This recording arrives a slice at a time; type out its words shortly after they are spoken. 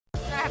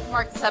have to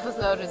mark this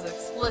episode as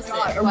explicit.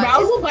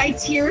 Arousal by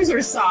tears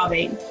or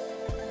sobbing.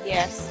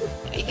 Yes.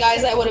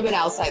 Guys, I would have been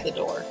outside the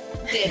door.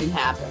 Didn't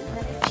happen. And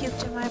then I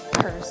puked in my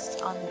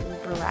purse on the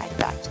Uber ride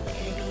back to the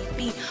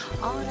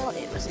Airbnb. All in all,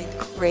 it was a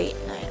great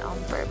night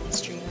on Bourbon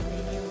Street on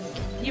the New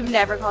Weekend. You've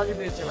never called your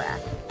boobs a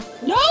rack.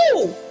 No!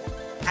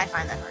 I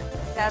find that hard.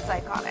 That's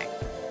iconic.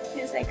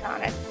 It's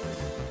iconic.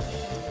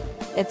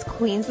 It's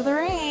Queens of the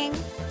Ring.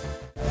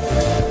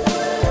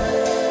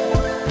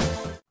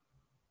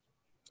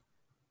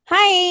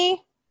 Hi.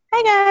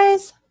 Hi,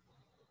 guys.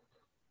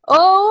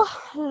 Oh,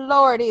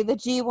 lordy, the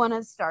G1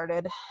 has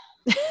started.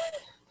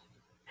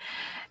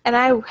 And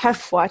I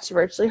have watched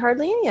virtually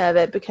hardly any of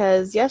it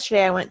because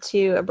yesterday I went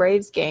to a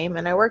Braves game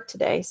and I worked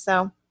today,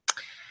 so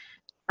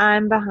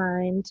I'm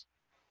behind.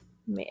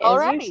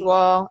 Already?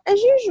 As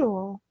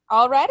usual.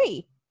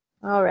 Already.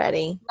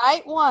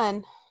 Night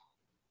one.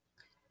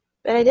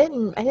 But I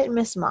didn't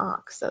miss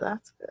mock, so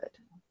that's good.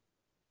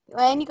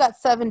 And you got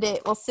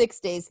 6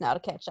 days now to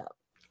catch up.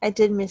 I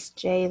did miss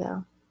Jay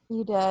though.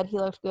 You did. He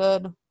looked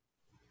good.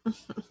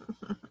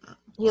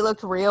 He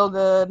looked real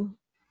good.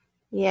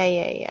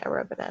 Yeah.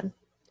 Rub it in.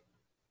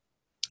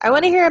 I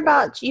want to hear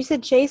about. You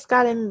said Chase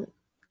got him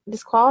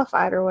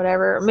disqualified or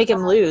whatever, or make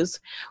him lose,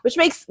 which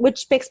makes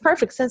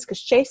perfect sense because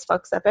Chase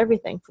fucks up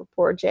everything for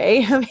poor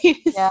Jay. I mean,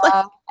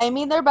 I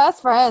mean they're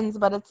best friends,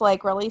 but it's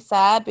like really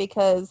sad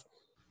because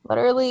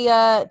literally,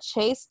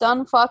 Chase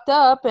done fucked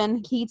up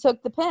and he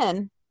took the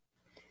pin.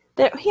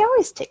 He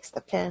always takes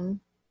the pin.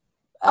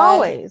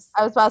 Always.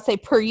 I was about to say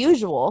per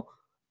usual.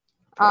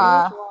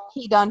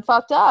 He done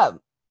fucked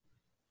up.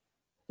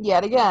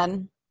 Yet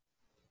again.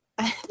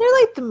 They're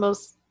like the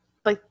most,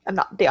 like,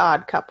 not the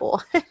odd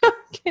couple.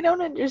 I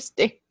don't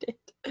understand it.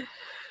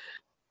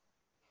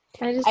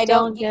 I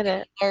don't get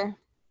it. Either.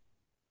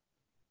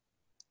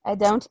 I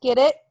don't get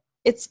it.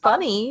 It's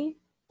funny.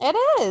 It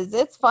is.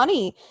 It's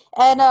funny.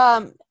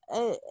 And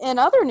in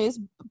other news,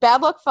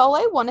 Bad Luck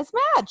Fale won his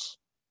match.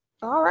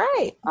 All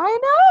right. I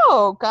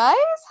know, guys.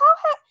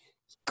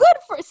 Good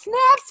for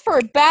snaps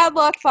for Bad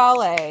Luck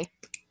Fale.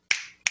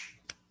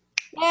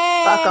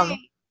 Yay!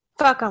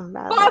 Fuck him.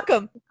 Fuck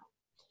him.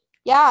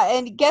 Yeah,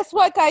 and guess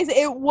what, guys?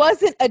 It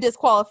wasn't a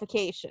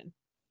disqualification.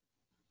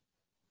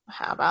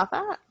 How about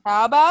that?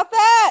 How about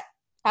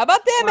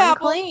them,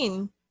 Apple?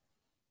 Clean.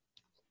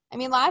 I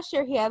mean, last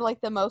year he had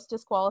like the most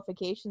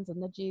disqualifications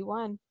in the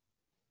G1.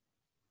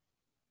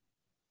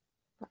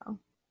 Oh.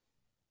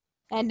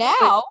 And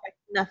now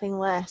nothing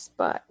less,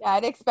 but yeah,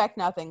 I'd expect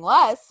nothing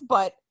less,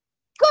 but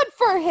good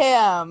for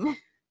him.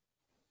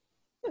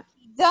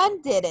 He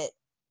done did it.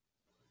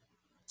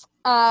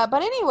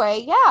 But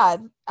anyway, yeah,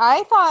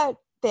 I thought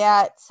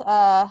that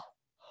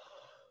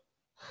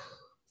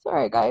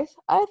sorry guys.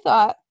 I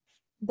thought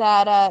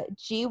that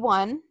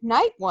G1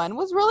 night one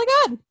was really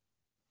good.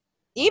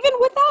 Even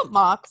without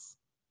mocks.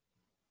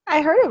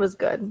 I heard it was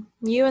good.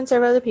 You and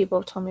several other people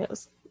have told me it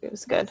was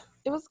good.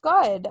 It was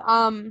good.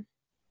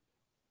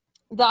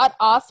 That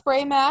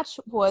Osprey match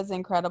was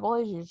incredible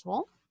as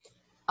usual.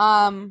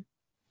 The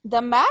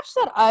match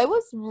that I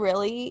was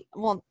really,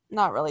 well,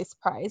 not really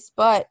surprised,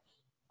 but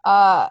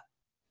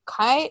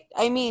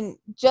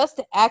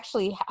just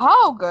actually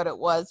how good it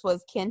was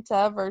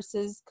Kenta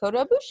versus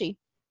Kota Ibushi.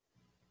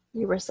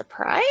 You were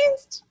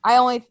surprised?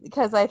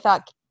 Because I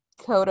thought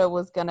Kota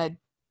was gonna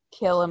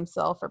kill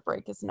himself or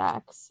break his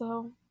neck,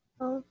 so.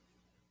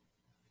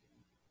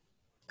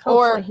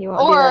 Hopefully he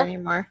won't do that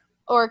anymore.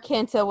 Or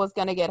Kenta was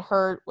going to get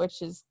hurt,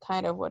 which is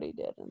kind of what he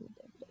did in the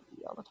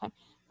WWE all the time.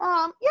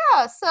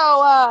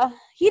 So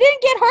he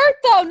didn't get hurt,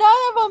 though. None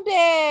of them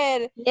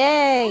did.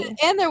 Yay.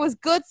 And there was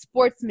good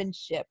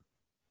sportsmanship.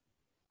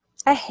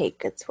 I hate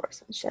good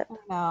sportsmanship.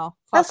 No.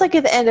 That's like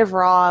at the end of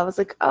Raw. I was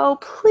like, oh,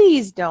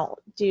 please don't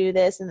do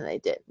this. And then they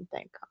didn't,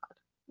 thank God.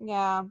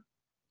 Yeah.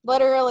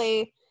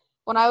 Literally,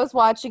 when I was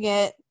watching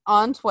it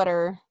on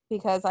Twitter,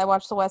 because I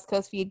watched the West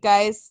Coast feed,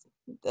 guys,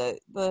 I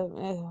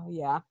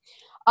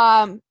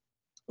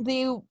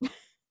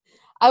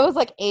was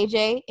like,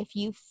 AJ, if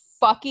you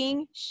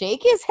fucking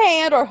shake his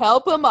hand or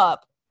help him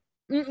up.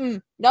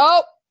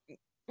 Nope.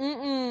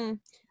 I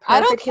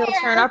don't care. Heel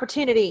turn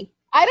opportunity.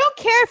 I don't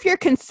care if you're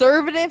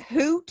conservative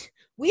hoot.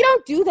 We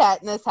don't do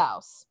that in this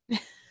house.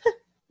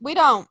 We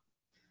don't.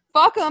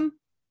 Fuck them.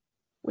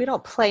 We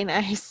don't play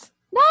nice.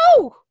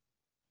 No.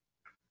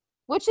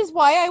 Which is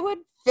why I would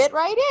fit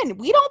right in.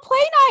 We don't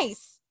play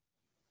nice.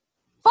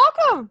 Fuck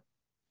them.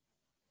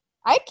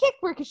 I'd kick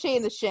Ricochet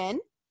in the shin.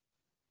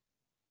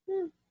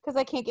 Because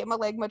I can't get my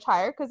leg much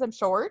higher because I'm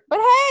short.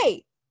 But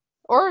hey.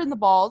 Or in the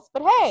balls.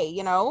 But hey,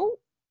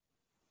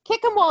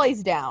 kick him while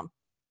he's down.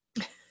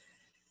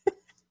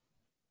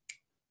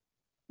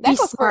 Be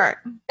smart.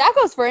 That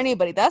goes for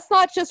anybody. That's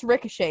not just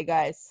Ricochet,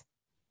 guys.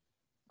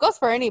 Goes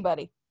for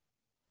anybody.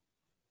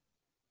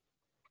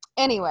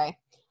 Anyway.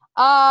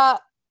 Yeah.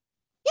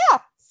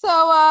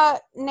 So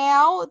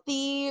now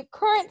the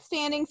current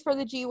standings for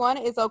the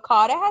G1 is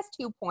Okada has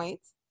 2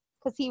 points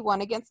because he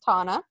won against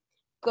Tana.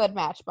 Good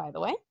match, by the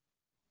way.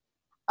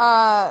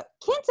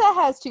 Kenta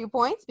has 2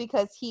 points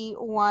because he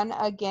won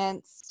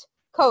against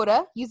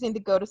Kota using the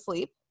go to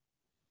sleep.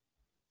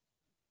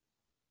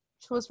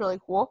 which was really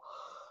cool.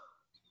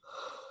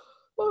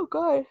 Oh,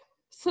 God.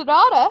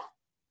 Sonata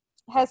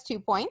has 2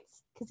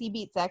 points because he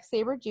beat Zack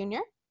Sabre Jr.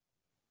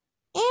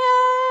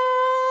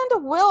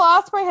 And Will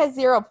Ospreay has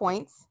 0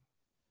 points.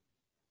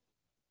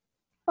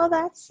 Well,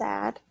 that's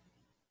sad.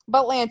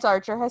 But Lance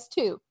Archer has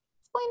 2.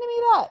 Explain to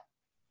me that.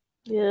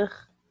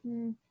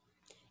 Ugh.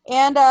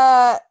 And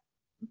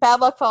Bad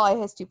Luck Fale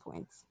has 2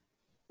 points.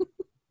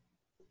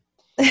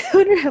 I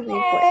wonder how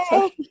many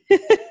points.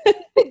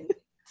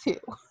 2.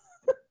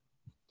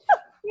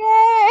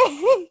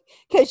 Yay!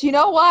 Because you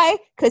know why?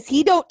 Because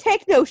he don't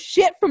take no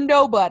shit from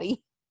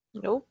nobody.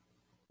 Nope.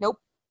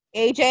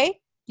 AJ,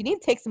 you need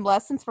to take some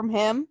lessons from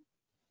him.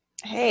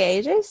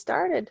 Hey, AJ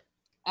started.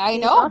 I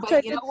He's know, off to a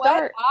but you good know what?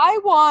 start. I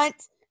want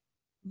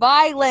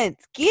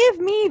violence. Give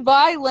me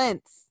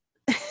violence.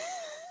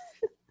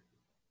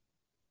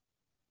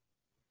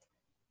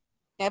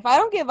 If I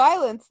don't get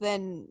violence,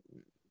 then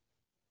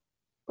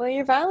Well,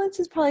 your violence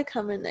is probably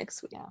coming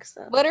next week. Yeah.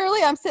 So.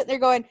 literally I'm sitting there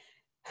going,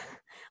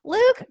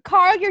 Luke,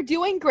 Carl, you're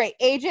doing great.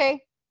 AJ,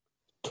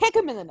 kick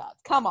him in the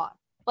nuts. Come on.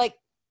 Like,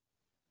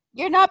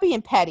 you're not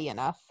being petty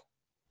enough.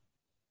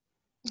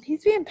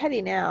 He's being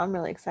petty now. I'm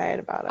really excited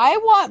about it. I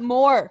want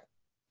more.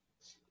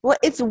 Well,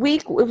 it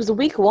was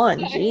week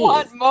 1. I Jeez.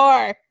 want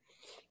more.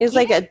 It was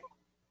like a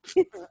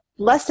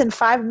less than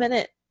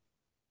 5-minute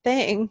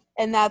thing.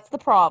 And that's the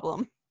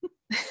problem.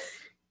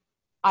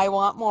 I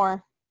want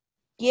more.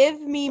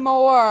 Give me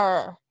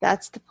more.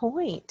 That's the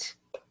point.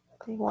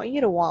 They want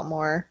you to want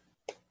more.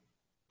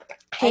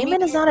 I mean,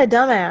 Heyman is not a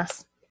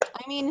dumbass.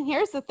 I mean,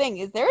 here's the thing: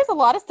 is there is a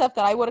lot of stuff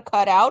that I would have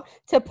cut out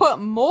to put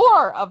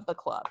more of the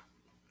club.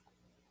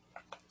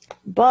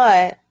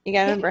 But you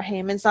gotta remember,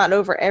 Heyman's not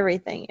over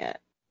everything yet.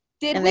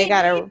 And they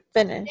gotta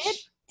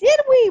finish. Did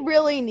we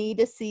really need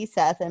to see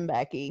Seth and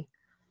Becky?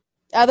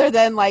 Other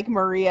than like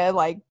Maria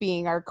like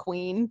being our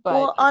queen, but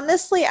Well,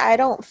 honestly, I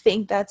don't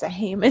think that's a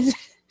Heyman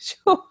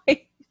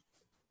choice.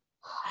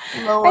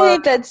 Lord. I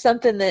think that's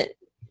something that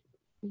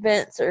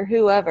Vince or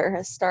whoever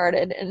has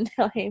started, and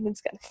now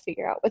Heyman's got to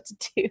figure out what to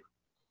do.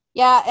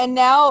 Yeah, and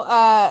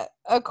now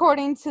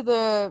according to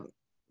the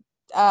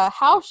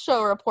house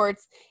show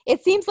reports,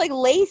 it seems like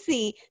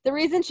Lacey, the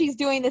reason she's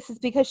doing this is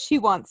because she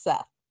wants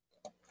Seth.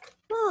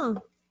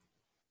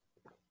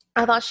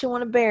 I thought she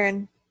wanted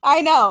Baron.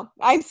 I know.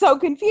 I'm so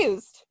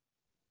confused.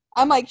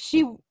 I'm like,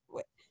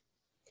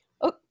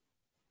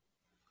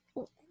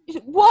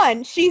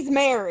 one, she's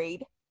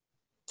married.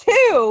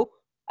 2,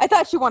 I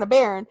thought she wanted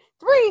Baron.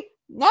 3,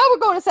 now we're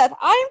going to Seth.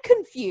 I'm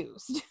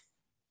confused.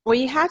 Well,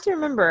 you have to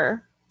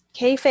remember,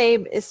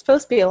 kayfabe is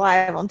supposed to be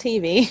alive on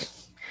TV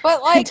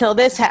But like, until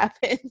this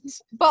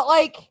happens. but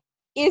like,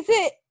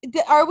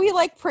 are we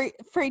like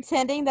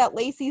pretending that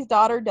Lacey's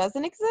daughter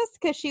doesn't exist?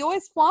 Because she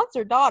always flaunts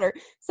her daughter.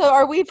 So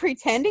are we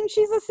pretending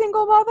she's a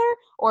single mother,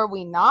 or are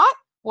we not?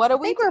 What are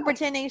I think we're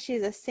pretending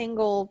she's a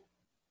single,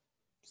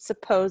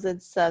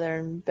 supposed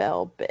Southern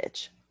belle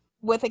bitch.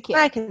 with a kid?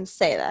 I can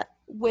say that.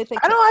 With a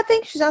kid. I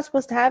think she's not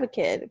supposed to have a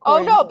kid. Oh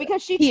according no, to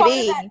because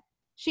TV.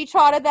 she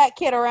trotted that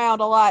kid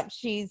around a lot.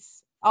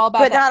 She's all about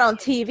But that. not on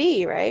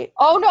TV, right?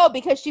 Oh no,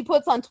 because she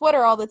puts on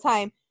Twitter all the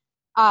time.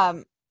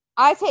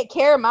 I take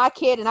care of my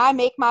kid and I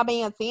make my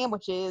man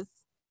sandwiches.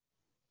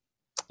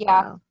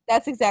 Yeah, Wow.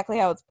 that's exactly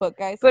how it's put,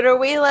 guys. But are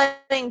we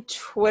letting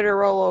Twitter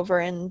roll over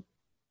in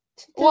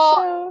the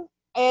show?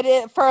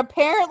 For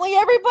apparently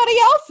everybody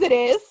else it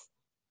is.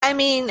 I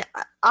mean,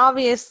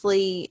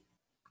 obviously,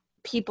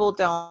 people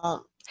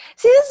don't.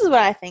 See, this is what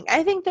I think.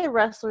 I think that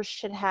wrestlers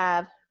should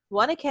have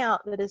one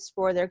account that is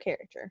for their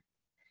character.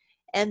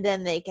 And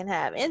then they can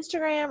have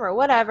Instagram or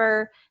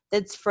whatever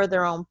that's for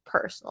their own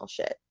personal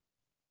shit.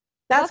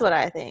 That's what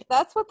I think.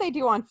 That's what they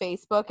do on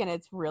Facebook, and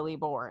it's really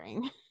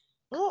boring.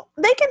 Well,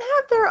 they can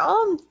have their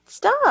own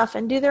stuff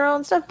and do their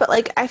own stuff. But,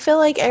 like, I feel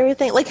like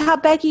everything, like how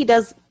Becky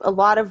does a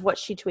lot of what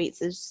she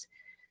tweets is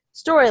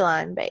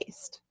storyline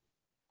based.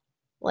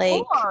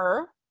 Like,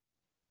 Or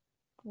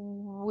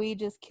we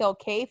just kill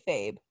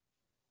kayfabe.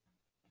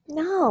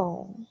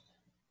 no.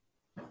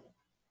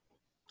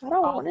 I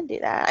don't want to do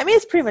that. I mean,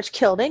 it's pretty much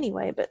killed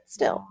anyway, but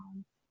still.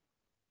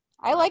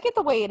 I like it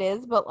the way it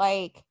is, but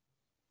like,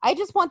 I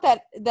just want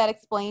that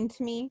explained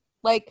to me.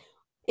 Like,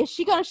 is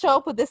she gonna show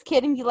up with this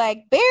kid and be like,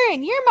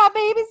 Baron, you're my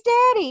baby's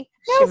daddy?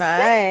 She No,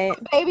 might. my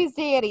baby's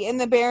daddy.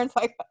 And the Baron's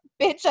like,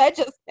 bitch, I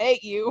just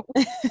hate you.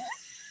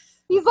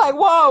 He's like,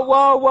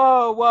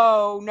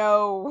 whoa,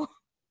 no.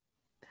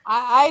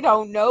 I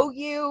don't know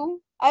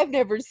you. I've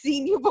never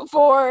seen you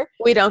before.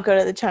 We don't go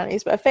to the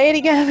Chinese buffet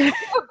together. You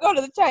don't go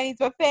to the Chinese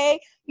buffet.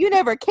 You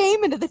never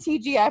came into the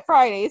TGI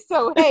Fridays.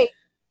 So, hey,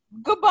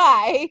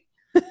 goodbye.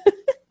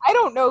 I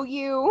don't know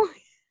you.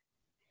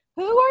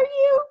 Who are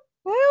you?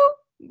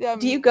 Who?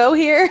 Do you go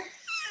here?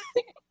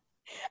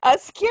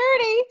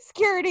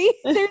 Security.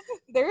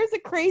 There's a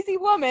crazy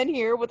woman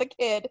here with a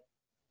kid.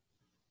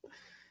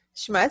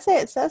 She might say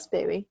it's us,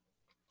 baby.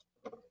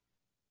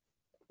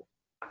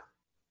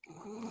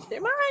 She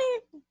might.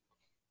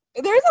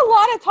 There's a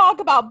lot of talk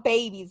about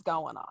babies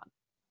going on.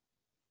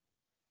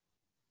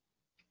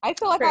 I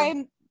feel like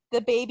True.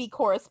 the baby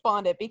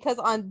correspondent, because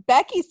on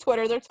Becky's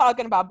Twitter they're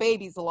talking about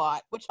babies a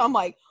lot, which I'm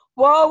like,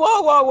 whoa,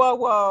 whoa, whoa, whoa,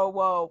 whoa,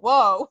 whoa,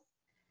 whoa.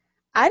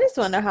 I just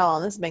wonder how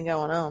long this has been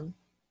going on.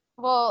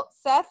 Well,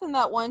 Seth and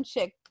that one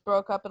chick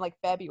broke up in like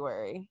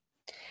February.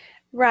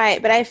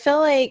 Right, but I feel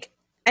like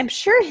I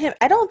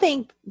don't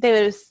think they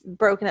would have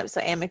broken up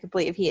so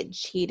amicably if he had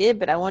cheated,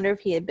 but I wonder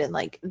if they had been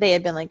like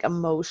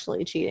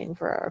emotionally cheating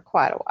for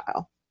quite a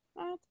while.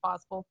 It's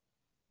possible.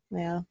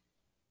 Yeah.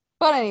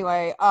 But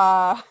anyway,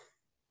 they're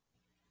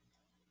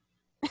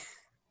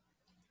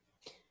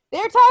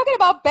talking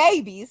about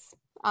babies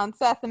on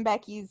Seth and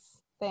Becky's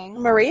thing.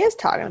 Maria's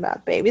talking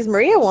about babies.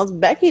 Maria wants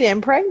Becky to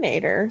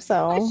impregnate her, But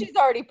so she's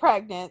already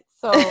pregnant,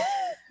 so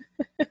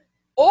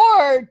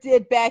or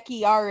did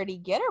Becky already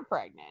get her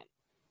pregnant?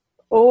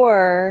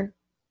 or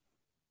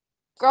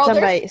Girl,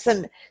 somebody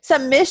some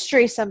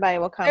mystery somebody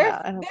will come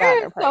out and have gotten her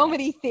there's so pregnant.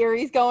 many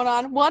theories going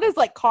on. One is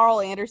like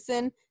Carl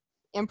Anderson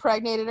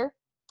impregnated her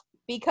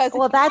because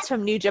Well, that's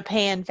from New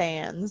Japan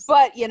fans.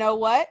 but you know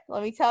what?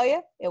 Let me tell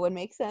you, it would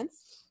make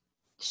sense.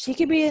 She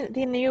could be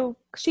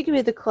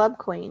the club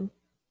queen.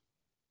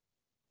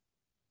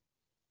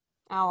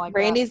 I don't like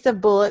Randy's the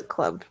Bullet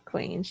Club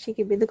queen. She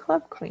could be the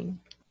club queen.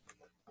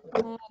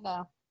 that.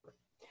 No.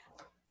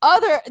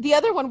 The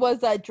other one was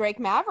Drake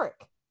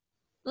Maverick.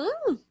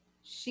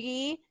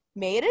 She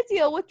made a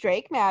deal with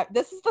Drake Maverick.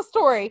 This is the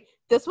story.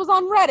 This was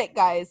on Reddit,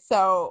 guys.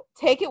 So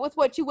take it with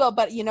what you will.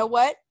 But you know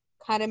what?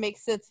 Kind of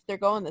makes sense if they're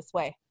going this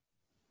way.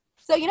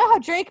 So you know how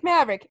Drake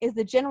Maverick is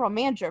the general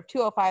manager of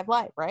 205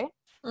 Live, right?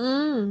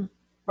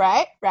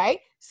 Right.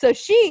 So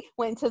she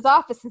went into his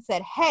office and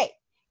said, "Hey,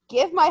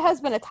 give my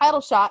husband a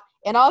title shot,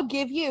 and I'll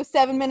give you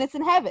 7 minutes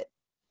in heaven."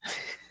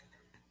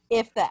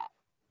 If that.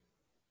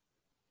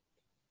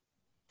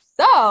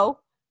 So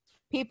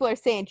people are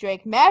saying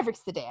Drake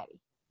Maverick's the daddy.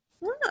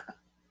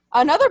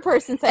 Another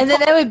person said, And then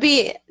that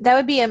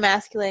would be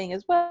emasculating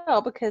as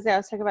well, because I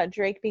was talking about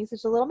Drake being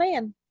such a little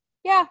man.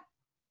 Yeah.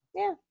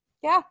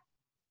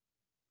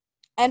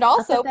 And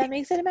also, that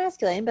makes it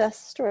emasculating, but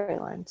that's the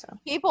storyline. So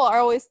people are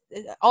always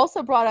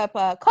also brought up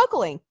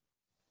cuckolding.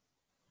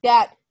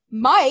 That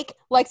Mike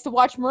likes to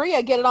watch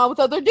Maria get it on with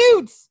other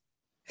dudes.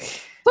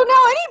 So now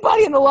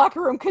anybody in the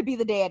locker room could be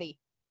the daddy.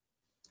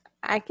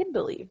 I can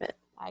believe it.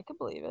 I could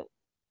believe it.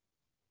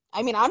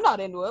 I mean, I'm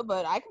not into it,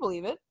 but I can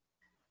believe it.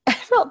 I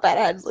felt bad.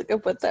 I had to look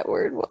up what that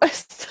word was. I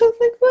was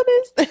like, what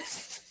is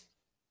this?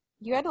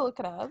 You had to look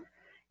it up.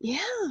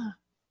 Yeah.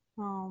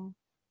 Um,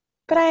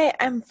 But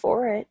I'm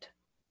for it.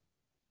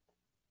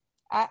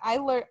 I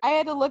learned. I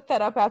had to look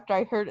that up after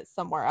I heard it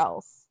somewhere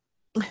else.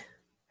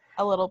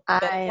 A little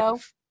bit ago. I'm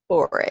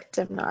for it.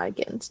 I'm not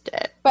against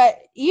it. But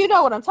you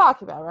know what I'm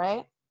talking about,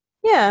 right?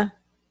 Yeah.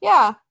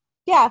 Yeah.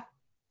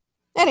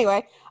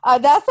 Anyway,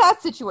 that's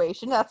that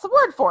situation. That's the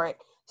word for it.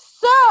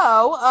 So,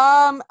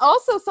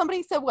 also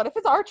somebody said, what if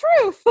it's our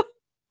truth?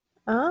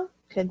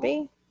 Could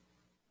be.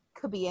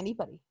 Could be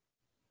anybody.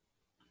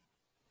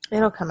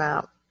 It'll come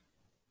out.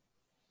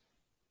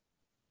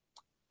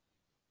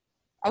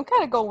 I'm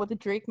kind of going with the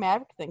Drake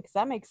Maverick thing because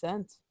that makes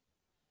sense.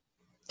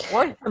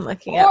 Or I'm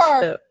looking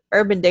up the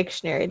Urban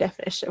Dictionary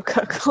definition of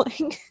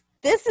cuckolding.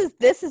 this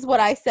is what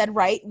I said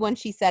right when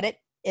she said it.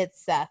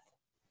 It's Seth.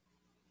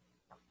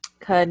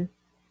 Could.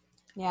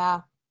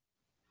 Yeah.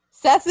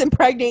 Seth's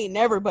impregnating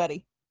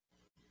everybody.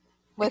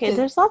 Okay,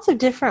 there's lots of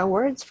different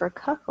words for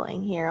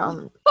cuckolding here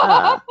on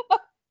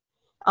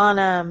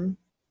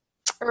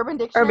Urban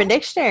Dictionary. Urban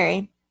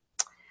Dictionary.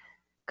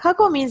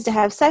 Cuckold means to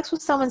have sex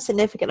with someone's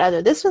significant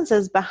other. This one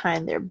says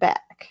behind their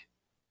back.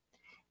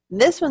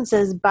 This one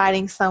says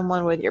biting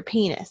someone with your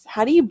penis.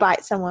 How do you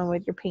bite someone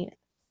with your penis?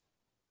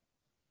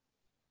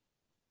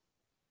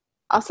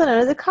 Also known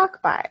as a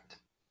cockbite.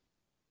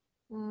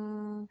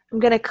 I'm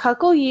going to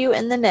cuckle you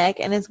in the neck,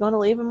 and it's going to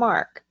leave a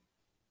mark.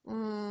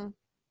 I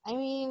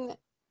mean,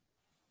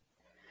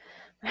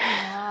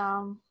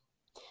 and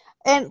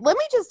let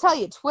me just tell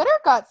you, Twitter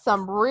got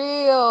some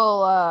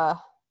real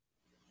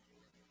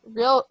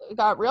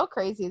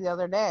crazy the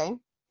other day.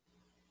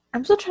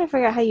 I'm still trying to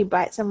figure out how you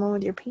bite someone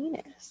with your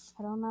penis.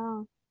 I don't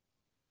know.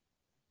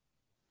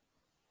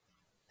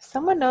 If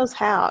someone knows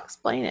how,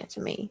 explain it to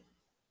me.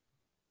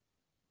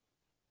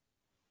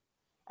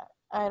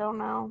 I don't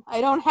know. I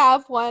don't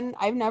have one.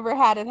 I've never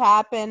had it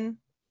happen.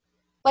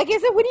 Like,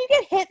 is it when you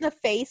get hit in the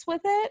face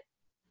with it?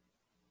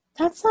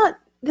 That's not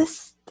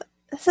this.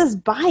 This is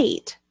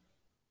bite.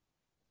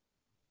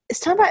 It's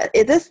talking about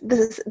this.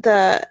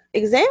 The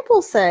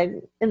example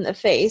said in the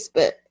face,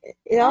 but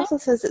it also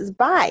says it's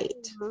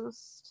bite.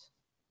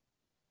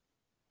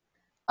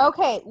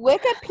 Okay,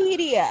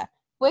 Wikipedia.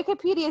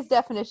 Wikipedia's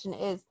definition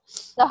is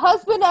the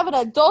husband of an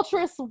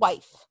adulterous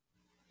wife.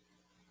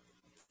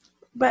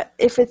 But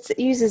if it's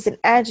used as an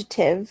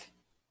adjective,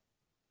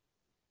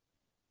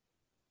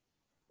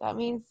 that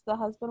means the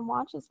husband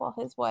watches while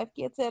his wife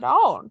gets it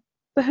on.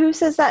 But who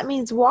says that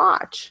means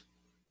watch?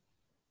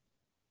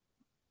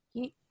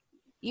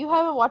 You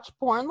haven't watched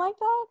porn like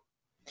that?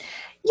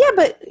 Yeah,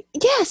 but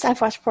yes, I've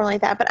watched porn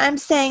like that. But I'm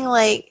saying,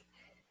 like,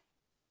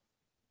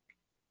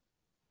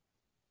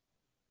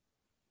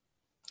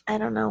 I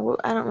don't know.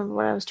 I don't remember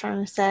what I was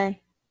trying to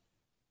say.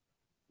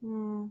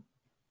 Hmm.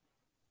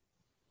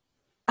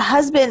 A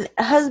husband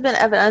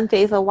of an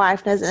unfaithful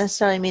wife doesn't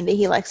necessarily mean that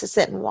he likes to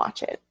sit and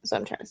watch it. That's what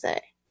I'm trying to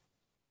say.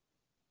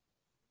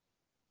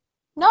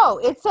 No,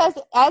 it says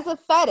as a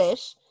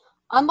fetish,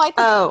 unlike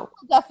the Oh,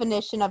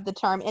 definition of the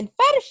term in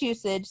fetish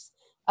usage,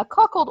 a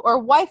cuckold or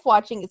wife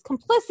watching is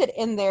complicit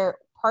in their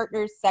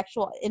partner's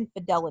sexual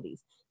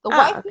infidelities. The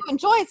wife okay. who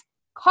enjoys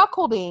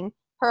cuckolding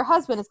her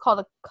husband is called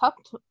a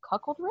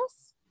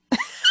cuckoldress.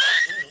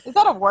 Is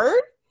that a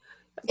word?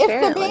 If the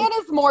Apparently. man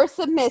is more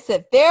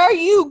submissive, there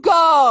you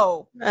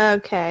go.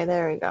 Okay,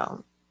 there we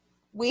go.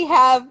 We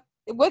have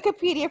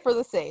Wikipedia for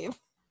the save.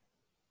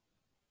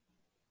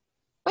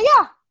 But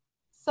yeah,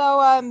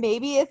 so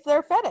maybe it's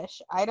their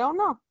fetish. I don't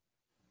know.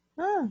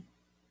 Oh.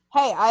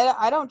 Hey,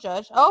 I don't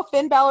judge. Oh,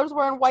 Finn Balor's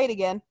wearing white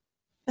again.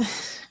 All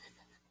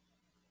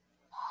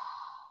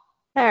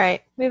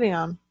right, moving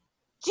on.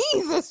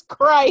 Jesus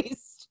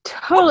Christ.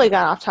 Totally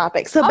got off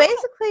topic. So I'm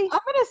basically, I'm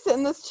gonna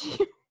send this to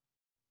you.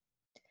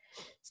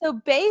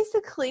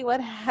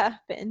 what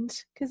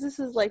happened, because this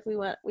is like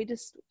we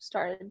just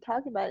started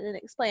talking about it and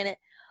didn't explain it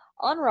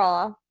on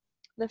Raw,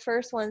 the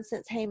first one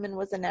since Heyman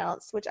was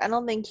announced, which I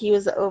don't think he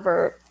was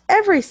over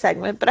every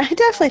segment, but I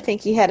definitely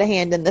think he had a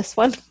hand in this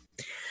one.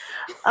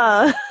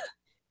 But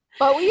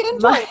we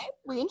enjoyed it.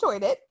 We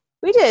enjoyed it.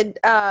 We did.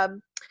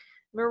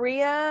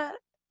 Maria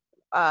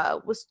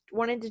was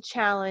wanted to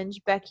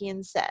challenge Becky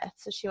and Seth,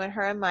 so she went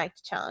her and Mike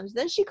to challenge.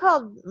 Then she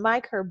called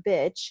Mike her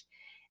bitch,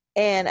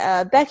 and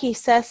Becky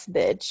Seth's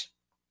bitch,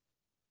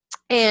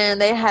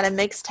 and they had a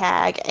mixed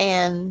tag,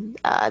 and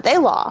they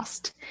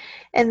lost.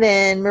 And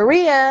then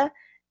Maria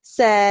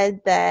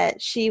said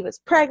that she was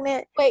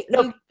pregnant. Wait,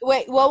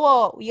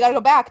 whoa. You gotta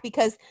go back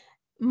because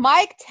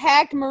Mike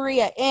tagged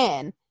Maria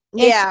in.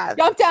 And Yeah, she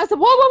jumped down and said,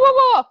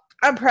 whoa.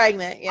 I'm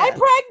pregnant. Yeah. I'm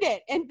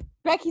pregnant. And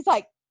Becky's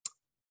like,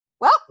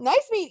 well,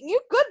 nice meeting you.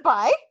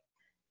 Goodbye.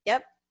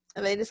 Yep.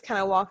 And they just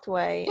kind of walked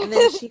away. And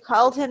then she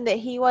called him that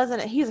he was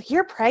like,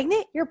 you're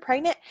pregnant? You're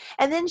pregnant?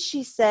 And then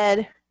she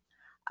said,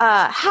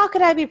 how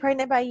could I be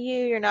pregnant by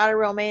you? You're not a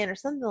real man, or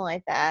something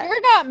like that.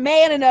 You're not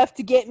man enough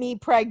to get me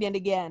pregnant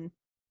again.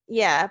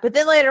 Yeah. But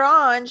then later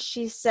on,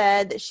 she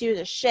said that she was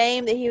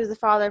ashamed that he was the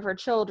father of her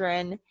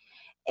children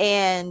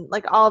and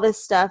like all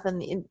this stuff.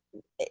 And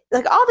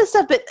like all this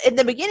stuff. But in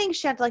the beginning,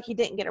 she acted like he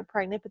didn't get her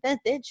pregnant. But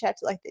then she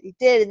acted like that he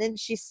did. And then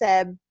she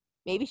said,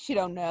 maybe she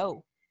don't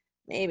know.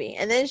 Maybe.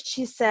 And then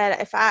she said,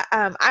 if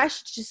I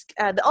should just,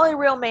 the only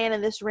real man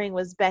in this ring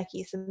was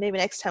Becky, so maybe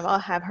next time I'll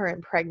have her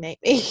impregnate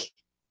me.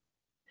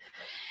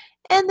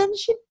 And then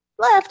she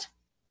left.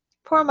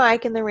 Poor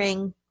Mike in the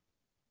ring.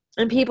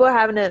 And people are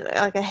having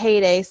a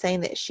heyday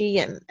saying that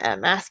she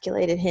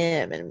emasculated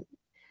him. And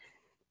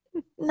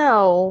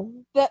no.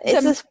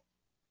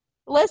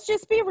 Let's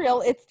just be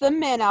real. It's the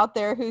men out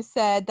there who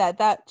said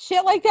that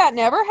shit like that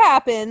never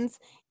happens.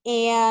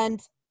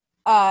 And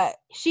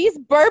she's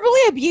verbally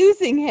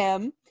abusing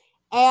him,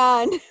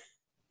 and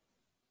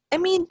I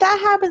mean that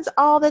happens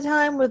all the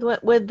time with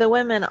the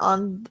women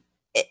on.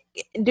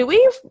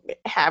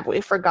 Have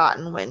we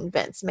forgotten when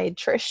Vince made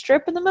Trish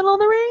strip in the middle of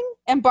the ring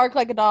and bark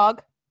like a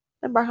dog?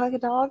 And bark like a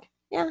dog?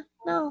 Yeah,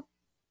 no.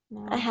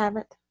 I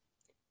haven't.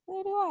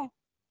 Neither do I.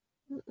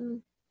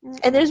 Mm-mm.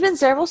 And there's been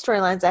several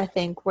storylines I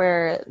think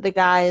where the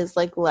guys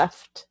like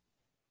left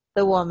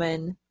the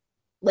woman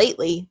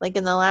lately, like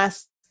in the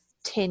last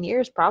 10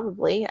 years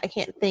probably. I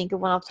can't think of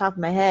one off the top of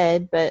my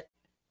head, but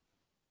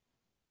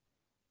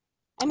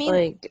I mean,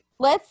 like,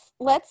 let's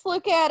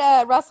look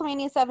at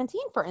WrestleMania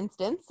 17 for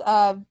instance.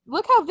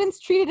 Look how Vince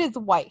treated his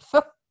wife.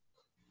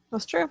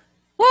 that's true.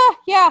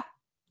 Yeah.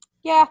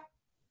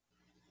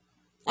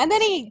 And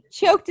then he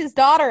choked his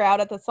daughter out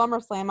at the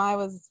SummerSlam.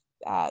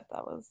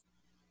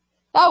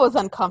 That was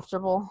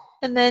uncomfortable.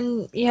 And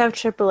then you have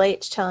Triple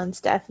H telling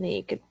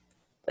Stephanie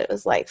it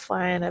was like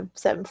flying a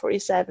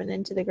 747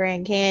 into the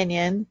Grand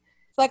Canyon.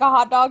 It's like a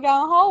hot dog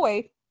down the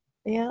hallway.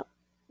 Yeah.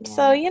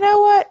 So, you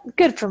know what?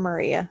 Good for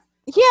Maria.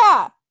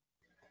 Yeah.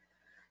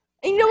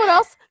 And you know what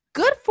else?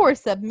 Good for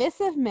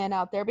submissive men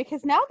out there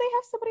because now they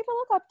have somebody to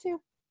look up to.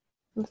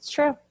 That's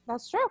true.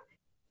 That's true.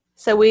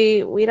 So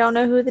we don't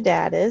know who the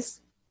dad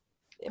is,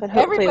 but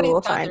hopefully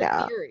we'll find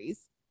out.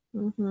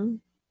 Mm-hmm.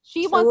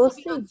 She wants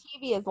to be on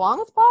TV as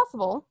long as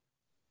possible.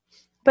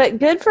 But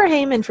good for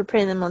Heyman for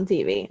putting them on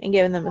TV and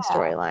giving them a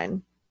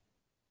storyline.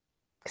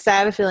 Because I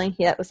have a feeling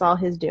that was all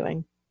his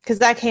doing. Because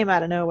that came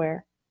out of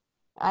nowhere.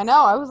 I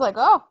know. I was like,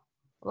 oh,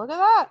 look at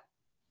that.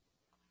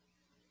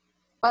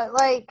 But,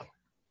 like,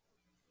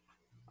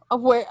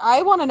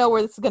 I want to know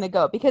where this is going to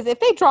go. Because if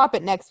they drop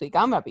it next week,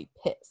 I'm going to be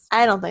pissed.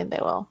 I don't think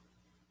they will.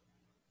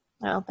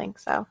 I don't think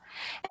so.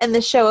 And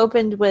the show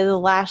opened with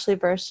Lashley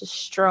versus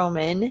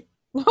Strowman.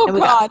 Oh, and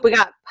God. We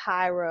got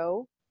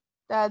Pyro.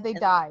 They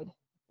died.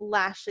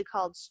 Lashley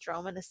called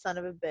Strowman a son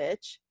of a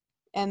bitch.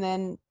 And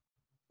then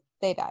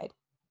they died.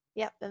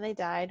 Yep, then they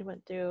died,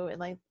 went through, and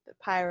like the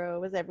pyro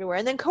was everywhere.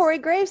 And then Corey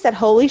Graves said,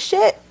 holy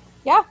shit.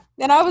 Yeah,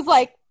 and I was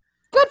like,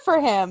 good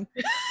for him.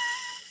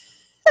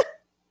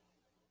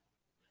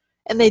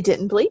 And they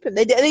didn't bleep him.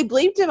 They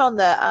bleeped him on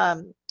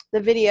the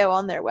video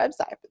on their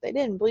website, but they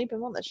didn't bleep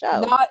him on the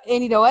show.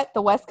 And you know what?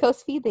 The West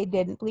Coast feed, they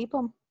didn't bleep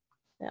him.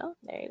 No,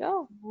 there you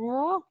go.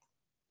 Yeah.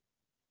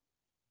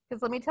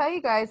 Because let me tell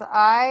you guys,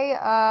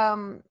 I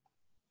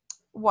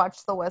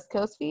watched the West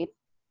Coast feed,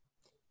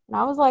 and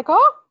I was like,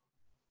 oh,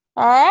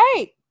 all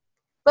right.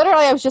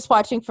 Literally, I was just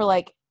watching for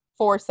like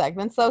 4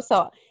 segments, though.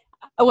 So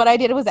what I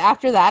did was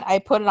after that, I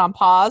put it on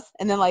pause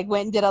and then like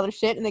went and did other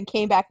shit and then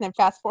came back and then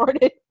fast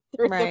forwarded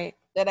through Right.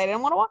 that I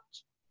didn't want to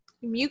watch.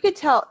 You could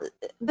tell.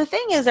 The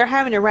thing is, they're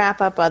having to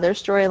wrap up other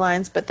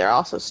storylines, but they're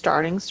also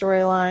starting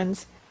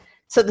storylines.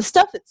 So the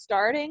stuff that's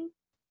starting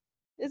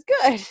is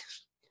good.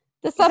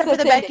 The stuff Except for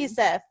the that's Becky ending.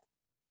 Seth.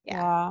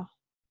 Yeah.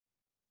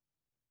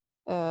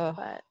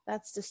 But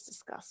that's just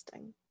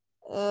disgusting.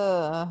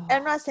 Ugh.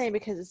 I'm not saying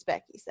because it's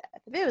Becky Seth.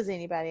 If it was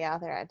anybody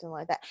out there acting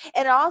like that.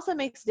 And it also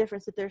makes a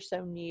difference that they're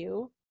so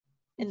new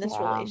in this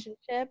Yeah.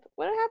 relationship.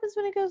 What happens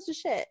when it goes to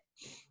shit?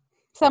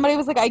 Somebody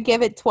was like, I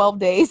give it 12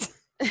 days.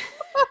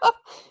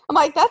 I'm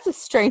like, that's a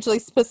strangely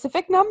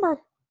specific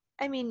number.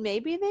 I mean,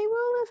 maybe they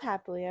will live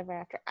happily ever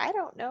after. I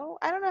don't know.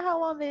 I don't know how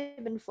long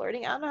they've been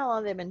flirting. I don't know how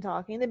long they've been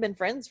talking. They've been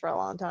friends for a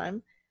long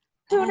time.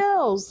 Who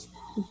knows?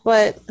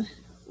 But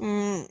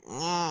Who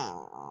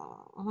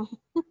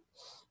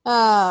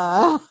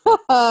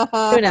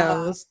who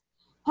knows?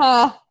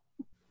 But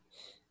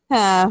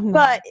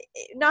But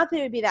not that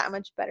it would be that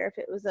much better if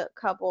it was a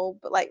couple,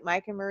 but like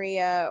Mike and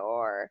Maria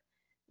or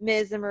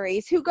Miz and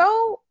Maurice, who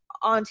go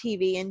on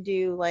TV and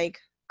do like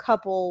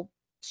couple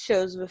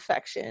shows of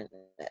affection,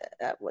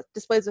 with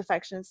displays of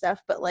affection and stuff.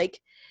 But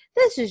like,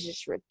 this is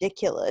just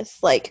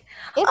ridiculous. Like,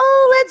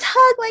 let's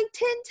hug like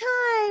 10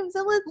 times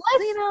and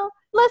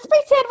let's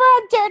pretend we're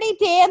on Dirty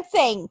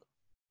Dancing.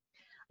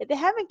 like, they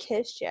haven't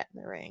kissed yet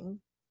in the ring.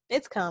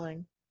 It's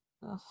coming.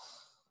 Ugh.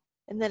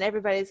 And then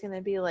everybody's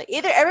gonna be like,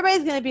 either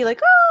everybody's gonna be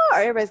like, oh, or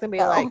everybody's gonna be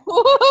like,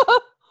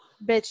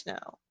 bitch, no.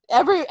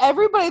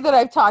 Everybody that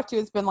I've talked to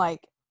has been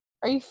like,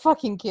 are you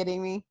fucking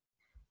kidding me?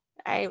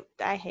 I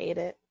hate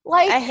it.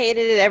 Like, I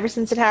hated it ever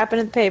since it happened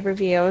at the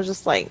pay-per-view. I was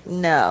just like,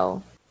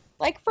 no.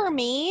 like for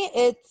me,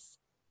 it's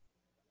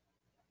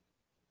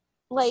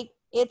like,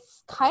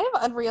 it's kind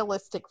of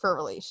unrealistic for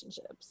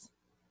relationships.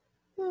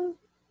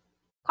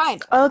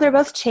 Kind of. Oh, they're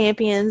both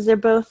champions. They're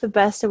both the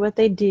best at what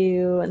they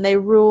do, and they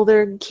rule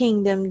their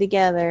kingdom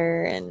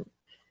together, and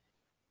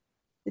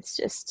it's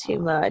just too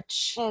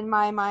much. In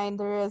my mind,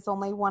 there is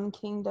only one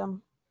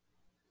kingdom.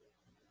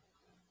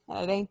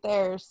 And it ain't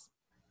theirs.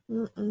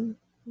 Mm-mm.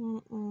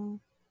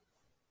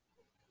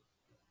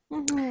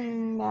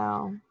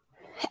 No.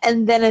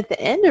 And then at the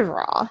end of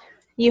Raw,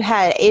 you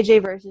had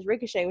AJ versus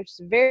Ricochet, which is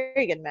a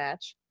very good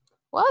match.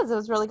 It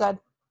was really good.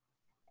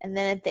 And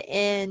then at the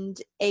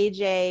end,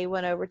 AJ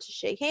went over to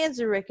shake hands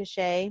with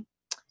Ricochet.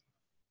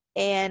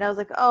 And I was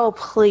like, oh,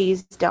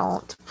 please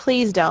don't.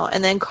 Please don't.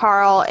 And then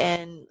Carl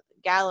and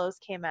Gallows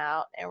came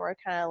out and were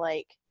kind of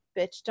like,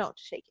 bitch, don't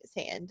shake his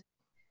hand.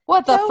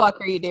 What the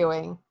fuck are you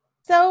doing?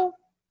 So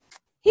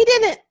he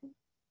didn't.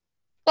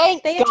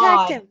 They God.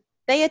 attacked him.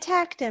 They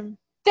attacked him.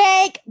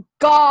 Thank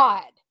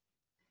God.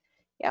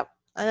 Yep.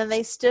 And then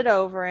they stood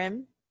over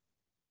him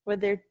with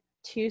their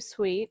too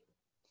sweet.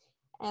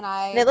 And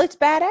it looked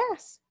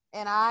badass.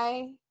 And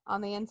I,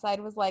 on the inside,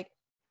 was like,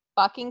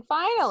 fucking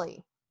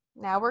finally.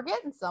 Now we're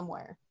getting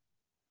somewhere.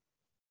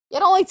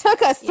 It only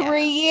took us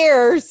 3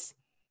 years.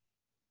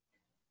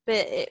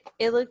 But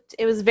it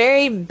was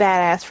very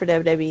badass for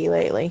WWE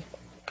lately.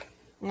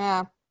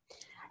 Yeah.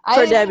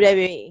 For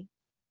WWE.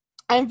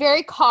 I'm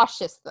very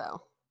cautious,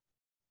 though.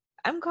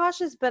 I'm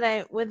cautious,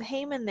 but with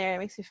Heyman there, it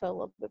makes me feel a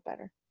little bit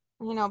better.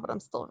 You know, but I'm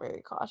still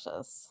very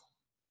cautious.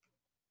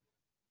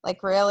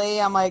 Like,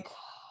 really? I'm like,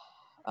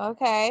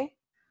 okay.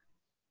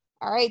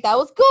 All right, that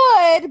was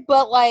good,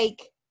 but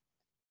like,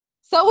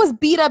 so was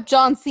beat up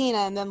John Cena,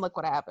 and then look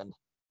what happened.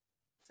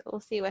 So we'll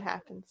see what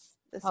happens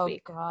this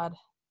week. Oh, God.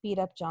 Beat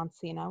up John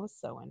Cena. I was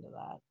so into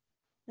that.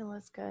 It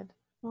was good.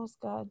 It was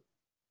good.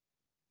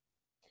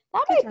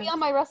 That might be on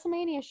my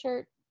WrestleMania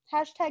shirt.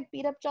 Hashtag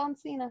beat up John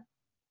Cena.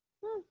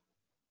 Yeah.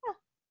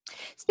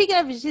 Speaking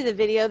of, did you see the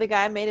video the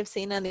guy made of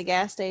Cena in the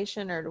gas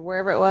station or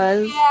wherever it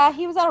was? Yeah,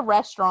 he was at a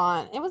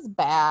restaurant. It was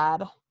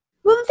bad.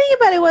 Well, the thing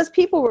about it was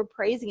people were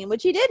praising him,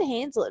 which he did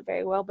handle it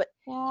very well, but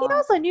Yeah. he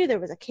also knew there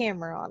was a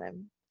camera on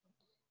him.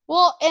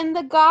 Well, and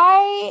the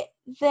guy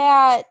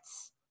that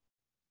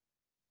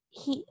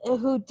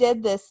who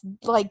did this,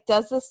 like,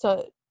 does this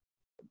to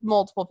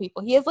multiple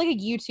people. He has like a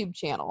YouTube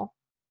channel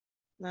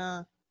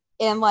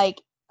and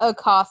like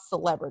accosts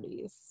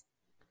celebrities.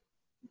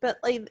 But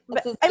like,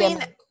 That's his I mean,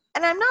 gimmick.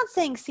 and I'm not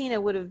saying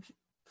Cena would have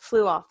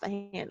flew off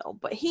the handle,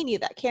 but he knew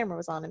that camera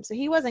was on him, so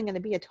he wasn't going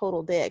to be a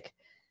total dick,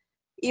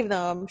 even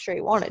though I'm sure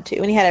he wanted to,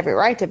 and he had every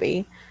right to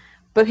be.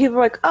 But people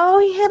were like, oh,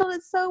 he handled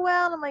it so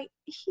well. And I'm like,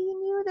 he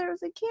knew there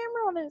was a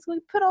camera on it. It's going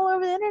to be put all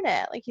over the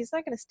internet. Like, he's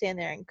not going to stand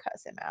there and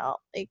cuss him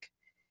out like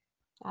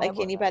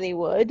anybody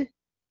would.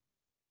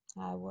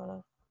 I would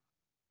have.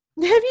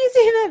 Have you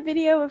seen that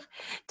video of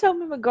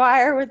Tobey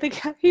Maguire where the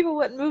guy, people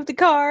wouldn't move the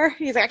car?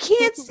 He's like, I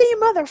can't see,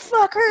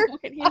 motherfucker.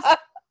 And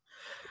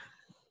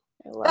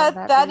I love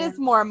That video. is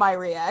more my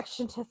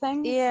reaction to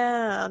things.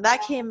 Yeah,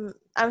 that came.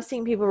 I was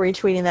seeing people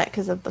retweeting that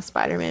because of the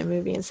Spider-Man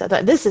movie and stuff.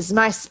 Like, this is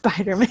my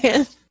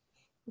Spider-Man.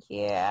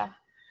 Yeah.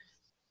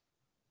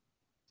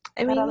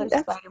 I That other mean,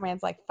 that's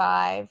Spider-Man's like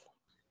 5.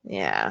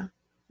 yeah.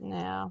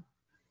 No.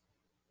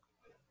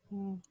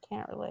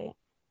 Can't relate.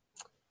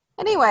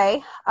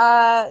 Anyway,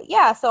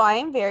 yeah, so I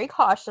am very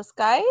cautious,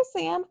 guys,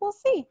 and we'll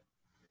see.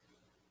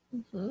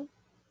 hmm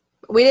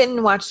We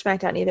didn't watch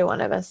SmackDown, either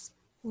one of us,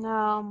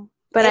 No.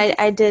 but It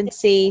I did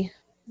see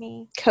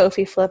me,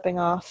 Kofi flipping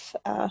off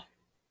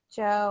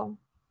Joe.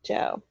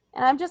 Joe.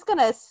 And I'm just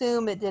gonna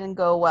assume it didn't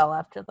go well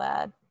after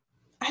that.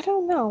 I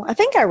don't know. I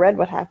think I read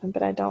what happened,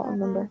 but I don't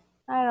remember.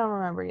 I don't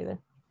remember either.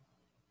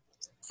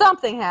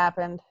 Something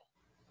happened.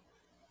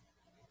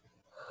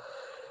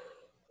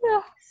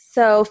 Yeah.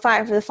 So,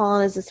 Fight for the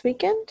Fallen is this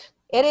weekend.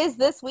 It is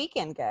this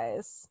weekend,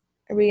 guys.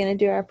 Are we gonna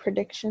do our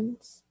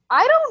predictions?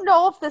 I don't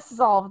know if this is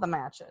all of the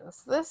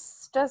matches.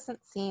 This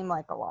doesn't seem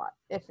like a lot,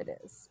 if it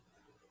is.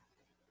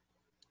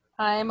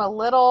 I'm a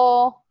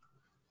little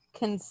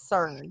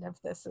concerned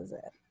if this is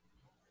it.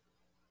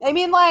 I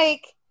mean,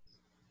 like,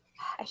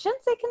 I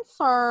shouldn't say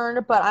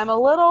concerned, but I'm a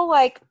little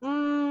like,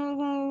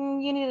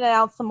 you need to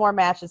announce some more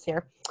matches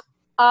here.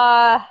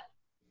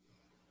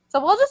 So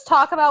we'll just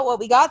talk about what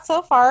we got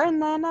so far,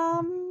 and then,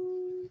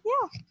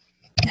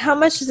 yeah. How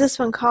much does this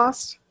one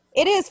cost?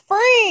 It is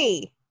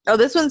free! Oh,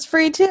 this one's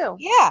free too.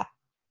 Yeah.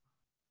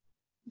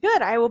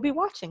 Good. I will be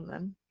watching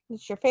them.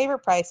 It's your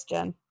favorite price,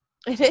 Jen.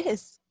 It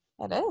is.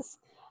 It is.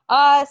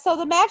 So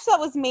the match that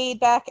was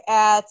made back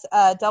at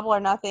Double or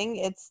Nothing,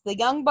 it's the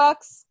Young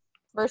Bucks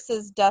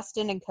versus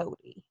Dustin and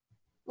Cody.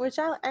 Which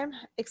I'm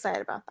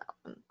excited about that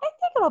one. I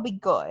think it'll be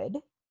good.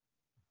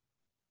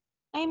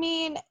 I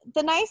mean,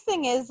 the nice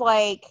thing is,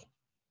 like,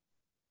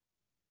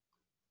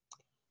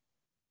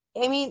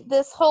 I mean,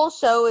 this whole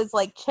show is,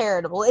 like,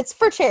 charitable. It's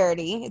for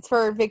charity. It's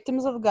for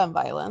victims of gun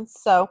violence.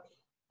 So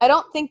I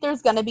don't think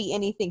there's going to be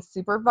anything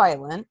super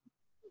violent.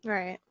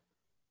 Right.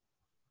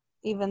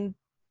 Even,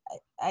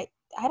 I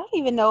don't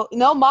even know.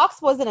 No,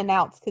 Mox wasn't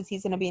announced because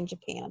he's going to be in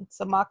Japan.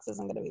 So Mox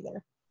isn't going to be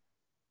there.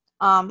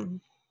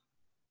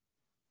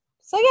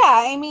 So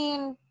yeah, I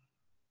mean,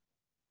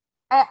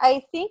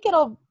 I think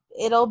it'll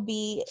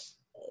be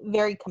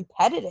very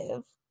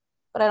competitive,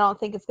 but I don't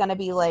think it's going to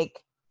be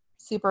like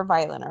super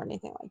violent or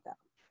anything like that.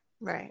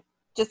 Right.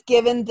 Just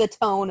given the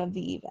tone of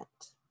the event.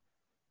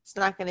 It's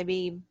not going to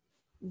be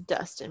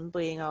Dustin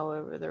bleeding all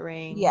over the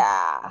ring.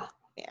 Yeah.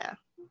 Yeah.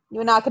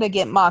 You're not going to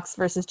get Mox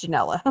versus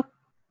Janela.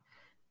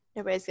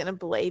 Nobody's going to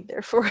blade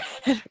their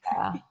forehead.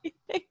 Yeah.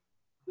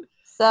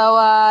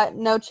 So,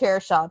 no chair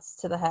shots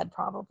to the head,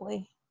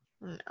 probably.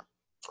 No.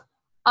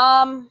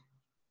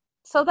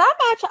 So that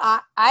match,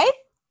 I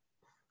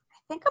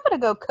think I'm going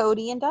to go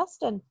Cody and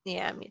Dustin.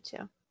 Yeah, me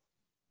too.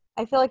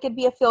 I feel like it'd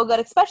be a feel-good,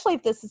 especially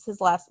if this is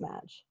his last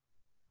match.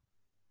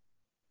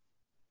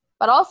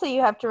 But also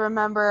you have to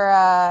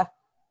remember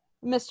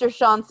Mr.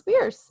 Sean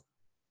Spears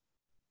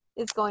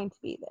is going to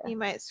be there. You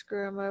might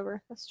screw him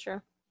over. That's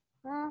true.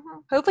 Mm-hmm.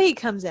 Hopefully he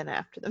comes in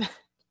after the match.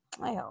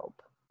 I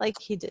hope. Like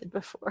he did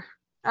before.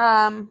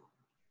 So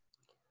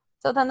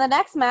then the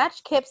next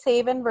match, Kip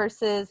Sabian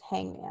versus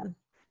Hangman.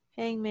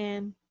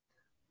 Hangman.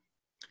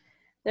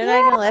 They're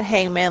not going to let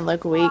Hangman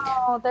look weak.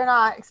 No, they're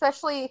not.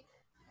 Especially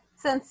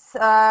since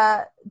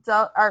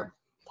Double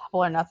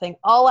or Nothing,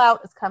 All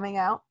Out is coming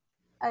out.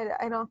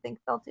 I don't think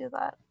they'll do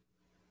that.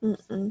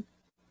 Mm-mm.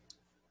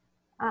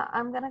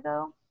 I'm going to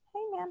go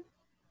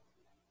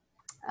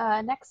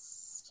Hangman.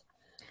 Next,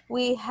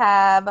 we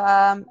have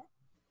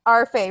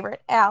our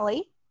favorite,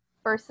 Allie,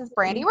 versus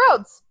Brandy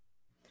Rhodes.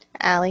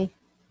 Allie.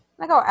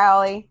 I go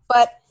Allie,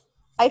 but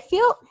I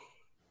feel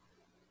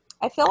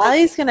like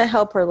Allie's going to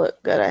help her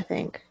look good, I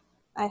think.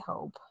 I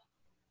hope.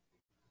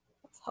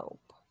 Let's hope.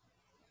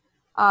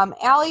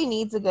 Allie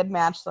needs a good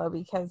match though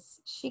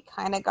because she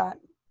kind of got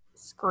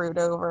screwed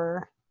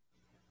over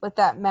with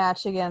that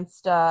match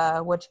against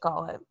at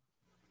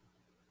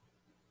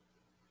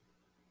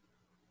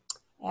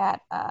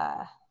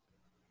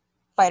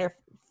Fighter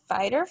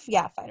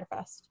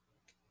Fest.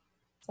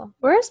 So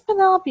Where's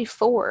Penelope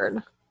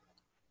Ford?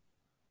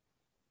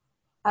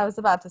 I was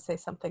about to say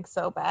something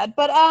so bad,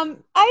 but I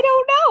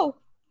don't know.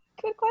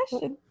 Good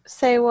question.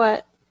 Say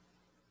what?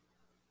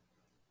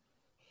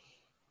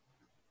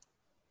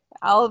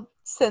 I'll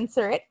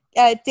censor it.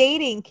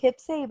 Dating Kip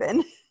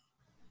Sabian.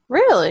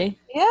 Really?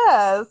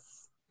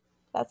 Yes.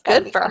 That's gotta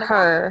Good be for kind of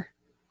her.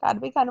 Gotta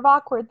be kind of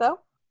awkward though.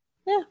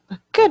 Yeah, but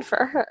good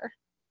for her.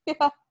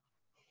 Yeah.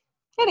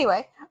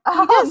 Anyway.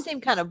 He does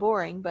seem kind of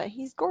boring, but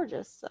he's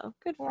gorgeous, so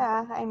good for her.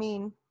 Yeah, I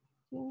mean,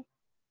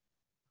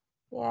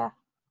 yeah.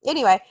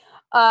 Anyway,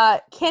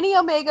 Kenny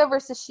Omega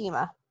versus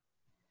Shima.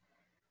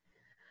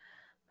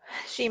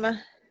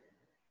 Shima.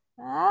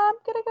 I'm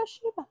gonna go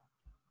Shima.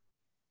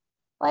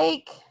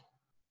 Like,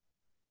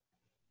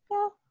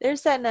 yeah. They're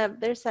setting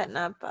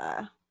up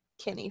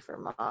Kenny for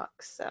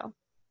Mox, so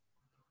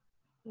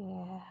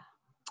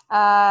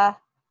Yeah.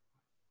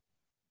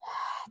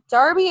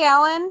 Darby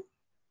Allin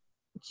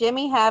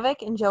Jimmy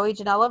Havoc and Joey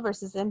Janela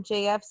versus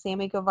MJF,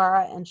 Sammy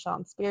Guevara, and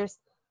Shawn Spears.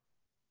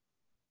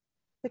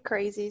 The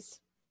crazies.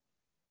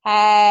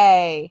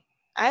 Hey,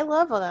 I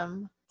love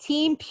them.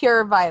 Team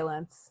Pure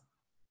Violence.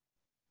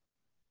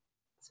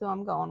 That's who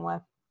I'm going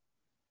with.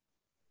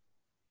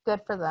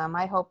 Good for them.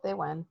 I hope they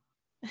win.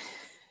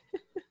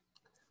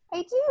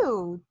 I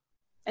do.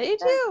 I do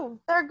too.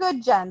 They're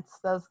good gents,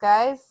 those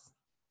guys.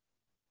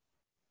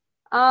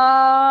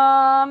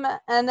 And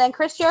then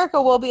Chris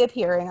Jericho will be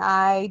appearing.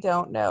 I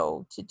don't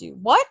know to do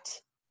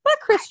what, but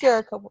Chris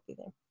Jericho will be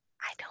there.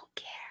 I don't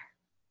care.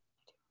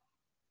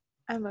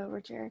 I'm over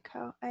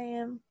Jericho. I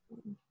am.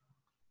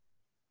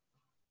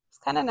 It's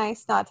kind of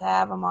nice not to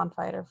have him on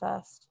Fyter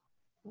Fest.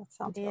 That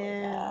sounds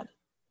really bad.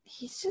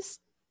 He's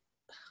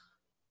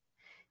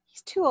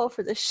too old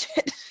for this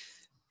shit.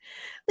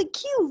 Like,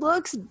 he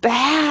looks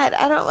bad.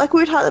 I don't, like,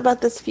 we were talking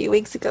about this a few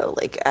weeks ago.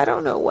 Like, I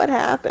don't know what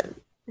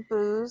happened.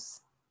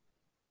 Booze.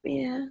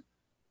 Yeah.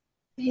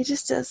 He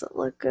just doesn't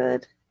look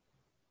good.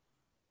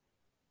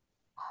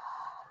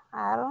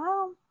 I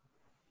don't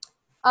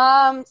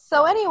know.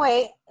 So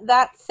anyway,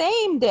 that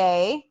same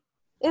day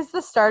is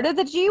the start of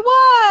the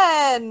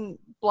G1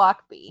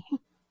 Block B.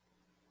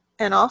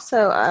 And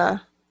also,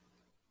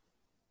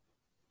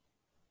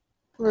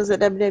 what was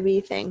it,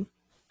 WWE thing?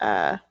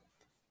 I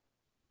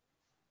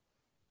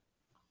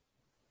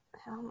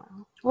don't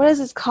know. What is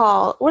this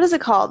called? What is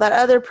it called? That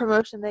other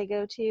promotion they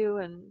go to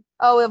and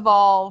Oh,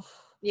 Evolve.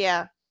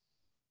 yeah.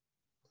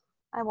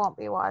 I won't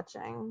be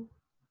watching.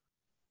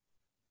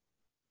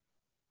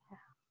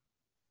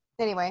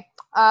 Anyway,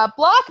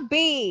 Block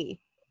B,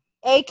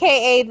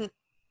 aka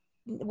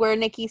where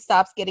Nikki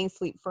stops getting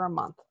sleep for a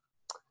month.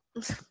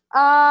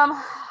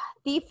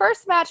 The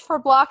first match for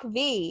Block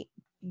B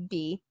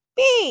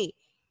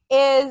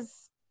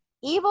is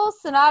Evil,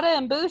 Sonata,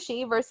 and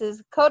Bushi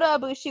versus Kota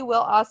Ibushi,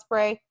 Will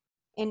Ospreay,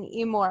 and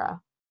Imura.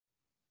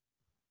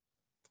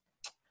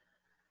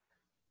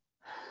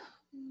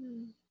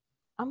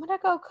 I'm going to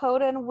go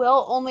Kota and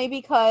Will only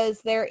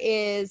because there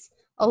is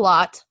a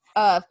lot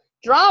of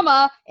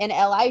drama in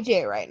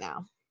LIJ right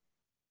now.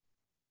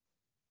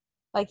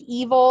 Like,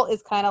 Evil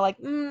is kind of like,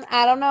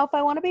 I don't know if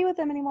I want to be with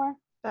him anymore.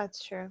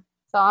 That's true.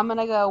 So I'm going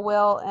to go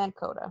Will and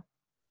Kota.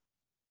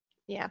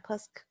 Yeah,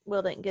 plus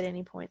Will didn't get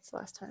any points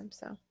last time,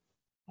 so.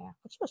 Yeah,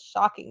 which was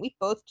shocking. We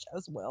both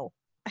chose Will.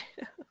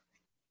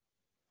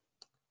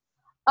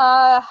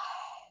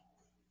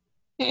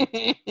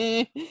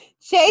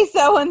 Chase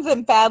Owens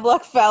and Bad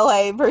Luck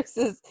Fale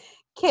versus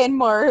Ken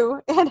Maru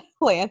and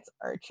Lance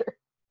Archer.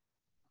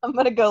 I'm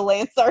going to go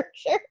Lance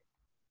Archer.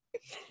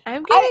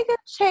 I'm going to go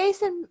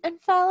Chase and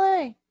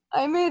Fale.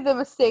 I made the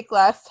mistake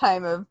last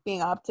time of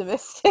being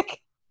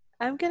optimistic.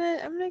 I'm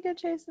gonna go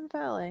Chase and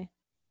Fale.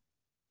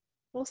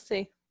 We'll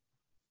see.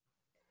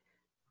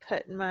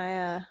 Putting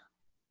my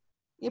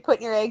You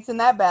putting your eggs in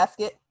that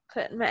basket.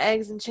 putting my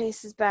eggs in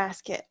Chase's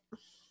basket.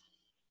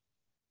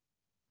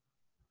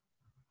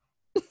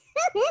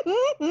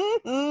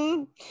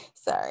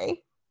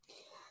 Sorry.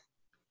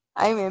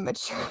 I'm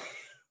immature.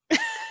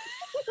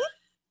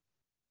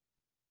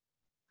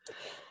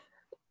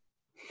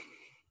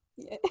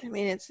 I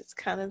mean, it's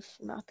kind of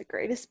not the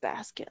greatest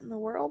basket in the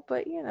world,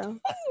 but you know.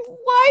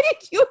 Why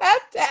did you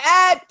have to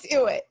add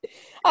to it?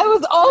 I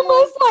was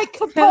almost like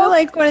Kind of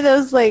like one of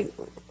those like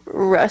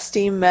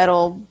rusty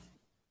metal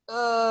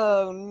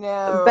oh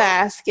no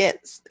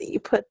baskets that you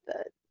put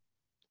the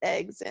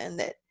eggs in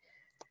that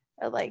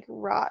are like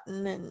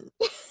rotten and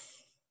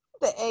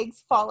the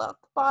eggs fall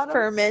out the bottom.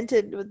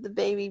 fermented with the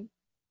baby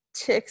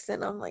chicks in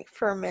them, like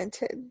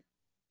fermented.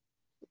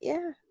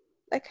 Yeah,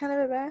 that kind of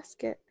a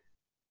basket.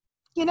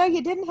 You know,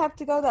 you didn't have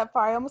to go that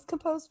far. I almost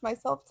composed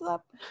myself to that.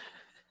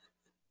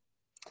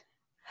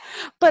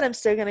 But I'm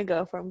still gonna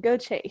go for him. Go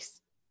Chase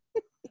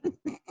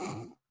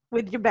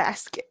with your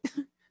basket.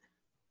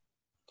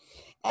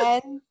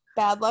 And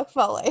Bad Luck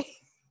Fale.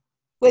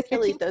 With He'll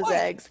your eat 2 those points.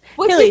 eggs.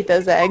 Which He'll eat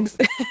those eggs.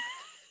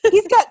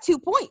 He's got 2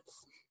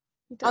 points.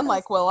 He does.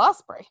 Unlike Will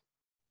Ospreay.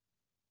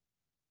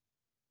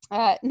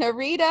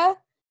 Narita,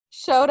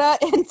 Shota,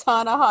 and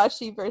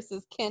Tanahashi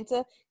versus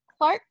Kenta,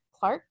 Clark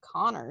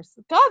Connors.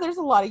 God, there's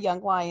a lot of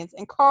young lions.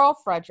 And Carl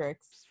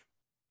Fredericks.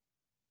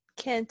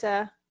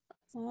 Kenta.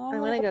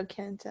 I'm gonna go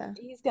Kenta.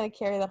 He's gonna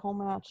carry that whole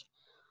match.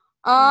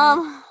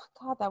 God,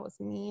 that was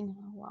mean.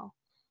 Oh well.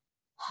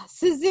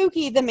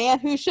 Suzuki, the man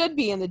who should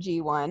be in the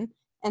G1,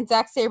 and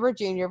Zack Sabre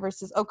Jr.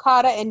 versus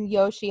Okada and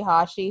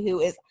Yoshihashi,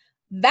 who is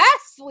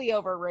vastly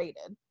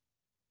overrated.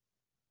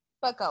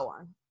 But go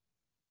on.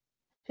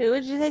 Who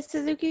would you say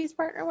Suzuki's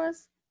partner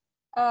was?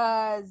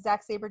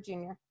 Zack Sabre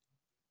Jr.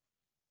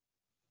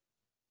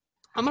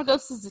 I'm gonna go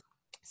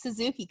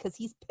Suzuki because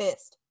he's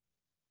pissed.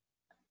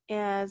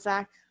 Yeah,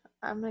 Zach.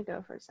 I'm gonna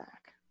go for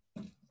Zach.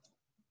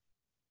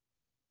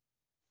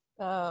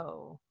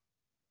 Oh.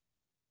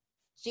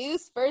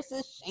 Juice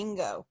versus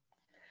Shingo.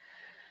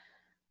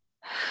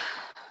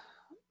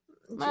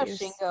 No,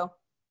 Juice. Shingo.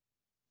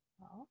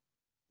 Oh.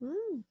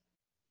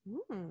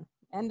 Mm.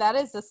 And that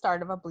is the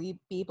start of a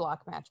B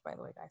block match, by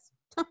the way, guys.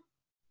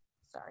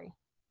 Sorry.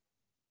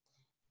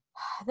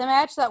 The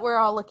match that we're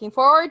all looking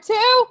forward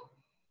to: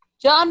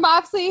 Jon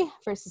Moxley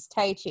versus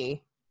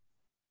Taichi.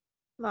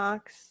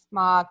 Mox.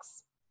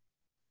 Mox.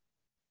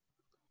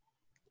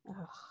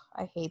 Ugh,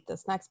 I hate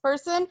this next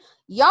person.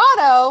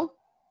 Yano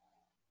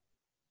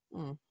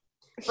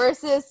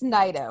versus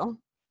Naito.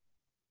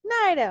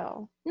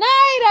 Naito.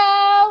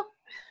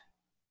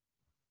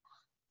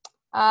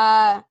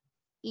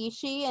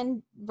 Ishii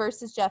and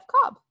versus Jeff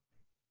Cobb.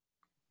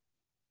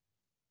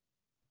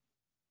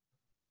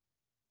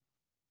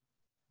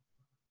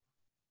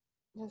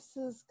 This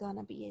is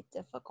gonna be a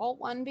difficult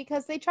one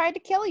because they tried to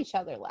kill each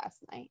other last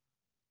night.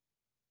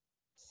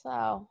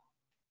 So,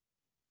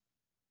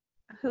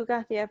 Who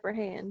got the upper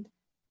hand?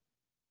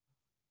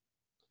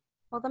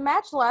 well, the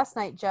match last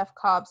night, Jeff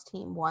Cobb's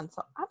team won,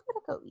 so I'm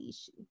gonna go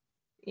Ishii.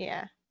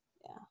 Yeah.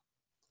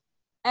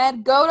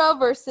 And Goto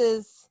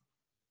versus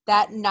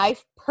that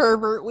knife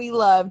pervert we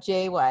love,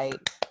 Jay White.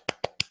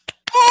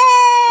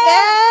 Yay!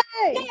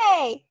 Yay!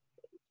 Yay!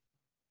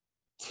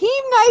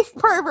 Team knife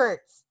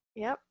perverts.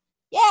 Yep.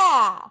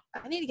 Yeah.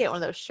 I need to get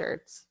one of those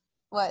shirts.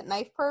 What,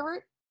 knife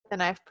pervert? The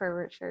knife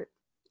pervert shirt.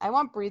 I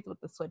want Breathe with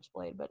the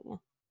switchblade, but yeah.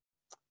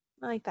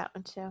 I like that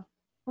one too.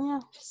 Yeah.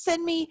 Just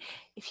send me,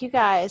 if you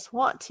guys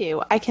want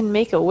to, I can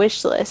make a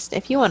wish list.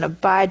 If you want to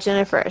buy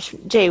Jennifer a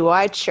Jay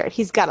White shirt,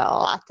 he's got a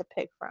lot to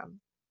pick from.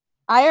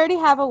 I already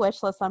have a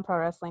wish list on Pro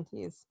Wrestling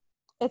Tees.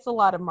 It's a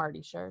lot of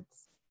Marty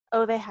shirts.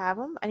 Oh, they have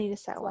them? I need to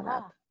set one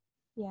up.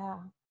 Yeah,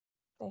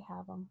 they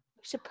have them.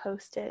 We should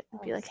post it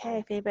and Oh, be like, sorry. hey,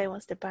 if anybody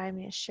wants to buy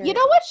me a shirt. You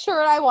know what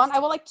shirt I want? I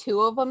want like 2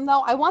 of them,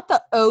 though. I want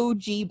the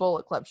OG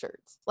Bullet Club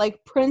shirts.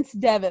 Like Prince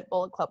Devitt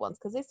Bullet Club ones,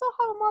 because they still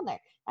have them on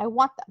there. I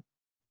want them.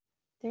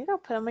 There you go.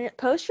 Put them on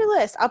post your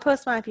list. I'll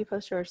post mine if you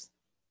post yours.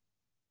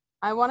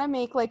 I want to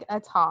make like a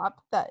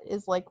top that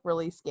is like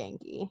really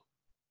skanky.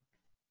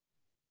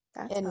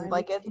 That's And fine.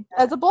 like we it, can do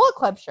that. as a Bullet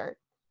Club shirt.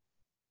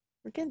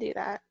 We can do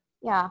that.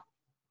 Yeah.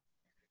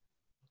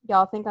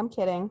 Y'all think I'm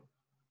kidding.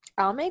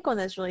 I'll make one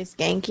that's really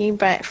skanky,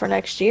 but for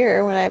next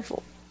year when I've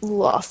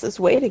lost this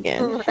weight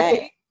again.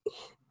 Hey,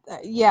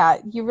 Yeah,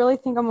 you really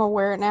think I'm gonna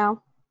wear it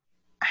now?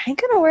 I ain't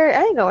gonna wear it.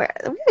 I ain't gonna wear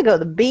it. We gotta go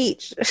to the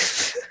beach.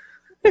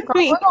 I Girl,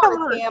 mean, we're come going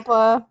to on.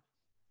 Tampa.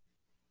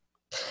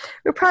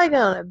 We're probably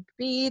going on a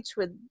beach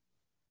with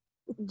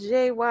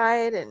Jay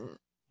White and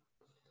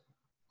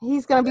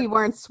He's gonna be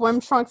wearing swim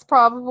trunks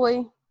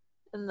probably.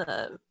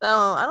 the.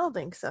 Oh, I don't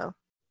think so.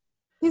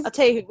 He's I'll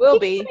tell you who will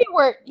he be.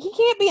 he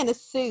can't be in a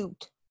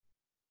suit.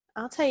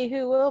 I'll tell you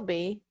who will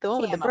be. The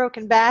one with the Tama.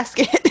 broken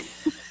basket.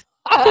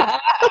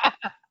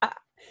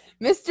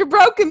 Mr.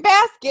 Broken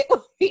Basket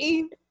will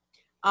be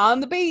on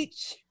the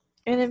beach.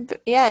 And then,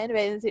 yeah,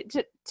 anyway,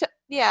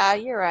 yeah,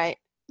 you're right.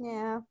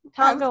 Yeah,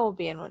 Tonga will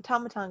be in one.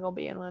 Tonga will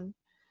be in one.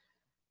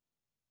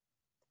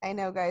 I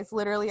know, guys.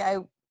 Literally, I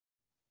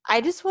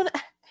just want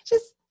to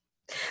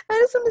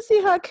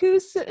see Haku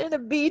sit in a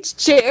beach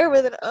chair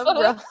with an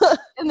umbrella.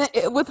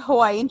 with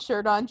Hawaiian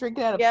shirt on,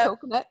 drinking out of Yep.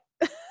 coconut.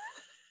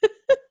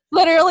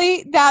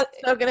 Literally, that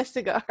Smoking a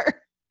cigar.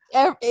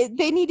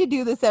 they need to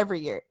do this every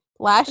year.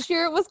 Last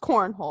year it was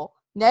cornhole.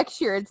 Next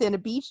year it's in a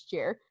beach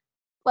chair.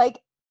 Like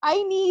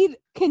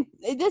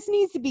this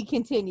needs to be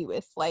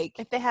continuous. Like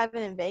If they have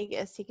it in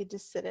Vegas, he could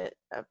just sit at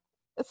a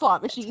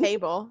slot a machine,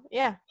 table.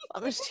 Yeah,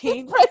 slot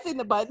machine. pressing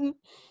the button,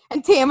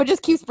 and Tama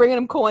just keeps bringing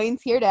him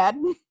coins. Here, Dad.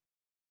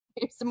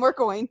 Here's some more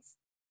coins.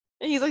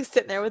 And he's like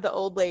sitting there with the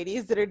old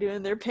ladies that are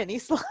doing their penny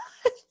slots.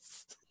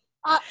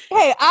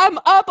 Hey, I'm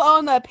up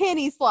on the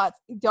penny slots.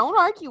 Don't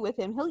argue with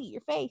him. He'll eat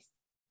your face.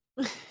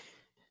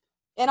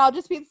 And I'll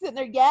just be sitting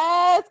there,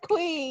 yes,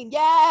 queen,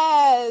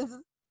 yes.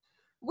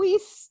 We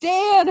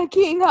stand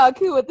King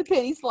Haku at the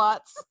penny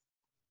slots.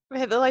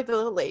 They're like the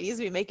little ladies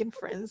be making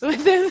friends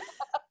with him.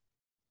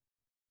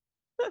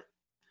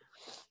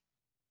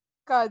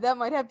 God, that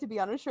might have to be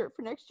on a shirt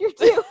for next year,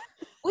 too.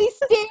 We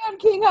stand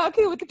King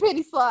Haku with the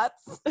penny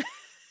slots.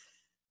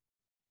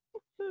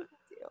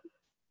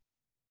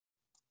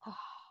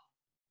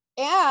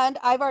 And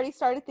I've already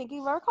started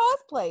thinking of our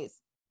cosplays.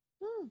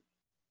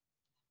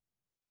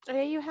 Oh,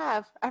 yeah, you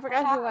have. I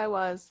forgot who I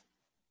was.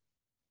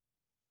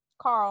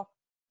 Carl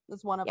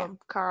is one of Yeah, them.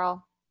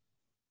 Carl.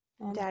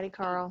 And Daddy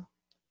Carl.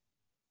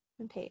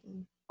 And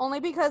Peyton. only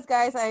because,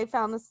 guys, I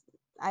found this.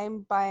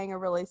 I'm buying a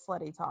really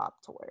slutty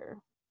top to wear.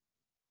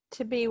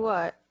 To be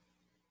what?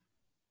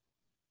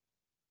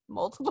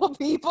 Multiple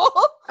people.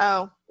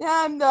 Oh.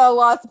 Yeah, no,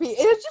 lots of people.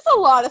 It's just a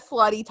lot of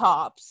slutty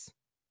tops.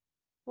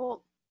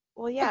 Well,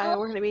 yeah,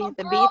 we're going to be at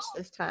the girl. beach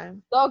this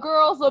time. The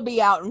girls will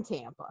be out in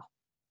Tampa.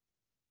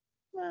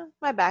 Well,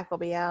 my back will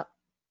be out.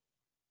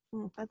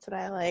 Hmm. That's what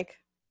I like.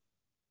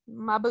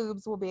 My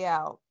boobs will be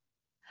out.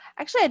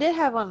 Actually, I did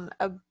have on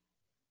a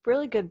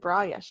really good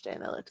bra yesterday,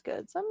 and it looked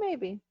good. So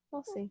maybe.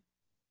 We'll see.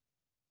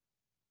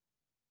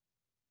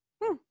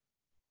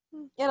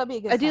 It'll be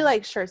a good I do time.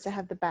 like shirts that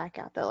have the back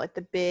out, though. Like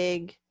the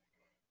big,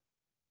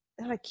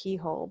 not a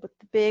keyhole, but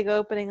the big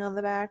opening on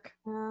the back.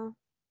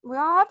 We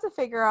all have to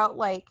figure out,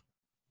 like,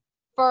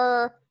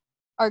 for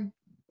our,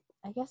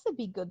 I guess it'd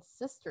be Good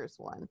Sisters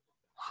one,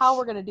 how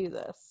we're going to do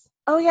this.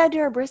 Oh, yeah, do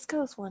our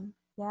Briscoes one.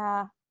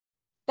 Yeah.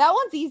 That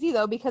one's easy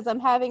though because I'm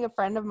having a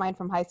friend of mine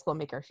from high school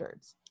make our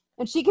shirts,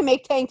 and she can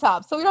make tank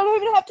tops, so we don't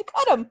even have to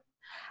cut them.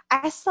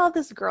 I saw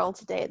this girl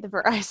today at the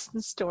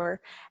Verizon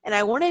store, and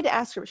I wanted to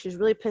ask her, but she was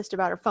really pissed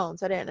about her phone,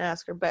 so I didn't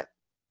ask her. But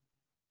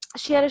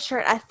she had a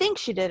shirt. I think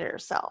she did it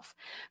herself,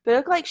 but it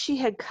looked like she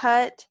had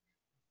cut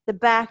the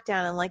back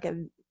down in like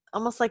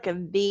almost like a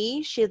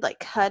V. She had like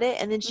cut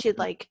it, and then she had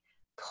like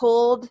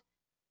pulled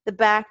the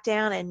back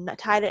down and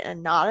tied it in a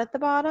knot at the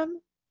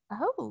bottom.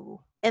 Oh.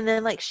 And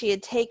then like she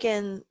had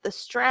taken the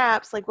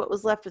straps, like what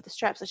was left of the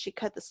straps, so she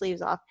cut the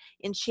sleeves off,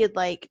 and she had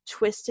like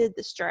twisted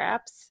the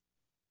straps.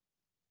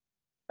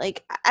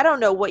 Like, I don't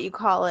know what you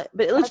call it,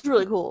 but it looked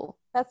really cool.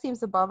 That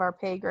seems above our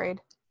pay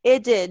grade.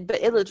 It did, but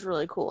it looked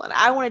really cool. And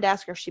I wanted to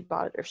ask her if she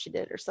bought it or if she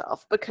did it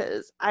herself,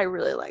 because I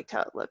really liked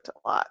how it looked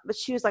a lot. But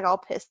she was like all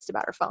pissed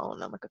about her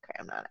phone. I'm like, okay,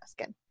 I'm not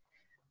asking.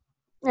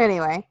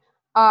 Anyway,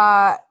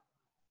 yeah,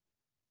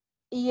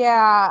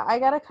 I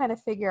gotta kind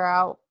of figure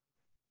out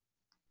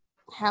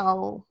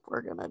how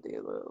we're gonna do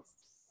this.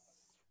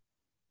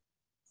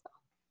 So,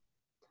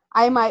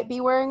 I might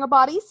be wearing a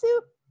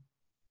bodysuit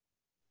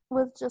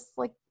with just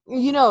like,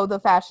 the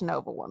Fashion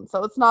Nova one,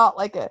 so it's not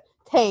like a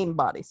tame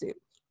bodysuit.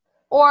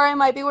 Or I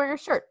might be wearing a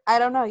shirt. I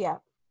don't know yet.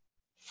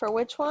 For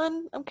which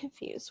one? I'm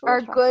confused.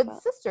 Our Good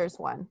Sisters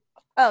one.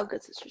 Oh,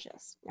 Good Sisters,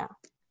 yes. Yeah.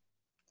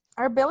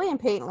 Our Billy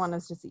and Peyton one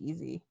is just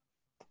easy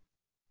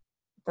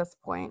at this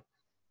point.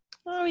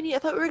 Oh, I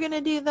thought we were going to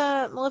do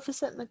the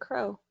Maleficent and the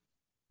Crow.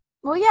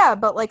 Well, yeah,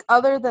 but like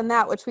other than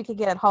that, which we could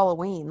get at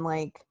Halloween,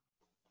 like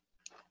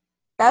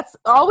that's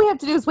all we have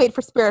to do is wait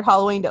for Spirit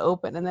Halloween to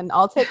open, and then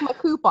I'll take my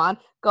coupon,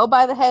 go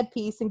buy the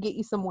headpiece, and get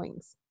you some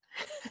wings.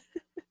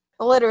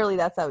 Literally,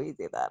 that's how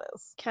easy that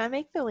is. Can I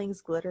make the wings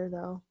glitter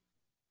though?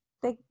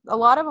 A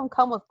lot of them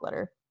come with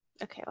glitter.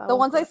 Okay. Well, the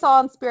ones I saw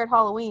on Spirit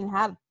Halloween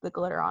had the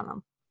glitter on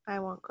them. I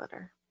want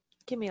glitter.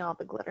 Give me all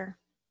the glitter.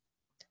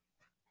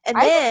 And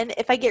then,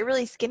 if I get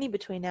really skinny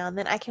between now and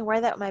then, I can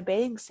wear that with my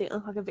bathing suit and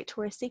look like a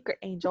Victoria's Secret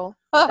angel.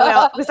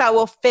 Because I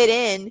will fit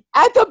in.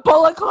 At the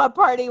Bullet Club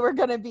party, we're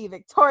going to be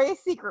Victoria's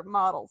Secret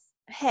models.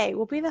 Hey,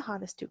 we'll be the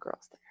hottest 2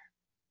 girls there.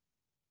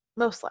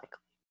 Most likely.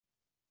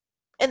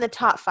 In the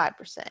top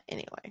 5%,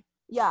 anyway.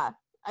 Yeah.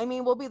 I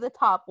mean, we'll be the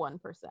top 1%.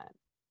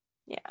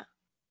 Yeah.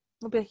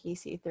 We'll be like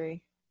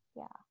EC3.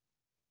 Yeah.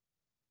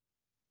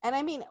 And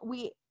I mean,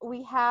 we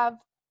have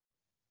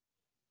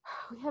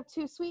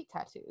 2 sweet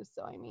tattoos,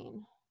 so I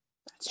mean.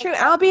 That's true.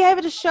 I'll be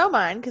able to show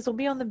mine because we'll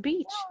be on the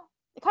beach. Yeah.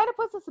 It kind of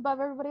puts us above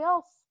everybody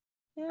else.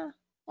 Yeah.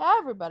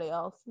 Everybody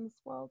else in this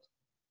world.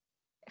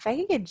 If I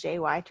could get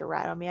JY to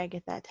ride on me, I'd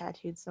get that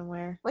tattooed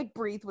somewhere. Like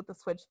breathe with the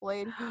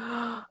switchblade.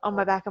 On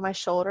my back of my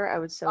shoulder, I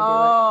would so do it.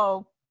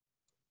 Oh.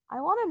 I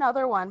want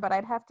another one, but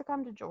I'd have to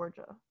come to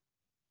Georgia.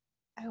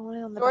 I want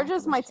it on the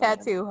Georgia's my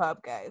tattoo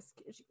hub, guys.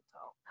 As you can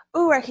tell.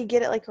 Ooh, I could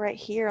get it like right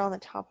here on the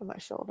top of my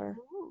shoulder.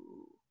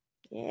 Ooh.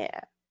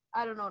 Yeah.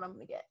 I don't know what I'm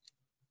going to get.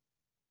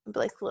 I'd be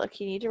like, look,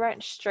 you need to write in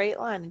a straight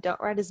line and don't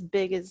write as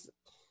big as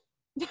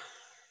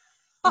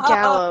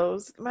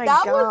Gallows. My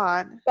that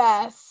God. Was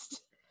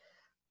best.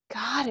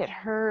 God, it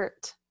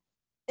hurt.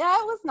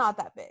 That was not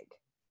that big.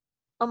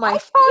 Oh my!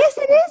 Yes,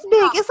 it is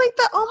big. It's like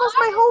almost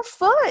my whole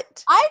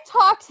foot. I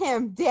talked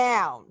him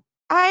down.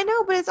 I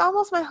know, but it's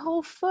almost my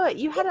whole foot.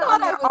 You had it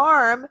on your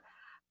arm,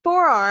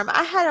 forearm.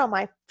 I had it on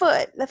my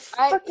foot. That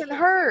fucking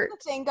hurt. The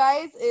thing,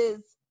 guys, is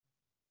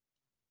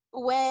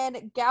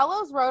when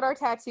Gallows wrote our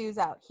tattoos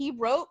out, he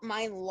wrote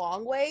mine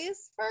long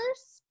ways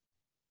first,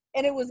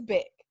 and it was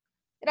big.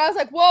 And I was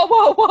like, whoa,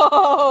 whoa,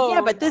 whoa.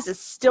 Yeah, but this is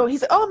still,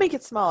 he's like, oh, I'll make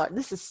it smaller.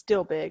 This is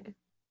still big.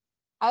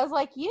 I was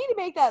like, you need to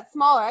make that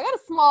smaller. I got a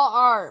small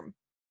arm.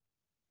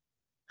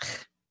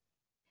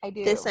 I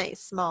do. This ain't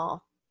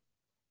small.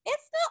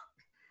 It's not.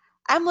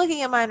 I'm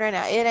looking at mine right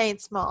now. It ain't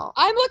small.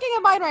 I'm looking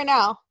at mine right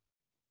now,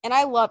 and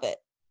I love it.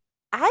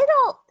 I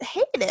don't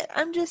hate it.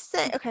 I'm just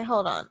saying. Okay,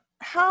 hold on.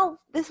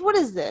 What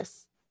is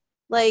this?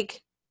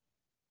 Like,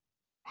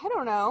 I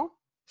don't know.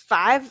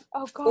 4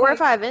 or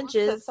 5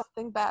 inches.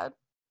 Something bad.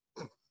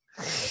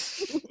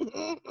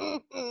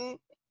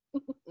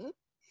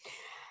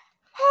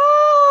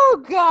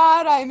 Oh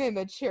God, I'm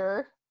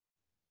immature.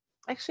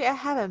 Actually, I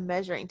have a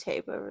measuring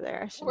tape over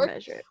there. I should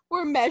measure it.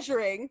 We're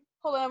measuring.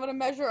 Hold on, I'm gonna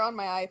measure on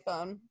my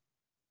iPhone.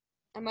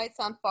 I might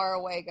sound far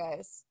away,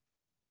 guys.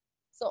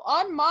 So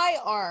on my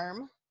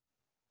arm.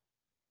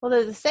 Well,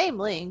 they're the same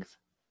length.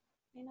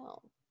 I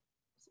know.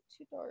 Is it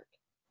too dark?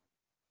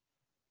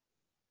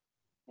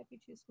 Might be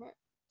too smart.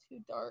 Too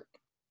dark.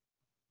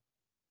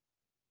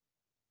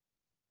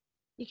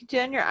 You can do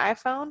it on your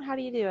iPhone? How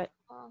do you do it?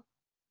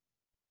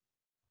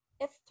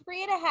 It's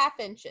 3.5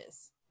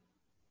 inches.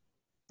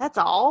 That's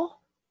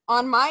all?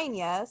 On mine,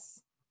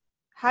 yes.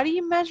 How do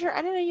you measure?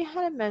 I didn't know you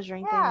had a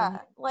measuring thing. Yeah,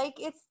 like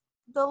it's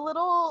the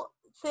little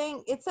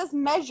thing. It says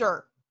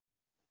measure.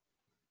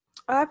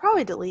 Oh, I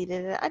probably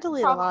deleted it. I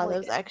deleted a lot of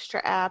those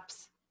extra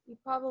apps. You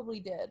probably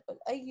did, but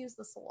I use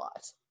this a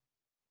lot.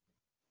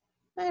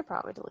 I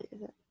probably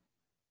deleted it.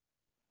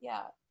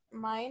 Yeah,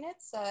 mine it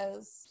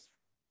says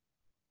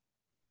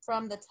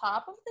from the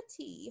top of the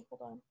T.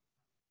 Hold on.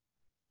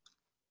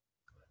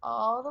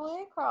 all the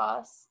way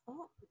across.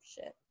 Oh,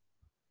 shit.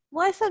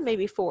 Well, I said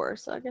maybe 4,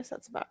 so I guess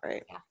that's about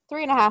right. Yeah.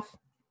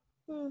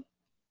 3.5.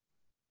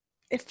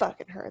 It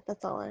fucking hurt.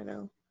 That's all I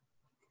know.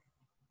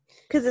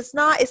 Because it's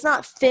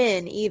not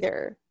thin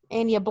either.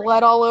 And you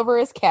bled all over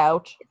his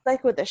couch. It's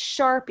like with a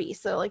Sharpie,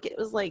 so like it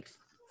was like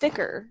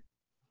thicker.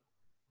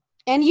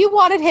 And you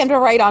wanted him to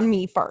write on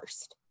me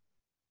first.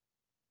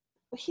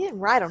 Well, he didn't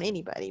write on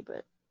anybody,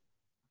 but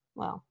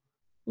Well,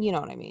 you know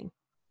what I mean.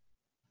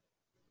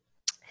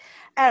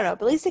 I don't know.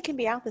 But at least it can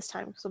be out this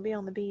time because we'll be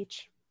on the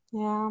beach.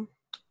 Yeah.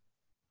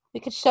 We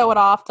could show it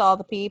off to all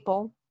the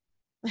people.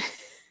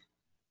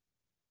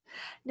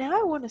 Now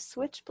I want a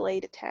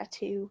switchblade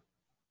tattoo.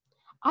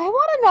 I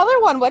want another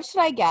one. What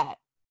should I get?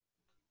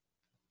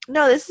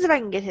 No, this is if I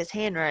can get his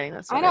handwriting.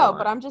 That's what I know, want.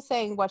 but I'm just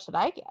saying, what should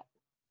I get?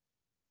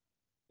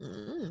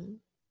 You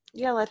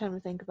gotta let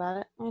him think about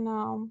it. I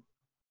know.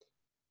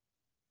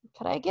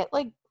 Could I get,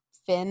 like,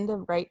 Finn to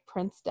write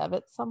Prince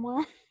Devitt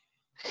somewhere?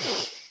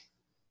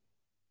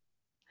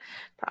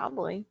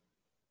 Probably.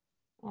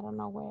 I don't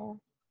know where.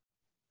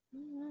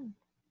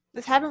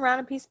 Just have him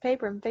round a piece of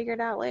paper and figure it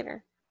out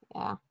later.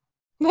 Yeah.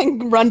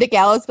 Then run to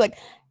Gallows, be like,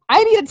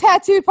 I need a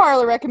tattoo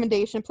parlor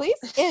recommendation, please,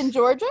 in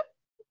Georgia.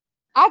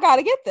 I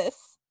gotta get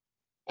this.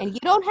 And you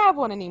don't have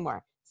one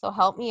anymore, so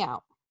help me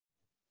out.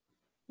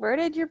 Where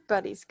did your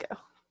buddies go?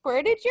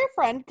 Where did your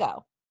friend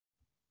go?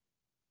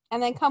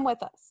 And then come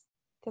with us,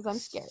 because I'm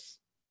scared.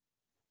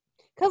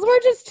 Because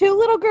we're just 2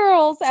 little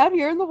girls out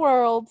here in the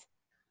world.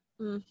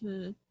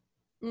 Mm-hmm.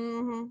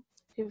 Mm-hmm.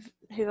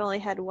 Who've only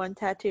had 1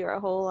 tattoo our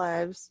whole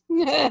lives.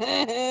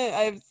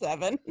 I have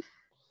 7.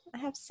 I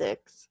have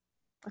 6.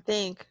 I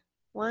think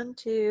 1,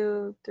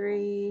 2,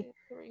 3,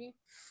 3,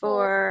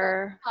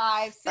 4,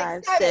 5, 6,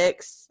 5, 7.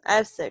 6. I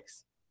have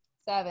 6.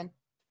 7.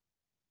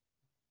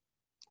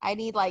 I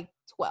need like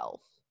 12.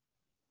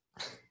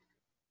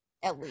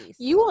 At least.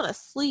 You want a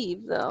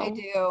sleeve though. I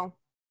do.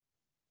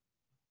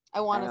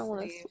 I want don't a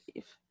want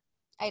sleeve.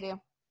 I do.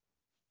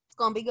 It's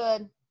gonna be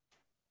good.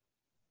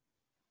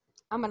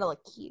 I'm gonna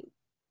look cute.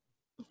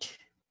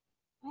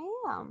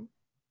 I am.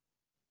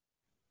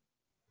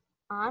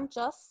 I'm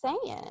just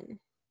saying.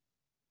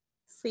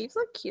 Sleeves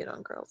look cute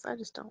on girls. I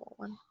just don't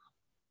want one.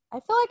 I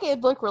feel like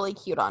it'd look really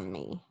cute on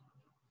me.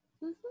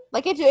 Mm-hmm.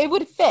 Like it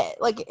would fit.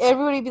 Like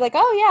everybody would be like,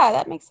 "Oh yeah,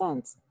 that makes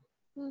sense."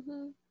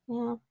 Mm-hmm.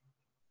 Yeah.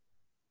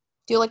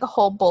 Do like a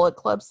whole Bullet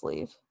Club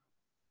sleeve.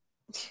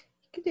 You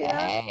could do that.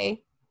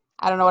 Hey,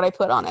 I don't know what I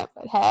put on it,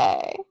 but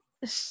hey,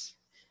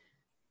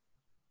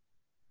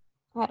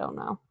 I don't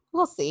know.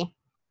 We'll see.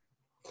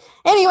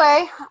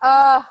 Anyway,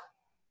 I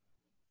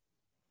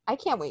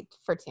can't wait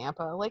for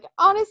Tampa. Like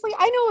honestly,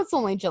 I know it's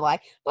only July,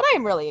 but I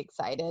am really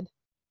excited.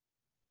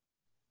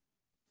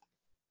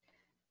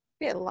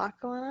 We had a lot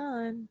going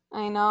on.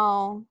 I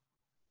know.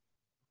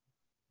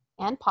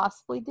 And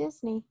possibly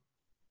Disney.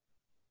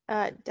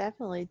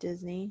 Definitely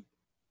Disney.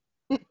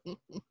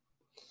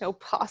 No,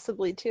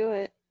 possibly to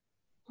it.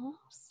 Oh,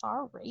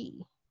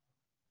 sorry.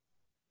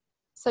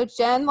 So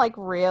Jen like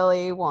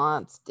really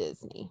wants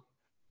Disney.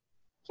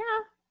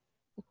 Yeah.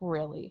 Like,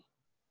 really.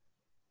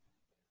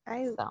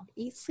 So.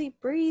 Eat, sleep,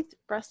 breathe.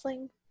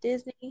 Wrestling,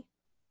 Disney,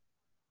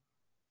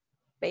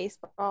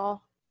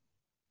 baseball,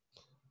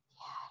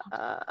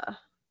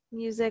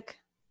 music.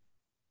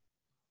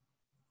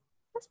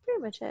 That's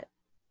pretty much it.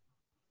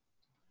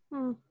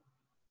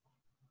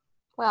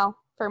 Well,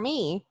 for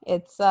me,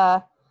 it's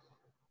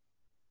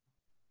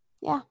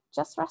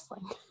just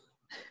wrestling.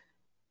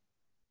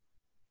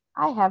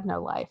 I have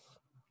no life.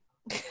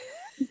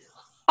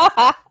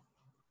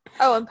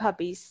 Oh, and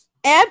puppies.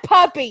 And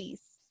puppies.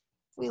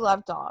 We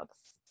love dogs.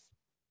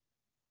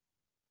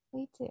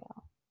 We do.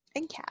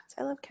 And cats.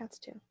 I love cats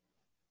too.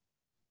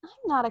 I'm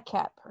not a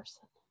cat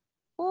person.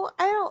 Well,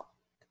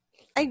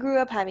 I grew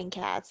up having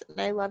cats,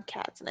 and I love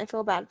cats, and I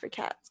feel bad for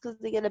cats because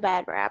they get a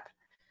bad rap.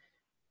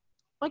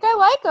 Like, I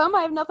like them.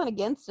 I have nothing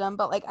against them,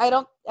 but, like, I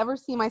don't ever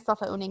see myself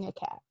owning a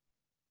cat.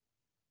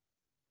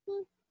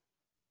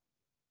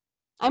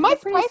 I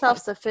might They're pretty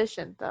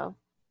self-sufficient, though.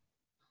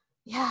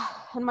 Yeah,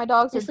 and my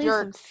dogs Just are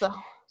jerks, so.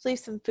 Just leave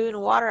some food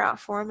and water out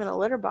for them in a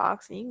litter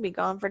box, and you can be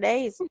gone for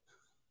days.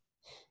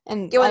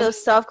 And get one of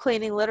those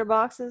self-cleaning litter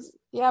boxes.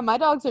 Yeah, my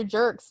dogs are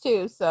jerks,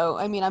 too, so,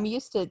 I mean, I'm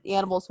used to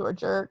animals who are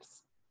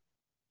jerks.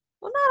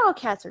 Well, not all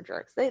cats are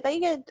jerks. They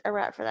get a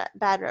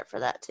bad rep for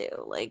that, too.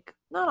 Like,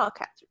 not all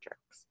cats are jerks.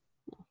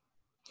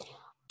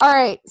 All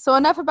right, so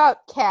enough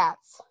about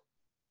cats,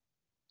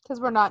 because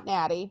we're not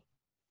natty.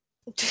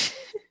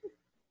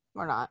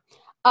 We're not.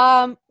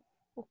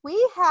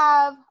 We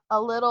had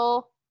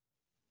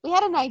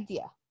an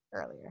idea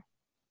earlier.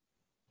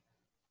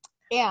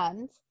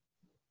 And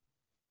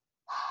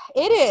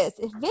it is,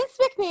 if Vince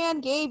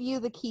McMahon gave you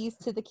the keys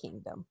to the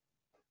kingdom,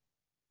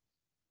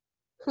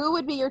 who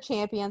would be your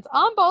champions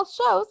on both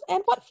shows,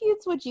 and what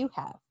feuds would you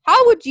have?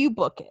 How would you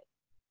book it?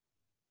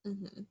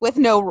 Mm-hmm. With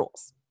no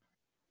rules.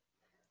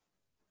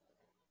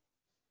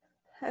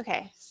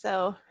 Okay,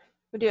 so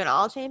we're doing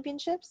all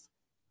championships?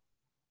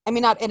 I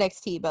mean, not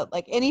NXT, but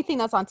like anything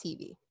that's on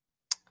TV.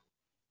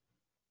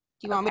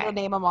 Do you want me to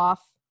name them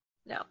off?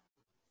 No.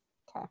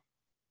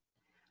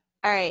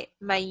 All right,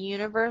 my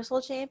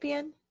Universal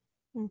Champion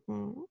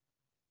Mm-hmm.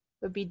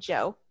 would be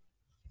Joe.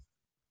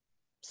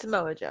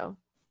 Samoa Joe.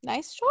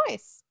 Nice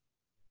choice.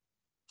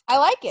 I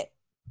like it.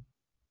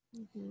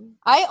 Mm-hmm.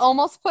 I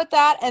almost put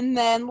that, and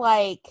then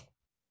like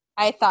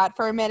I thought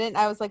for a minute, and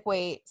I was like,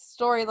 wait,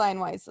 storyline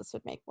wise, this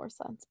would make more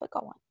sense. But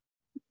go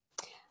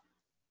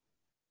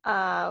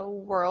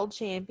on. World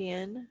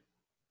Champion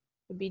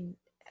would be.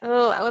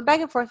 Oh, I went back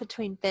and forth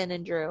between Finn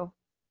and Drew.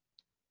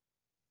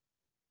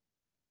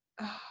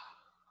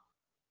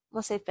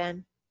 Let's say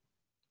Finn.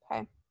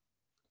 Okay.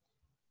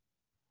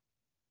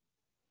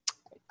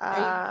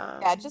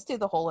 Um, Yeah, just do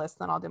the whole list,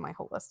 then I'll do my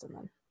whole list,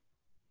 and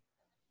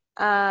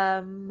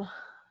then.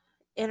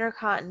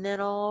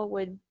 Intercontinental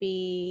would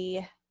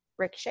be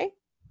Ricochet.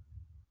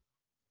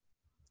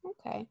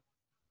 Okay.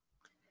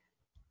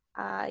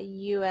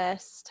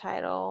 U.S.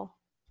 title.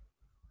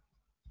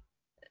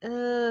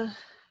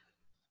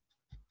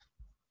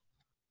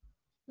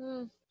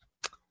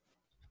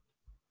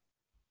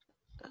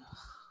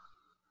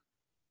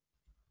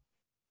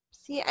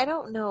 See, I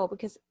don't know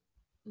because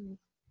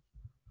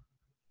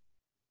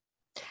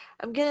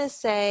I'm gonna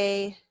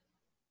say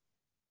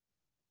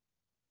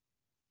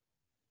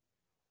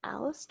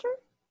Alistair.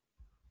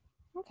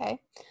 Okay.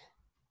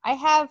 I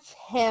have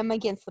him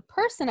against the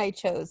person I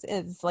chose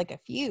is like a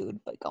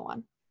feud, but go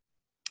on.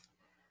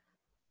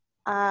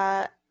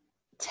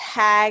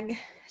 Tag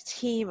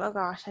team. Oh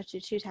gosh, I have to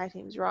do 2 tag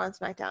teams, Raw and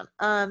SmackDown.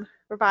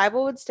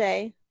 Revival would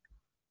stay.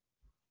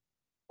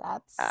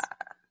 That's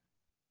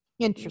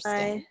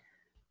interesting.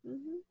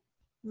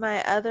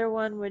 My other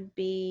one would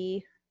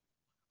be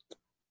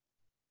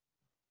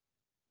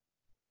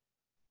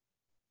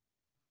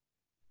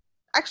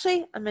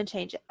actually, I'm gonna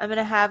change it. I'm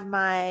gonna have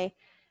my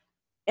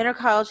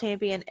Intercontinental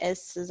champion as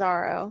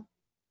Cesaro.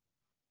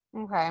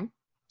 Okay.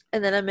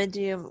 And then I'm gonna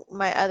do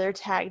my other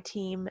tag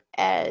team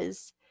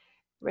as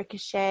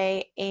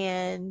Ricochet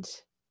and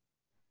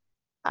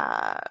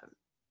can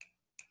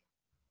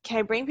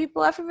I bring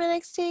people up from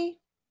NXT?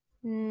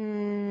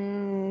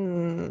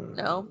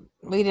 No.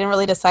 We didn't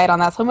really decide on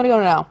that, so I'm gonna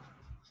go no.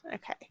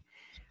 Okay.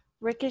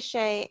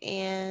 Ricochet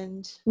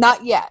and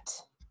Not yet.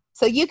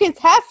 So you can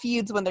have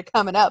feuds when they're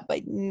coming up,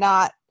 but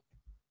not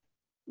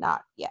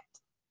yet.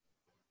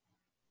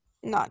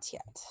 Not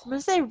yet. I'm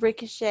gonna say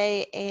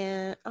Ricochet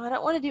and I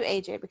don't want to do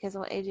AJ because I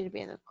want AJ to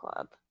be in the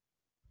club.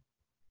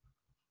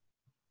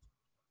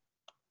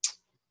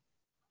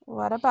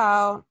 What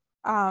about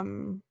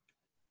that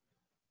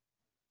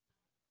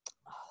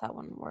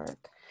wouldn't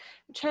work.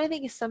 I'm trying to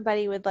think of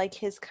somebody with like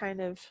his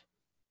kind of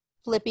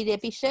Flippy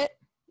dippy shit?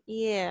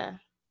 Yeah.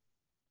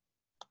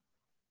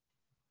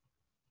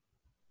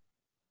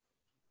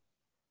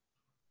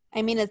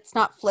 I mean, it's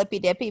not flippy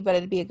dippy, but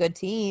it'd be a good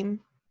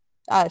team.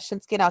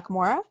 Shinsuke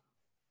Nakamura?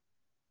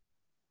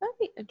 That'd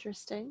be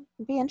interesting.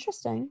 It'd be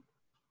interesting.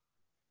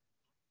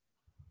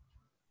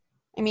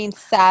 I mean,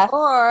 Seth.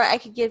 Or I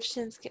could give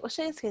Shinsuke. Well,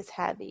 Shinsuke's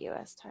had the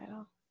U.S.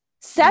 title.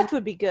 Seth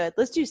would be good.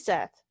 Let's do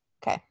Seth.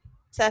 Okay.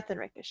 Seth and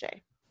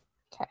Ricochet.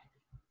 Okay.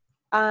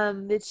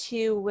 The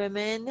 2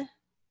 women.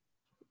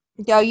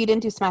 Yo, you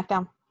didn't do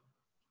SmackDown.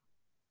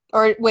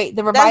 Or wait,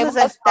 the Revival.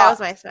 That was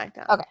my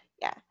SmackDown. Okay.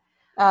 Yeah.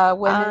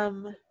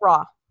 Women's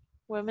Raw.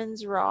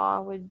 Women's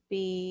Raw would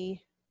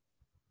be.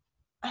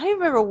 I don't even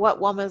remember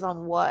what woman's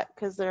on what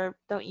because they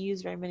don't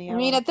use very many. I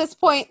mean, at this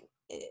point,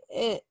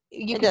 it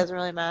doesn't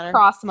really matter.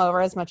 Cross them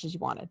over as much as you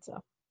wanted,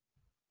 so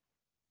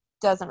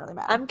doesn't really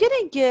matter. I'm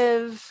gonna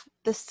give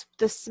the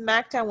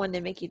SmackDown one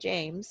to Mickie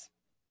James,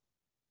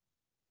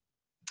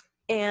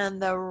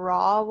 and the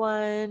Raw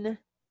one.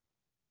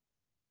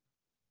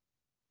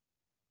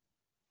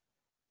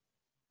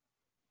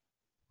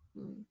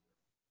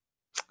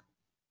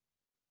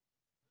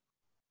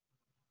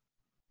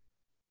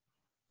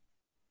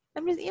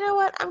 You know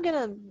what? I'm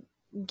gonna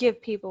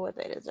give people what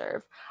they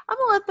deserve. I'm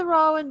gonna let the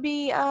Raw one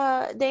be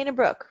Dana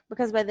Brooke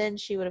because by then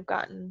she would have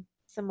gotten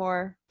some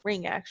more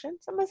ring action.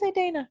 So I'm gonna say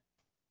Dana.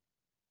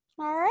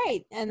 All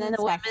right, and then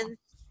the women.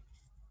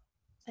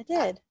 I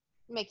did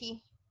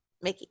Mickey.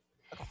 Okay.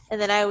 And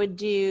then I would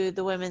do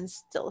the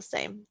women's still the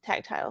same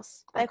tag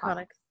titles.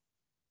 Iconic.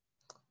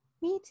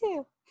 Me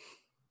too.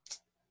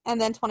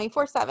 And then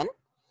 24/7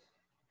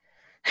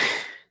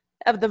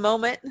 of the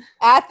moment.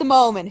 At the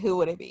moment, who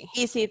would it be?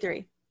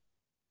 EC3.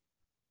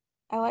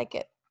 I like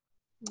it.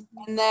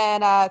 And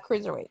then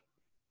Cruiserweight.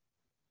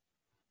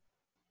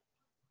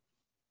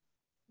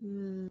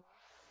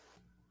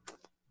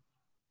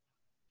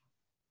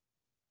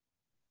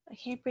 I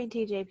can't bring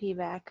TJP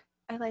back.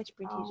 I'd like to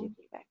bring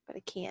TJP back, but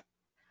I can't.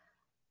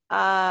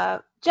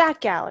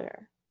 Jack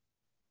Gallagher.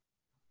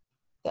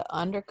 The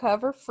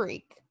undercover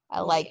freak. I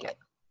like it.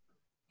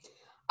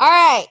 All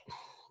right.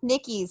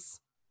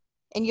 Nikki's.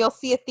 And you'll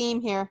see a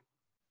theme here.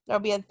 There'll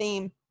be a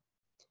theme.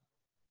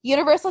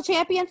 Universal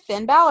Champion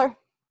Finn Balor.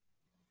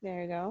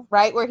 There you go.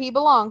 Right where he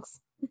belongs.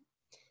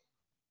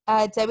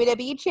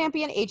 WWE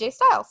Champion AJ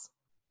Styles.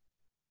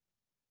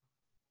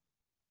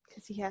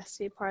 Because he has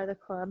to be part of the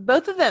club.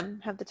 Both of them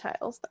have the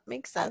titles. That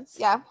makes sense.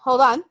 Yeah, hold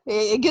on.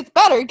 It gets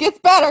better. It gets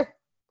better.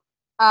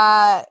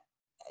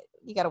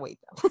 You gotta wait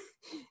though.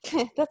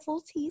 That's a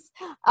little tease.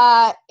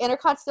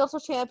 Intercontinental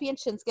Champion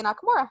Shinsuke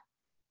Nakamura.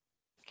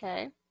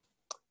 Okay.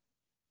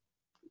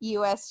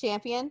 U.S.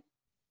 Champion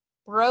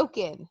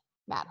Broken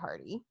Matt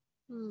Hardy,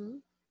 Hmm.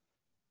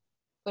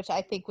 which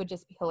I think would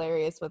just be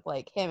hilarious with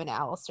like him and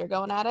Alistair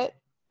going at it.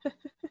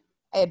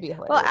 It'd be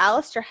hilarious. Well,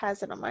 Alistair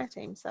has it on my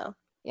team, so.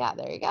 Yeah,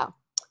 there you go.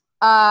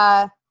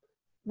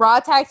 Raw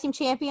Tag Team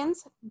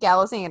Champions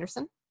Gallows and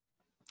Anderson.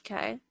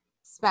 Okay.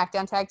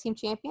 SmackDown Tag Team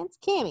Champions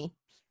Cammy.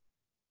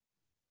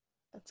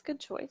 That's a good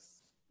choice.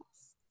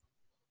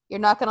 You're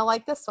not gonna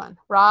like this one.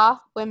 Raw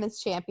Women's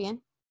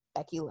Champion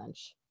Becky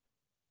Lynch,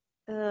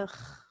 Ugh.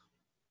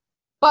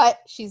 but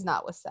she's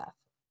not with Seth.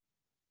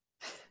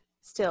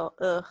 Still,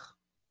 ugh.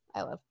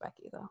 I love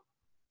Becky though.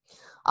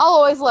 I'll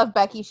always love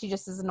Becky. She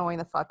just is annoying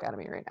the fuck out of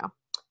me right now.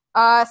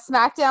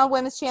 SmackDown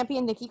Women's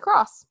Champion Nikki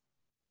Cross.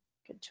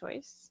 Good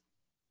choice.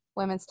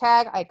 Women's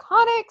Tag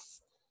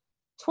Iconics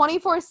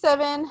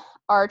 24/7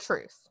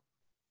 R-Truth.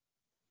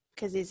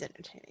 Because he's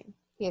entertaining.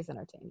 He is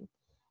entertaining.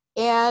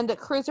 And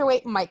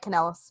Cruiserweight Mike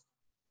Kanellis.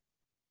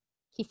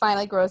 He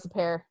finally grows a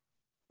pair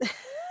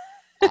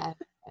and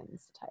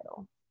wins the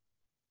title.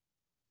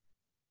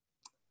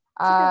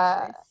 That's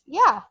a good choice.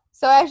 Yeah.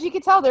 So as you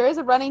can tell, there is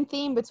a running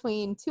theme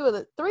between three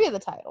of the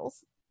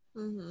titles.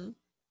 Mm-hmm.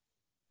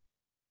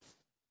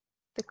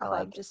 The I club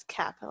like it. just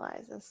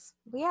capitalizes.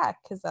 Well, yeah,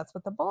 because that's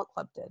what the Bullet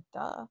Club did.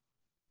 Duh.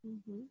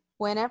 Mm-hmm.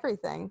 Win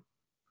everything.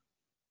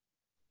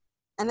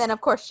 And then,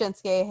 of course,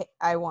 Shinsuke,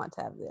 I want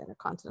to have the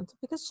Intercontinental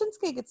because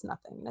Shinsuke gets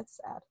nothing. And it's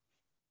sad.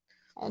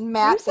 And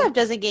Matt... Rusev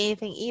doesn't get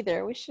anything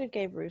either. We should have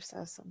gave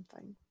Rusev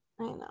something.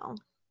 I know.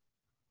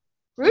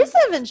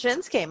 Rusev and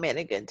Shinsuke made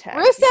a good tag.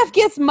 Rusev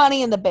gets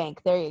Money in the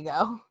Bank. There you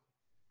go.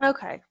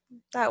 Okay.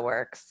 That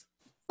works.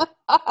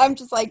 I'm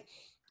just like,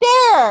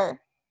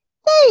 there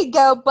you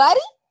go, buddy.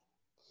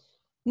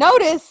 You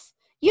notice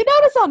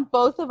on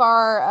both of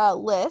our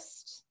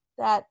lists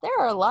that there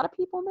are a lot of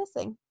people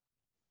missing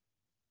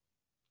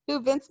who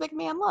Vince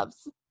McMahon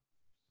loves.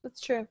 That's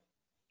true.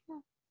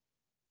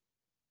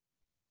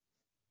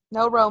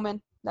 No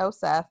Roman, no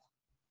Seth,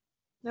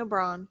 No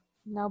Braun.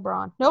 no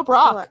Braun, no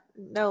Brock,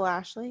 No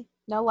Lashley.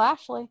 no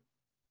Lashley.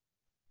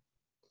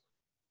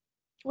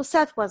 Well,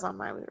 Seth was on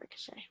mine with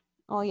Ricochet.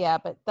 Oh yeah,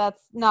 but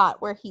that's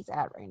not where he's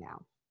at right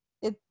now.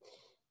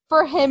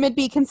 For him, it'd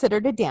be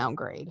considered a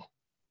downgrade.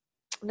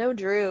 No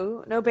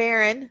Drew. No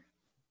Baron.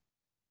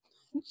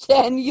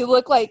 Jen, you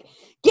look like,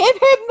 give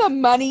him the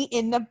Money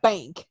in the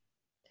Bank.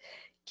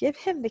 Give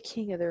him the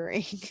King of the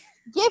Ring.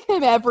 Give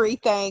him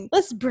everything.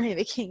 Let's bring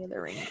the King of the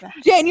Ring back.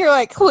 Jen, you're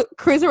like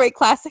Cruiserweight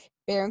Classic,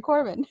 Baron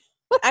Corbin.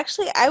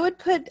 Actually, I would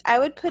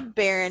put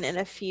Baron in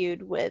a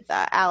feud with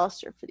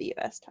Alistair for the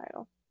U.S.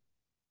 title.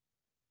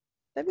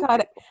 That'd be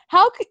God,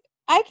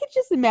 I could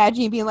just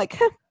imagine you being like,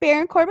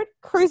 Baron Corbin,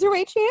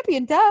 Cruiserweight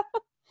Champion, duh.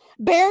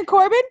 Baron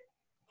Corbin,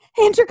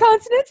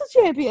 Intercontinental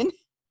Champion.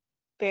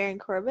 Baron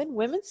Corbin,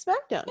 Women's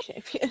SmackDown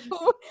Champion.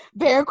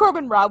 Baron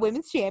Corbin, Raw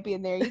Women's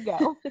Champion. There you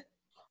go.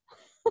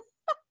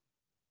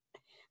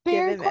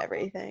 Give him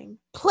everything.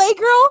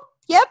 Playgirl?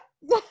 Yep.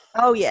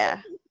 Oh,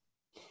 yeah.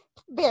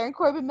 Baron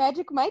Corbin,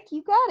 Magic Mike,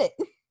 you got it.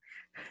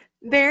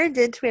 Baron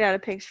did tweet out a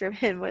picture of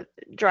him with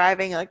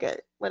driving like a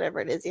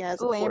whatever it is he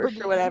has, a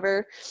Porsche or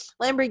whatever,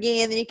 Lamborghini,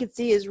 and then you could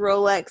see his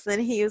Rolex, and then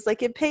he was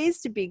like, it pays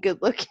to be good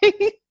looking.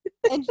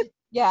 And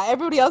yeah,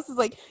 everybody else is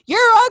like, you're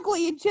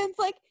ugly, and Jen's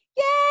like,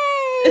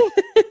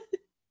 yay!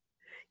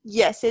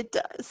 Yes, it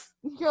does.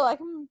 You're like,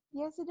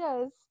 yes, it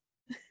does.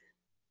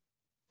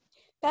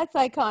 That's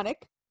iconic.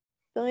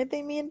 The only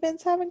thing me and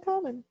Vince have in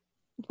common.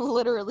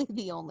 Literally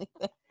the only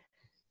thing.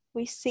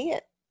 We see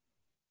it.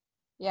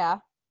 Yeah.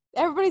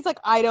 Everybody's like,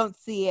 I don't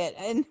see it.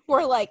 And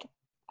we're like,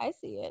 I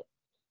see it.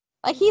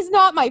 Like, he's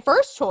not my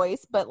first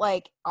choice, but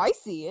like, I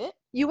see it.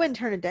 You wouldn't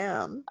turn it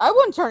down. I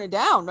wouldn't turn it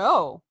down.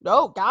 No.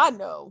 No, God,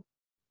 no.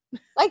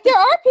 Like, there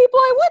are people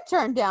I would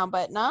turn down,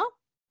 but no,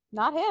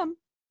 not him.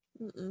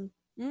 Mm-mm.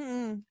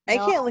 Mm-mm. I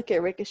No. can't look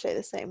at Ricochet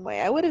the same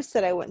way. I would have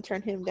said I wouldn't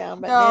turn him down,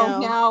 but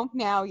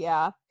now,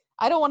 yeah.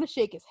 I don't want to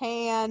shake his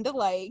hand.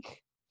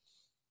 Like,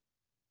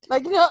 no.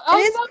 it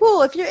is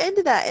cool. If you're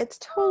into that, it's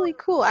totally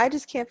cool. I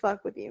just can't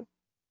fuck with you.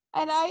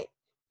 And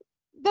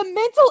the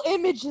mental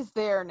image is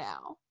there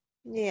now.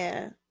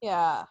 Yeah.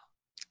 Yeah.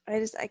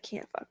 I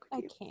can't fuck with I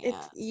you. can't.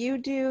 It's you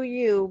do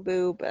you,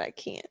 boo, but I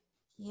can't.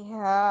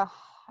 Yeah,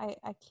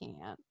 I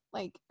can't.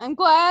 Like, I'm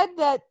glad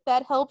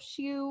that helps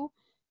you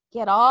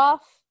get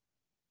off,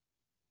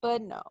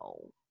 but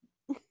no.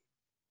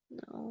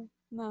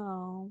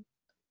 No.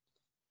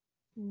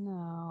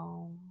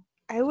 No.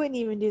 I wouldn't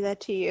even do that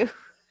to you.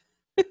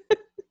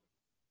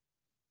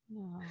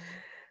 No.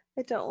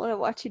 I don't want to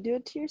watch you do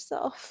it to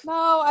yourself.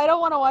 No, I don't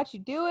want to watch you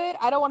do it.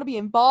 I don't want to be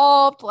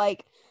involved.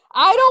 Like,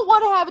 I don't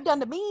want to have it done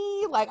to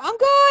me. Like, I'm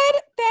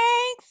good.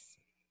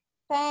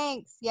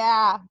 Thanks.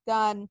 Yeah,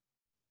 done.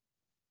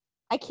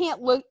 I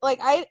can't look like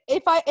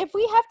if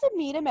we have to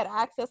meet him at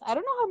Access, I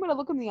don't know how I'm gonna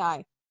look him in the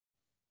eye.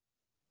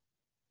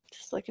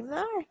 Just look him in the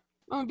eye.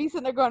 I'm gonna be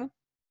sitting there going,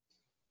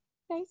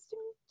 nice to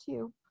meet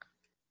you.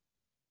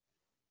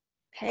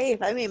 Hey,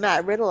 if I meet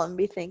Matt Riddle, I'm gonna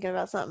be thinking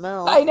about something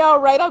else. I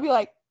know, right? I'll be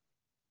like,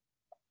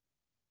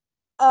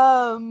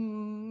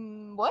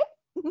 what?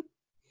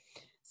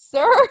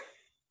 Sir?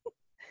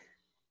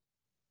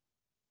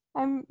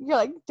 You're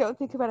like, don't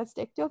think about his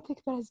dick. Don't think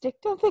about his dick.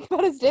 Don't think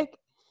about his dick.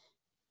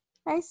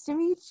 Nice to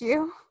meet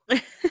you.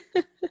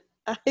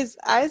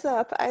 Eyes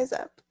up, eyes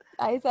up.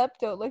 Eyes up.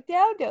 Don't look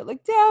down. Don't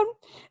look down.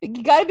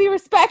 You gotta be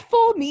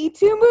respectful. Me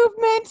Too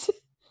movement.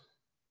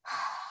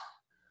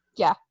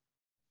 Yeah.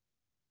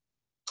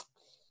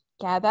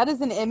 Yeah, that is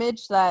an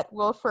image that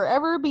will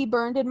forever be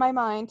burned in my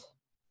mind.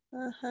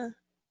 Uh-huh.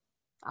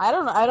 I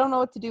don't know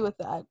what to do with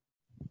that.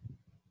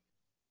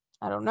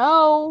 I don't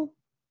know.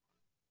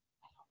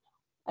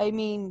 I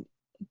mean,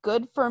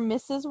 good for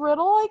Mrs.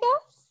 Riddle, I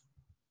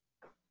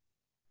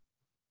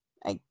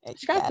guess.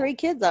 She got 3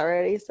 kids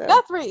already, so.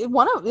 Got 3.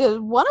 One of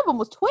them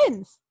was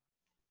twins.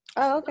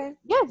 Oh, okay.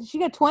 Yeah, she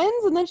got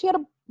twins, and then she had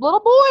a little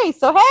boy.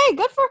 So hey,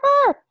 good for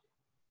her.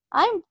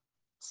 I'm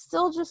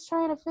still just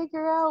trying to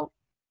figure out.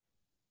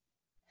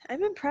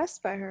 I'm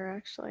impressed by her,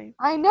 actually.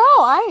 I know.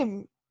 I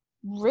am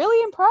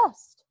really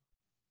impressed.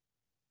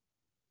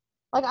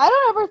 Like, I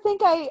don't ever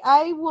think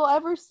I will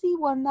ever see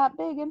one that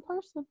big in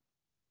person.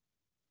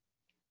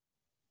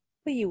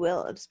 Well, you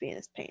will. It'll just be in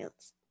his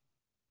pants.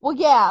 Well,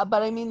 yeah,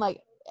 but I mean,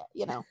 like,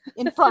 you know,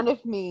 in front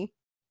of me.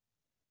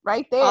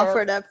 Right there.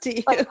 Offered up to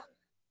you.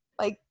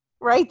 Like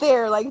right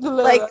there. Like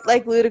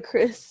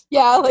Ludacris.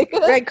 Yeah, like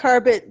red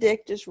carpet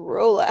dick just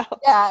roll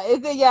out. Yeah,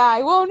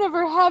 I won't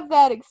ever have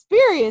that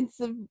experience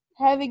of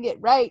having it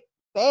right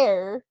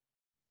there.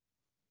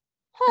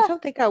 I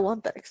don't think I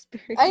want that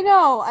experience. I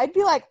know. I'd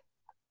be like,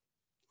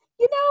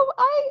 you know,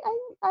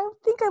 I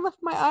think I left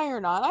my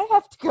iron on. I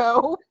have to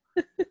go.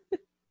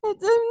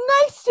 It's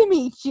nice to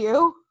meet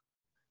you.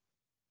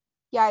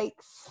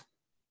 Yikes.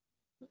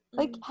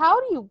 Like, how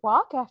do you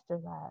walk after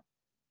that?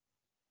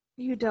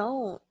 You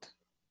don't.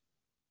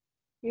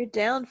 You're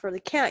down for the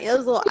count.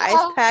 Those little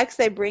ice packs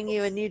they bring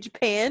you in New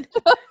Japan.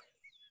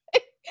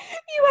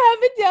 You have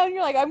it down.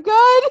 You're like, I'm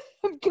good.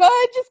 I'm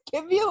good. Just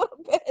give me a little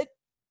bit.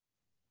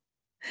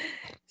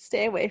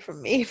 Stay away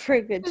from me for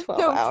a good 12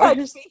 don't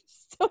hours. Touch me.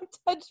 Just don't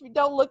touch me.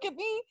 Don't look at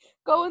me.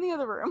 Go in the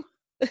other room.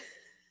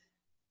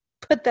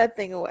 Put that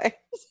thing away.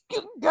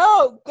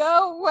 Go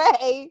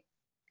away.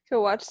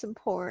 Go watch some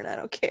porn. I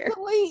don't care.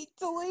 Delete.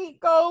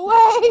 Go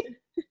away.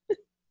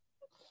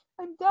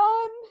 I'm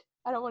done.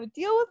 I don't want to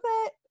deal with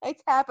it. I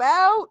tap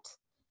out.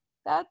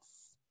 It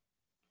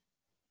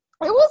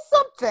was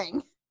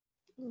something.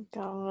 Oh,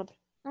 God.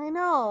 I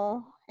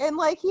know. And,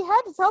 like, he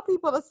had to tell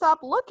people to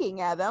stop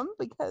looking at him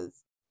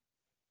because,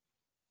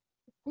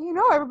 you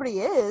know,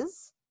 everybody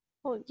is.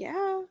 Well,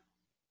 yeah.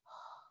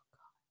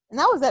 And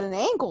that was at an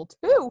angle,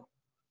 too.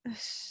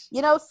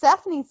 You know,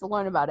 Seth needs to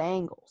learn about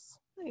angles.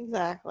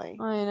 Exactly.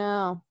 I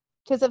know.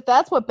 Because if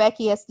that's what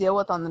Becky has to deal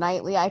with on the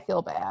nightly, I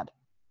feel bad.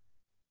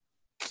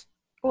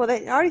 Well,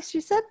 she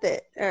said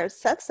that, or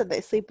Seth said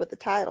they sleep with the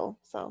title,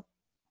 so.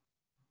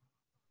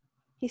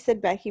 He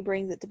said Becky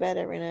brings it to bed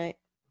every night.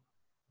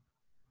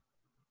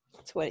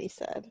 That's what he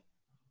said.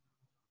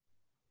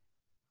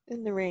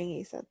 In the ring,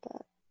 he said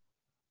that.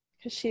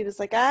 Because she was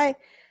like, I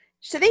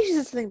think she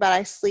said something about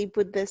I sleep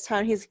with this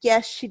time. He's like,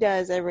 yes, she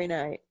does every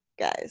night,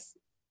 guys.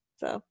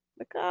 So,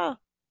 like, oh.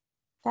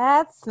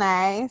 That's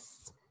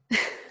nice.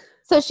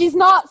 So she's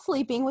not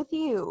sleeping with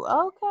you.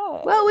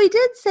 Okay. Well, we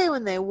did say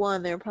when they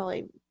won, they were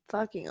probably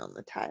fucking on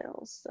the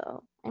titles,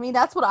 so. I mean,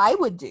 that's what I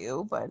would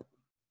do, but,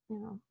 you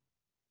know.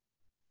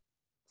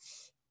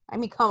 I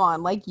mean, come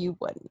on, like you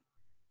wouldn't.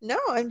 No,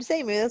 I'm just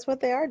saying, maybe that's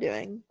what they are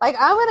doing. Like,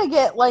 I'm gonna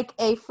get, like,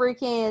 a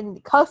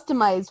freaking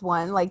customized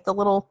one, like the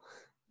little,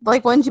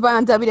 like, ones you buy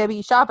on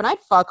WWE Shop, and I'd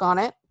fuck on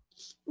it.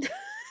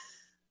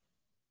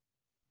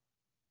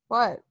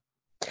 What?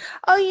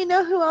 Oh, you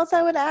know who else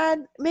I would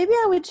add? Maybe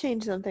I would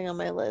change something on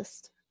my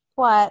list.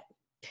 What?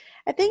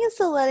 I think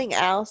instead of letting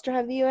Alistair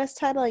have the U.S.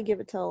 title, I give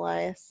it to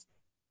Elias.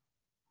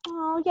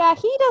 Oh, yeah,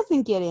 he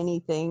doesn't get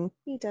anything.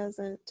 He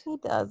doesn't. He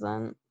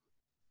doesn't.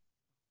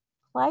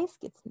 Elias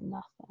gets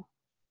nothing.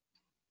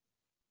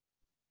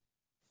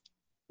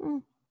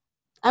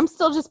 I'm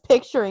still just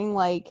picturing,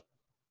 like,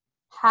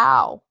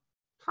 how?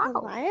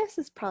 Elias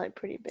is probably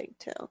pretty big,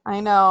 too. I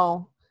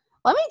know.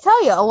 Let me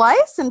tell you,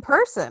 Elias in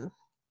person,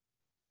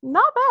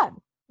 not bad.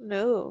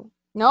 No,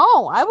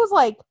 I was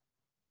like,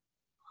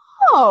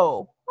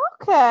 oh,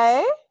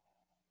 okay.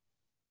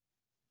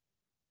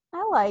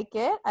 I like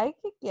it.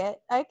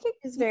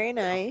 He's very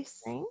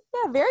nice.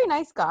 Yeah, very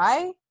nice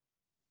guy.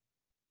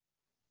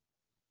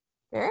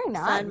 Very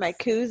nice. Signed my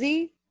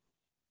koozie.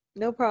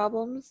 No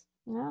problems.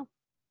 Yeah.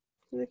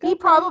 Like, He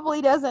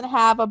probably doesn't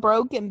have a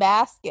broken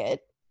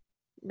basket.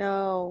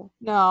 No.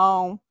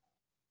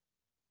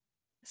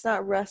 It's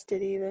not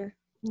rusted either.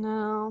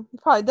 No. He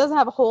probably doesn't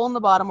have a hole in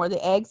the bottom where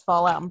the eggs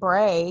fall out and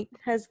break. It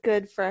has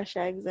good fresh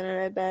eggs in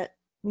it, I bet.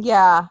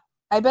 Yeah.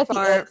 I bet the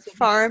eggs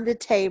farm to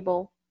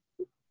table.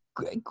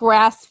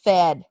 Grass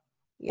fed.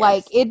 Yes.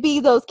 Like, it'd be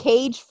those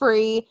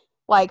cage-free,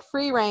 like,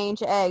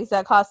 free-range eggs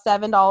that cost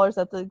 $7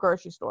 at the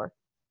grocery store.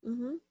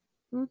 Mm-hmm.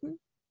 Mm-hmm.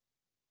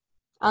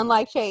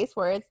 Unlike Chase,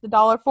 where it's the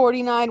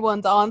 $1.49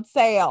 ones on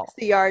sale.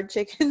 The yard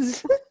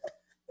chickens.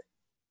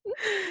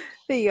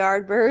 The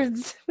yard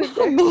birds. With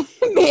their...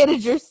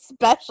 Manager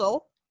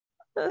special.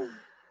 Oh,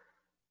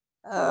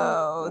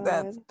 Oh,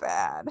 that's God.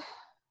 bad.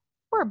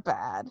 We're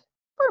bad.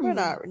 We're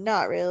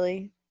not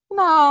really.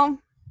 No.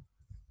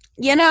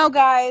 You know,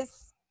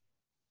 guys,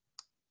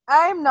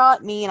 I'm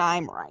not mean,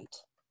 I'm right.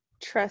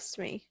 Trust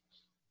me.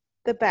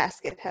 The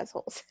basket has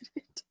holes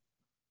in it.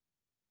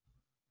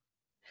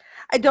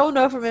 I don't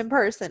know from in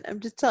person. I'm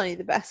just telling you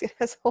the basket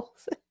has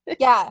holes in it.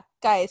 Yeah,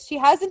 guys, she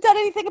hasn't done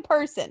anything in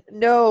person.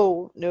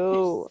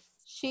 No.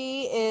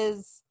 She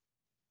is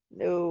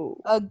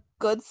No. a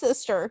good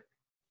sister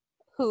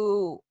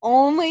who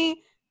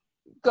only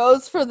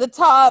goes for the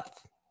top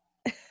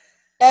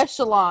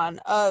echelon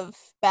of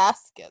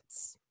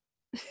baskets.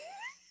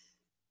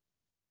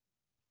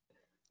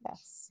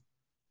 Yes.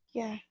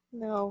 Yeah,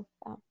 no.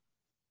 Oh.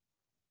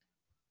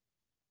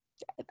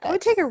 I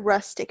would take a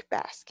rustic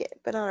basket,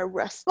 but not a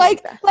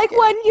rustic basket. Like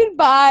one you'd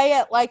buy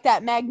at like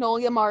that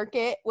Magnolia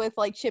Market with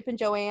like Chip and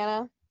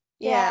Joanna.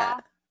 Yeah.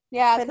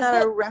 Yeah, But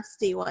not a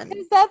rusty one.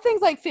 because that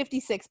thing's like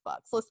 $56.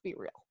 Let's be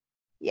real.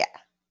 Yeah.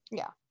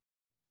 Yeah.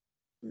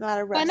 Not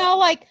a I rusty. know,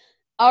 like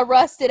a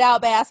rusted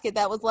out basket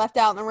that was left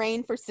out in the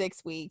rain for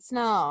 6 weeks.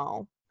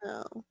 No.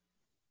 Just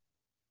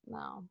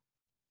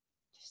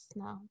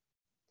no.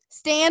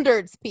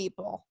 Standards,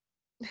 people.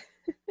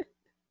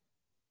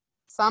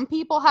 Some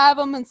people have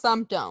them and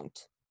some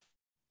don't.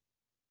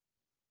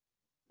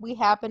 We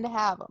happen to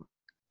have them.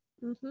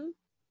 Mm-hmm.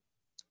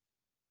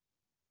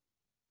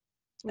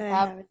 We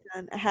I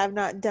have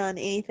not done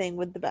anything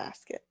with the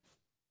basket.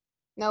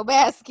 no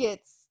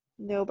baskets.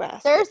 No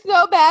basket. There's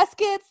no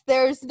baskets.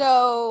 There's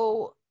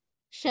no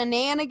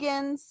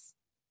shenanigans.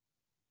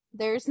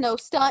 There's no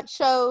stunt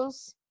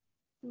shows.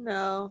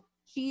 No.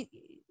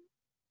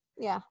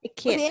 Yeah, I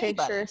can't anybody.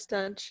 picture a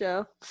stunt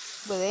show.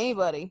 with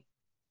anybody.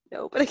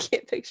 No, but I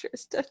can't picture a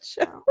stunt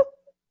show.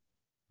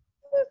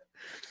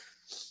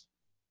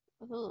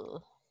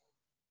 Ugh.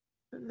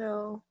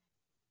 No.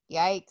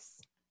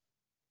 Yikes.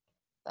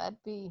 That'd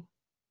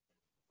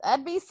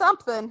be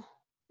something.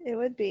 It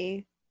would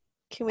be.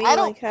 Can we I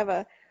don't- like have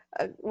a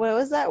what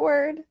was that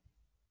word?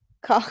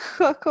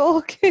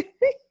 Cockle?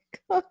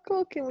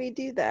 Cockle? Can we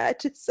do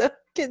that just so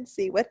we can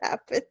see what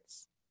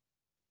happens?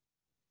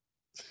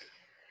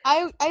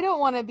 I don't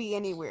want to be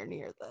anywhere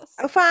near this.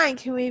 Oh, fine.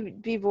 Can we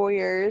be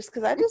voyeurs?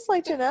 Because I just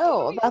like to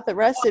know about the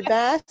rusted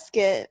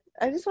basket.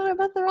 I just want to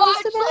know about the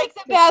rusted Watch like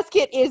basket. the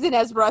basket isn't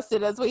as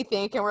rusted as we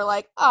think, and we're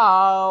like,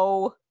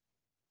 oh,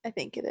 I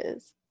think it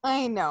is.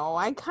 I know.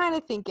 I kind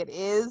of think it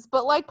is,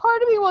 but like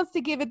part of me wants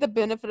to give it the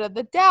benefit of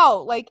the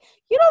doubt. Like,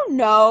 you don't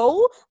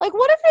know. Like,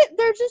 what if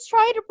they're just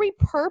trying to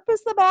repurpose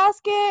the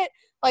basket?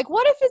 Like,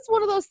 what if it's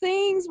one of those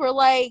things where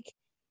like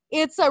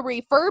it's a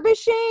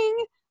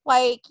refurbishing?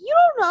 Like, you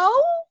don't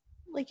know.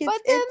 Like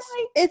But then,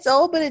 it's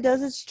old, but it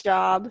does its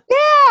job.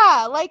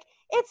 Yeah, like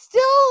it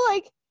still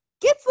like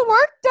gets the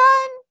work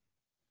done.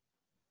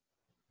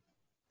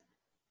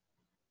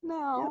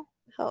 No.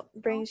 Help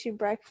brings you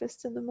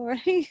breakfast in the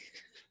morning.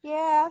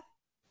 Yeah.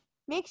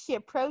 Makes you a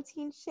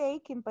protein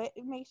shake and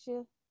it makes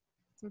you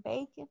some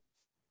bacon.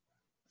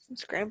 Some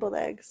scrambled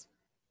eggs.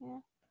 Yeah.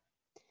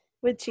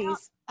 With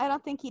cheese. I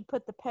don't think he'd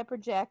put the pepper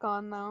jack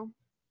on though.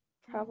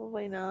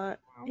 Probably not.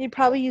 No. He'd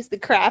probably use the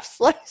craft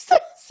slice.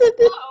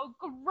 Oh,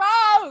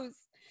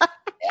 gross!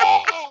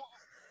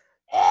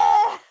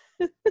 Oh,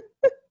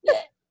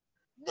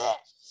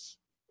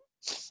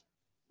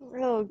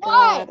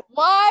 Why? God.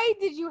 Why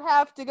did you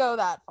have to go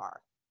that far?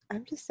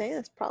 I'm just saying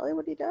that's probably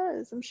what he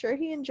does. I'm sure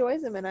he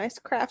enjoys him a nice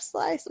craft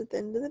slice at the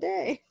end of the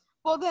day.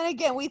 Well, then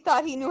again, we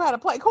thought he knew how to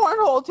play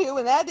cornhole too,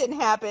 and that didn't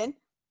happen.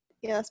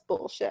 Yeah, that's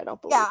bullshit. I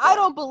don't believe Yeah, that. I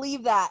don't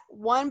believe that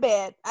one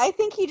bit. I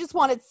think he just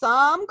wanted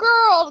some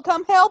girl to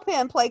come help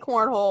him play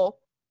cornhole.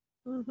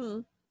 Mm-hmm.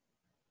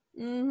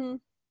 Mm-hmm.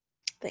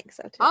 Think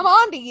so, too. I'm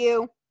on to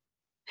you.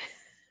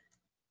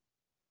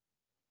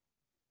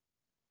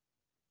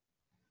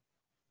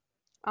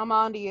 I'm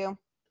on to you.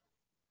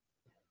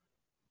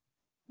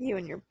 You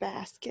and your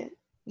basket.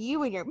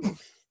 You and your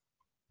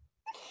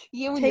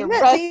you and Take your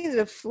that thing to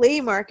the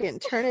flea market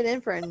and turn it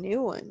in for a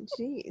new one.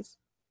 Jeez.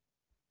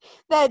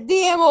 that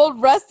damn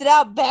old rusted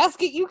out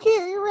basket you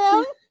carry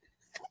around.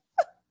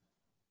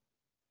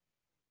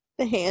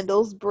 The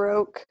handle's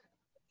broke.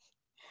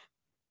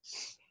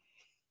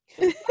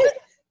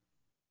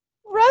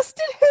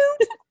 Rusted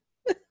hoot.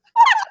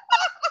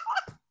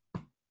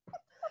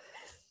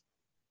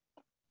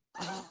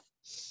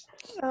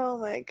 Oh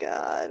my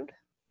God.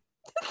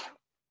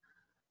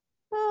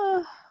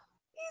 Oh,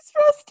 He's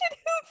rusted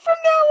hoot from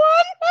now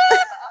on.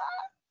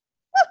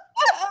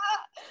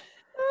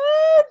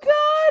 Oh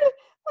God,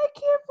 I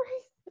can't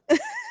breathe.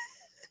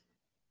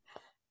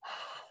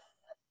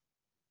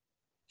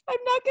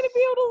 I'm not gonna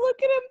be able to look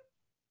at him.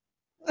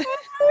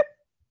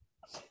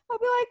 I'll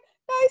be like,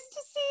 nice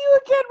to see you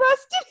again,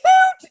 rusted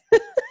hoot.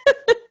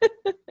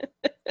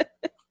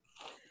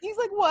 He's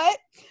like, what?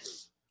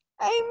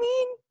 I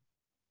mean,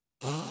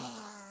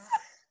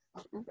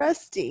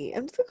 Rusty.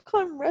 I'm just gonna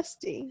call him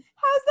Rusty.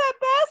 How's that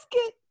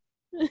basket?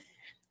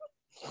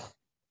 You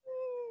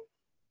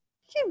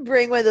can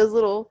bring one of those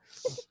little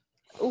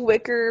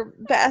wicker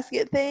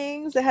basket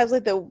things that has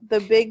like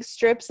the big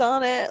strips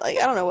on it. Like,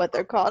 I don't know what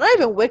they're called. Not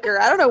even wicker.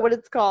 I don't know what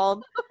it's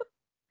called.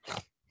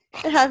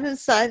 And have him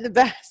sign the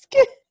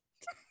basket.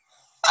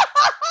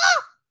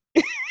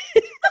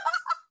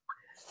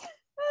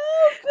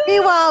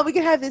 Meanwhile, we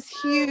can have this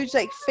huge,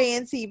 like,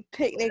 fancy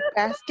picnic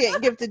basket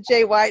and give to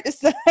Jay White to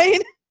sign.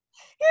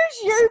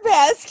 Here's your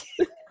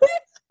basket.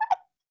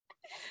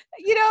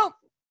 You know,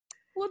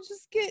 we'll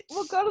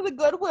go to the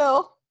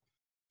Goodwill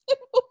and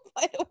we'll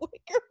buy a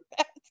wicker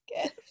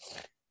basket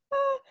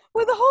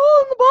with a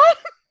hole in the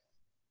bottom.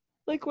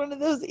 Like one of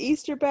those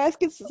Easter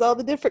baskets is all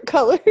the different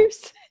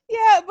colors.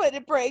 Yeah, but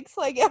it breaks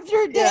like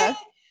after a day. Yeah.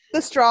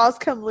 The straws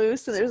come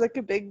loose and there's like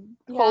a big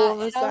hole on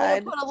the and side.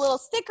 I'm gonna put a little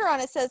sticker on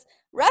it that says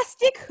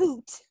Rustic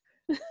Hoot.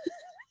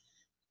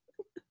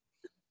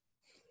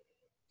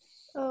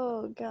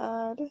 Oh,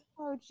 God.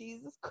 Oh,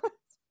 Jesus Christ.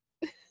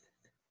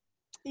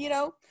 You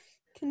know,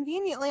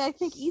 conveniently, I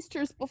think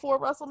Easter's before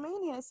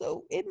WrestleMania,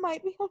 so it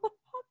might be on the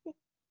pocket.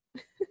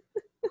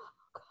 Oh,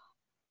 God.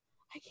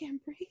 I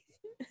can't breathe.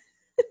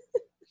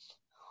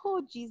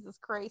 Oh, Jesus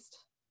Christ.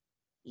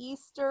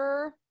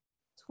 Easter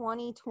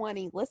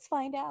 2020. Let's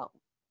find out.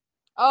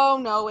 Oh,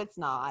 no, it's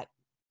not.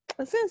 I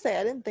was going to say,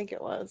 I didn't think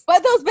it was.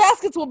 But those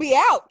baskets will be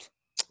out.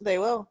 They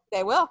will.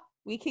 They will.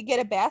 We could get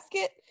a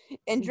basket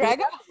and drag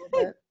Yeah.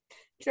 it.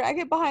 Drag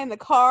it behind the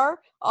car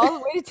all the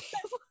way to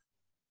Tampa.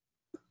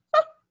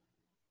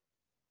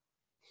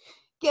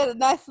 Get a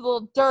nice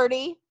little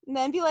dirty, and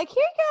then be like,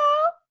 here you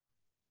go.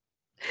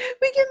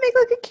 We can make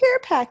like a care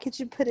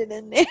package and put it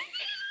in there.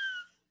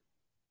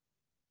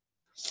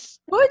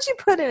 What would you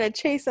put in a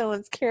Chase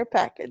Owens care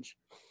package?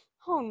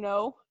 Oh,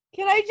 no.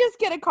 Can I just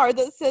get a card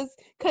that says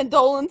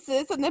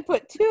condolences and then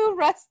put 2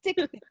 rustic?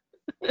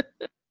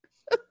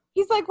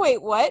 He's like, wait,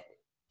 what?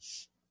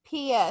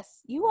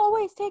 P.S. You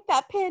always take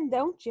that pen,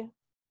 don't you?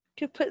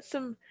 Could put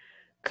some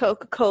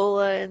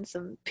Coca-Cola and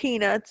some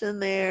peanuts in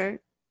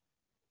there.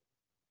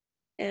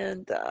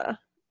 And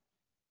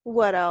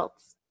what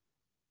else?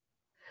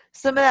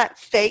 Some of that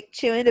fake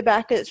chewing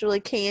tobacco that's really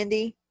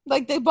candy.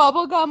 Like the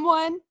bubblegum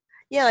one?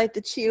 Yeah, like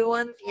the chew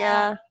ones.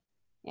 Yeah.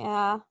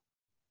 Yeah.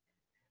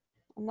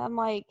 And I'm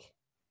like,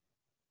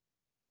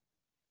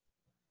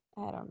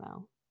 I don't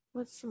know.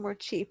 What's some more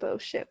cheapo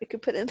shit we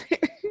could put in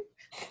there?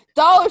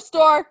 Dollar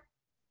store.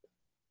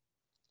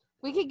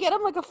 We could get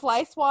him like a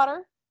fly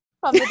swatter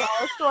from the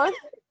dollar store.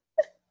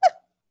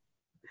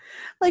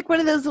 Like one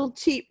of those little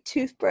cheap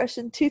toothbrush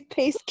and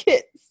toothpaste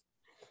kits.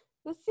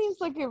 This seems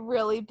like a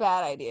really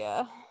bad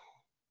idea.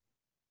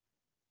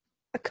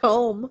 A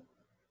comb.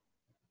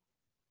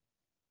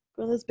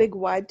 One of those big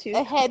wide tooth.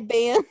 A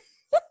headband.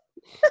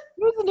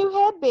 Here's a new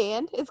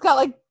headband. It's got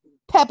like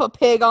Peppa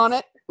Pig on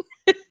it.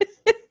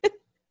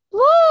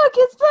 Look,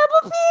 it's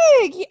Peppa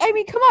Pig. I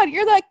mean, come on,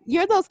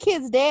 you're those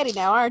kids' daddy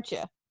now, aren't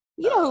you?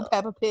 You know who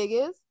Peppa Pig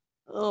is.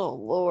 Oh,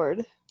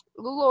 Lord.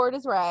 The Lord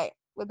is right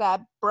with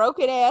that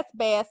broken ass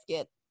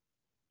basket.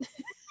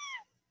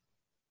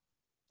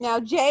 Now,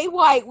 Jay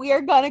White, we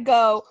are gonna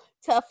go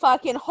to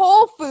fucking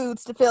Whole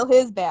Foods to fill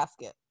his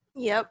basket.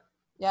 Yep.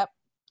 Yep.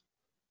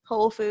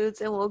 Whole Foods,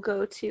 and we'll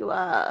go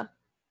to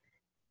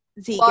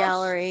Z Lush.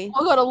 Gallery.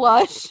 We'll go to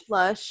Lush.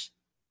 Lush.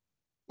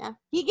 Yeah.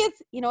 He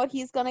gets, you know what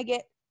he's gonna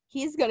get?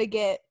 He's gonna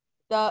get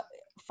the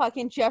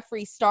fucking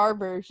Jeffree Star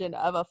version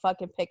of a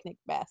fucking picnic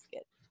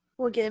basket.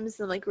 We'll get him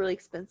some like really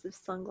expensive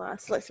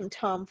sunglasses, like some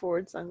Tom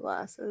Ford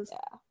sunglasses.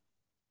 Yeah.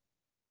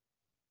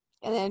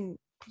 And then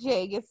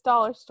Jay gets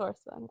dollar store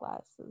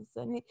sunglasses.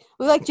 And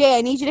we're like, Jay,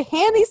 I need you to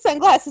hand these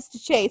sunglasses to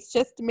Chase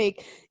just to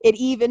make it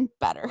even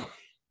better.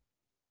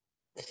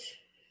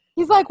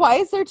 He's like, why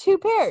is there 2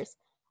 pairs?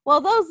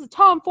 Well, those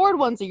Tom Ford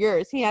ones are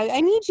yours. Yeah,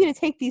 I need you to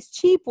take these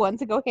cheap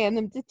ones and go hand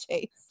them to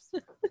Chase.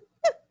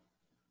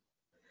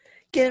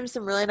 Get him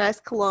some really nice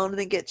cologne and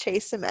then get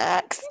Chase some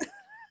Axe.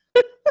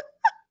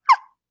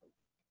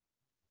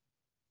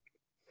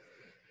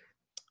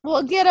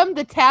 We'll get him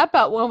the tap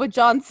out one with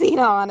John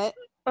Cena on it.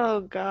 Oh,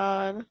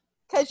 God.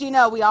 Because,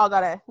 we all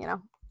gotta,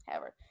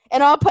 have her.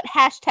 And I'll put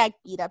hashtag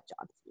beat up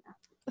John Cena.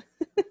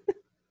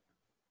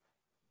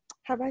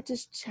 How about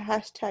just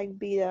hashtag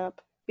beat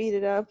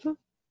it up?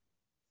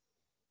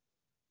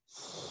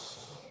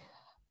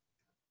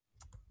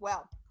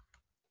 Well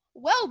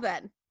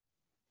then.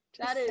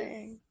 Just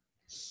saying.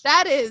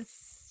 That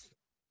is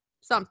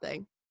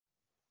something.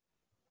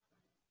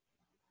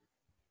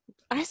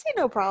 I see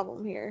no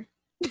problem here.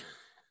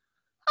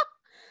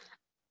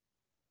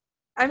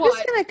 I'm What?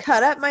 just going to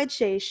cut up my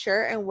Chase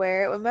shirt and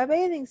wear it with my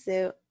bathing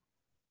suit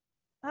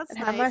That's and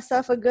nice. have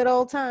myself a good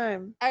old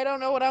time. I don't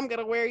know what I'm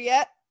gonna wear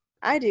yet.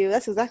 I do.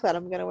 That's exactly what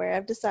I'm going to wear.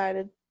 I've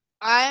decided.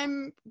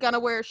 I'm gonna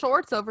wear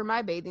shorts over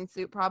my bathing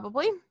suit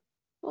probably.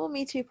 Well,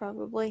 me too,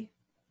 probably.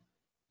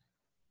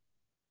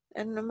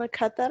 And I'm going to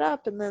cut that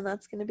up, and then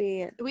that's going to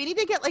be it. We need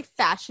to get like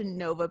Fashion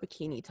Nova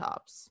bikini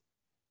tops.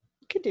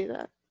 You could do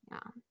that.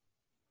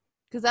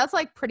 Because that's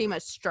like pretty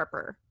much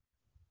stripper.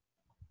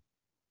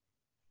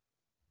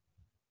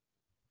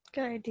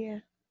 Good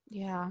idea.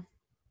 Yeah.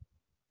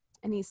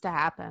 It needs to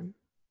happen.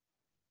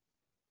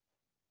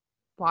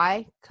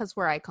 Why? Because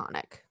we're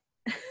iconic.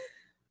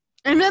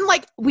 And then,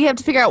 like, we have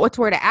to figure out what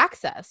to wear to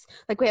access.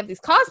 Like, we have these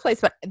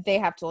cosplays, but they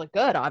have to look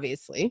good,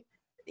 obviously.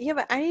 Yeah,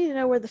 but I need to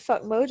know where the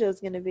fuck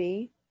Mojo's gonna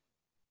be.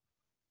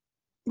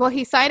 Well,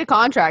 he signed a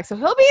contract, so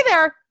he'll be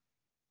there.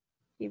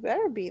 You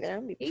better be there.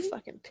 I'm gonna be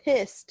fucking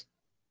pissed.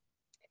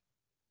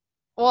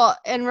 Well,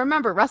 and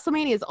remember,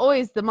 WrestleMania is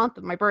always the month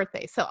of my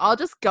birthday, so I'll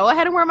just go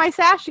ahead and wear my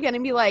sash again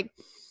and be like,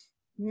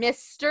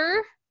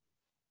 Mr.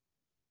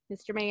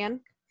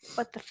 Man,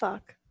 What the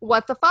fuck?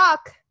 what the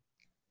fuck?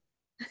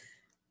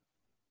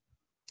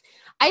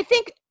 I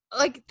think,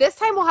 like, this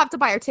time we'll have to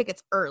buy our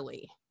tickets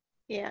early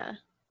Yeah.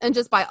 and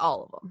just buy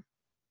all of them.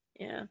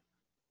 Yeah.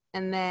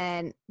 And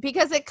then,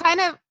 because it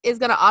kind of is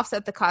going to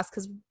offset the cost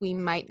because we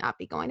might not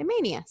be going to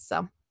Mania,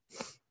 so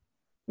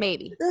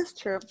maybe. That's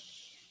true.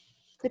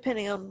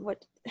 Depending on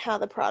how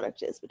the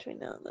product is between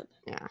now and then.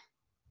 Yeah.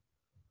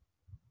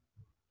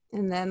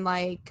 And then,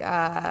 like,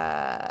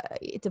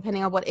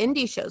 depending on what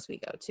indie shows we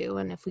go to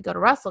and if we go to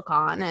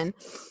WrestleCon and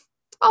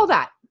all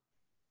that.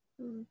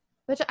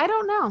 Which I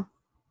don't know.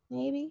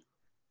 Maybe.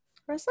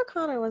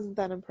 WrestleCon I wasn't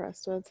that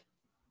impressed with.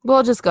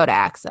 We'll just go to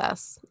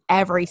Access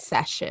every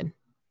session.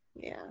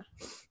 Yeah.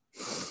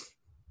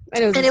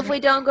 And if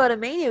we don't go to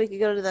Mania, we could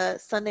go to the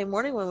Sunday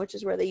morning one, which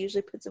is where they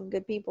usually put some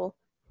good people.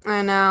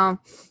 I know.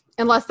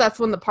 Unless that's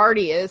when the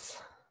party is.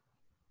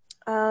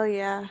 Oh,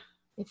 yeah.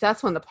 If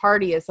that's when the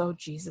party is, oh,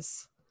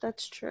 Jesus.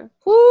 That's true.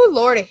 Whoo,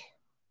 Lordy.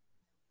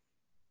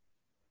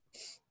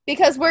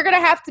 Because we're going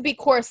to have to be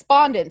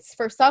correspondents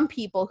for some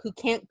people who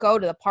can't go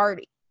to the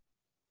party.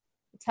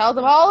 Tell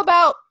them all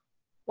about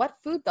what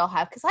food they'll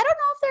have. Because I don't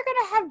know if they're going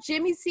to have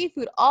Jimmy's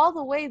Seafood all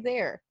the way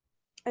there.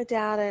 I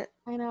doubt it.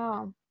 I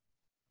know.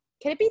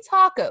 Can it be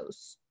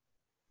tacos?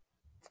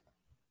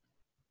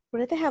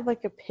 What if they have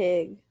like a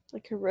pig?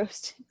 Like a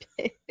roasted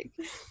pig?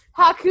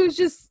 Haku's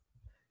just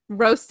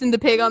roasting the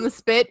pig on the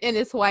spit in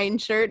his Hawaiian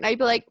shirt. And I'd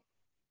be like,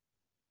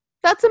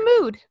 that's a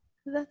mood.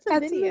 That's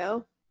a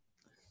video.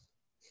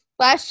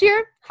 Last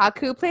year,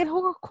 Haku played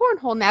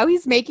cornhole. Now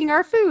he's making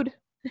our food.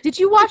 Did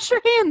you wash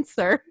your hands,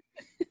 sir?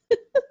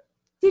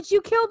 Did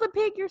you kill the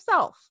pig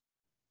yourself?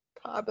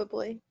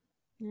 Probably.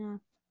 Yeah.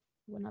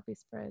 Would not be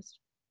surprised.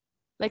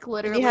 Like,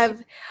 literally.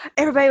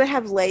 Everybody would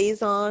have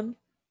lays on.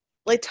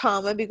 Like,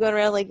 Tom would be going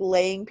around, like,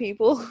 laying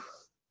people.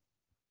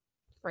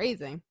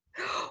 Phrasing.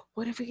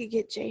 What if we could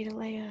get Jay to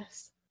lay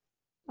us?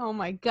 Oh,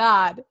 my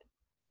God.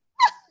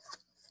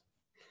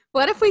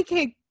 What if we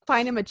could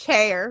find him a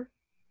chair?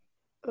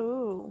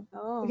 Ooh.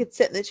 Oh. We could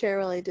sit in the chair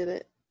while he did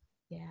it.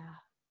 Yeah.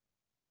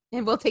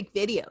 And we'll take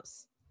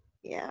videos.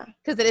 Yeah.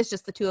 Because it is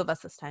just the two of us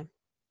this time.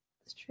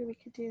 It's true. We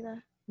could do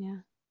that. Yeah.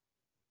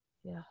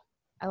 Yeah.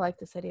 I like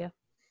this idea.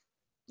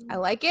 I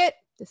like it.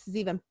 This is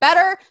even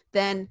better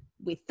than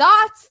we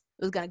thought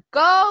it was going to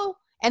go.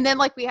 And then,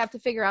 like, we have to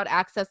figure out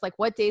access, like,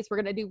 what days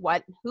we're going to do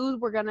what, who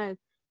we're going to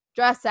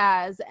dress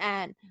as,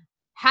 and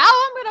how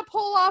I'm going to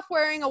pull off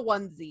wearing a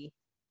onesie.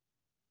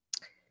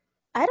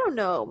 I don't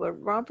know, but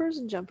rompers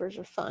and jumpers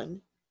are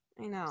fun.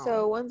 I know.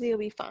 So onesie will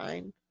be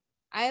fine.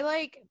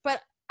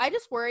 But I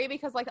just worry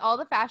because, like, all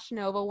the Fashion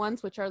Nova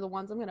ones, which are the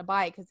ones I'm going to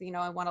buy because, you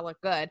know, I want to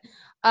look good,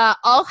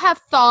 all have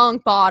thong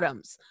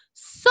bottoms.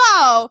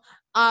 So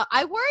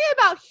I worry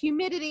about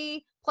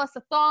humidity plus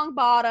a thong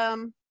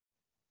bottom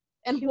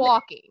and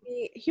walking.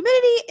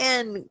 Humidity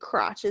and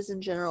crotches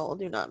in general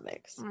do not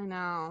mix. I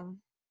know.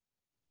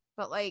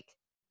 But, like,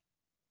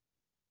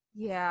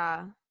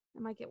 yeah,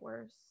 it might get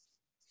worse.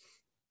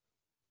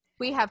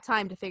 We have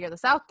time to figure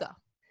this out, though.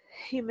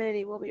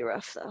 Humidity will be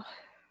rough, though.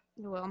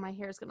 Well, my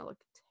hair is going to look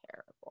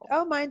terrible.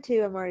 Oh, mine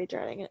too. I'm already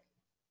dreading it.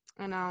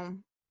 I know.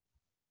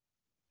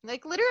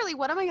 Like, literally,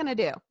 what am I going to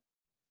do?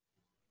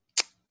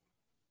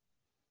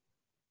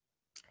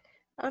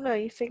 I don't know.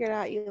 You figure it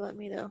out. You let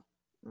me know.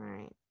 All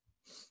right.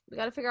 We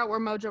got to figure out where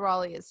Mojo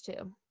Raleigh is,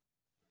 too.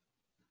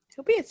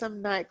 He'll be at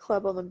some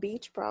nightclub on the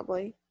beach,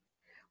 probably.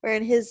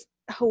 Wearing his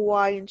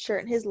Hawaiian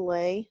shirt and his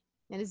lei.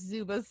 And his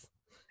Zubas.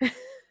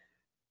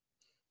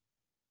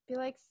 Be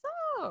like,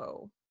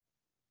 so,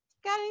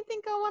 got anything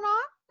going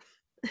on?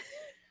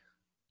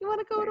 You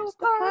want to go to a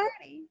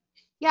party?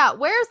 Yeah,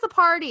 where's the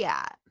party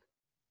at?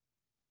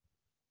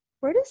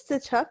 Where does the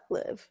Chuck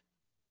live?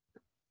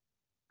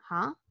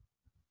 Huh?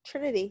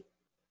 Trinity.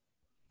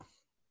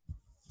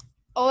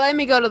 Oh, let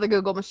me go to the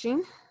Google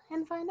machine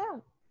and find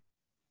out.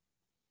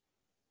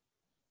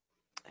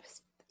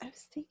 I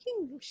was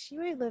thinking she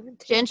might live in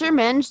Ginger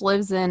Minge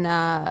lives in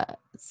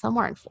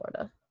somewhere in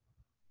Florida.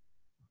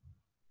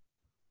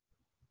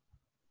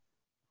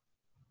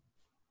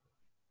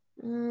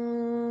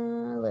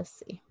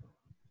 Let's see.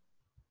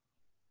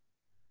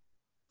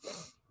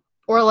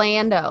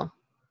 Orlando.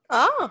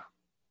 Oh.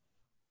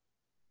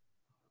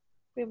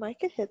 We might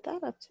could hit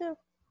that up too.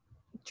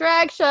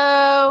 Drag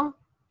show.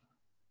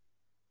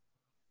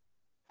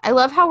 I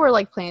love how we're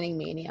like planning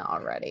Mania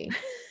already.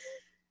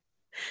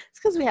 It's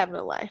because we have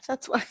no life.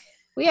 That's why.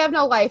 We have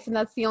no life, and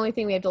that's the only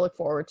thing we have to look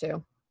forward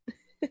to.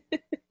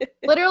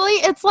 Literally,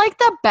 it's like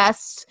the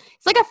best.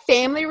 It's like a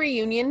family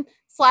reunion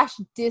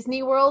 /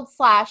 Disney World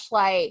 /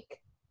 like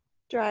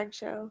Drag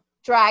show.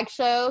 drag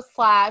show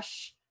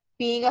 /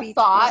 being a Beach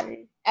thought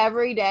party.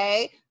 every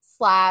day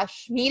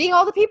 / meeting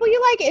all the people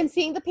you like and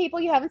seeing the people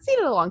you haven't seen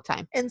in a long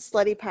time. And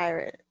slutty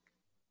pirate.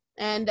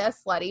 And a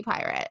slutty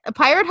pirate. A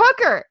pirate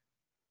hooker.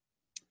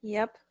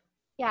 Yep.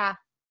 Yeah.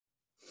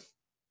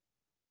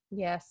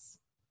 Yes.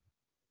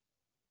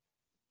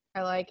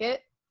 I like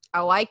it.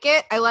 I like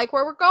it. I like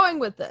where we're going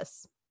with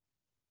this.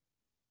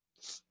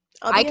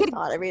 I'll be I a could-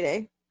 thought every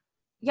day.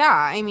 Yeah,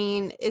 I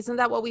mean, isn't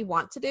that what we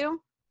want to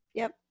do?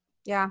 Yep.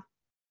 Yeah.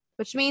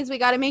 Which means we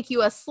got to make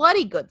you a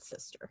slutty good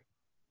sister.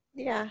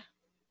 Yeah.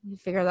 You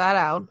figure that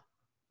out.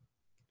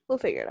 We'll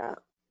figure it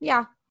out.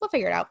 Yeah, we'll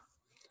figure it out.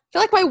 I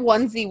feel like my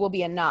onesie will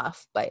be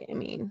enough, but I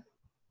mean,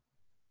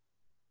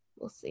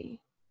 we'll see.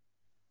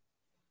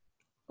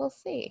 We'll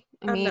see.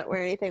 I mean, I'm not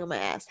wearing anything on my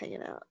ass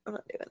hanging out. I'm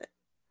not doing it.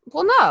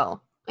 well,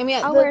 no. I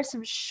mean, I'll wear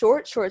some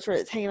shorts where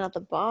it's hanging out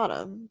the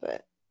bottom,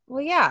 but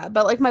well, yeah,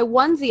 but like my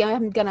onesie,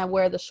 I'm gonna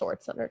wear the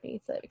shorts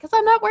underneath it because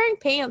I'm not wearing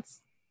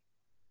pants.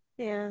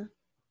 yeah.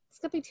 It's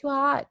gonna be too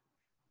hot.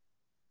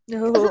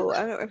 No, I don't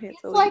wear pants.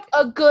 It's like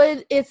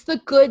it's the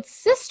good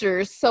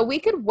sisters, so we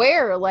could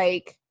wear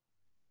like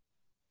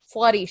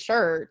slutty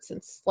shirts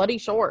and slutty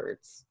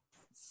shorts,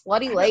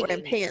 slutty I'm not leggings.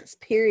 wearing pants,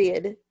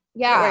 period. I'm not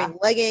Yeah, wearing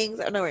leggings.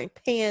 I'm not wearing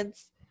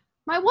pants.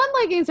 my one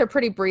leggings are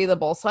pretty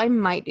breathable, so I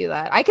might do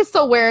that. I could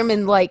still wear them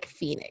in like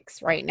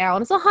Phoenix right now,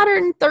 and it's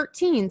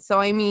 113. So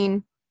I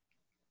mean,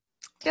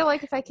 I feel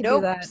like if I could do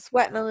Nope, that,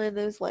 sweating on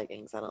those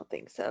leggings. I don't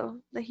think so.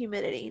 The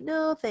humidity.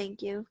 No,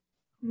 thank you.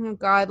 oh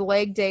God,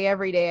 leg day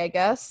every day, I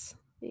guess,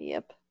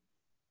 Yep.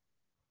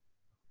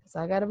 because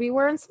I gotta be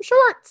wearing some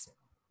shorts.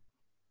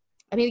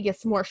 I need to get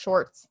some more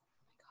shorts.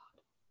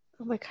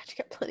 Oh my god, you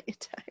got plenty of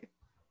time.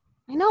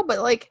 I know, but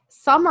like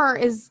summer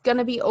is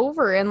gonna be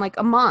over in like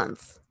a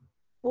month.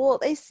 Well,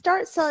 they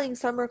start selling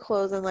summer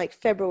clothes in like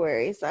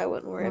February, so I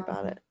wouldn't worry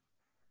about it.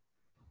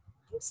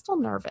 I'm still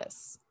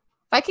nervous.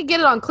 If I could get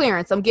it on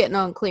clearance, I'm getting it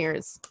on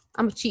clearance.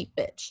 I'm a cheap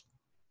bitch.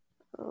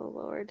 Oh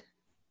Lord.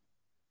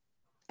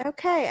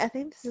 Okay, I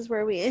think this is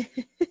where we end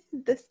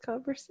this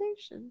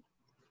conversation.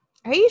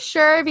 Are you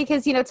sure?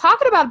 Because,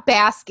 talking about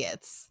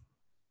baskets.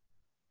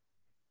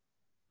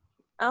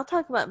 I'll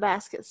talk about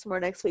baskets more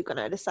next week when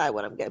I decide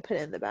what I'm going to put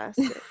in the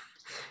basket.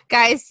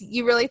 Guys,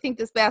 you really think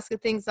this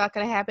basket thing's not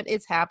going to happen?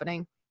 It's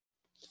happening.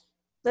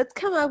 Let's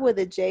come up with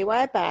a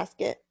JY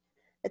basket,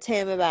 a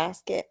Tama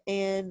basket,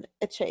 and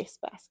a Chase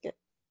basket.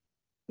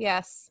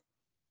 Yes.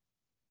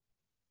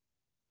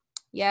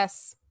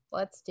 Yes,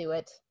 let's do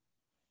it.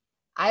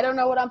 I don't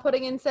know what I'm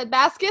putting in said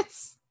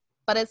baskets,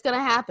 but it's going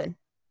to happen.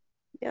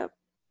 Yep.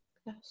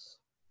 Yes.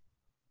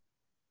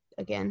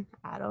 Again,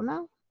 I don't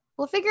know.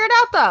 We'll figure it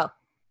out, though.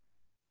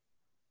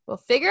 We'll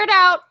figure it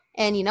out,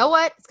 and you know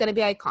what? It's going to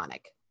be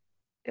iconic.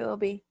 It will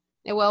be.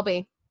 It will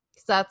be,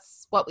 because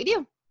that's what we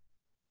do.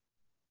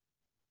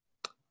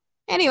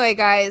 Anyway,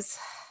 guys,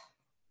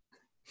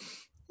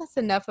 that's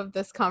enough of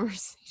this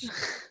conversation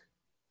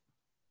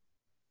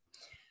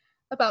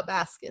about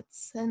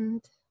baskets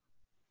and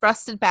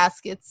frosted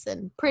baskets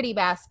and pretty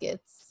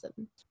baskets.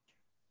 And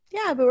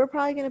Yeah, but we're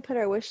probably going to put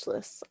our wish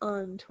lists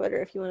on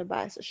Twitter if you want to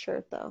buy us a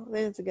shirt, though. I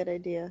think it's a good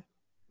idea.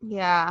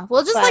 yeah,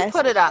 we'll just Buy us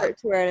put a it up. shirt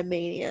to wear at a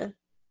Mania.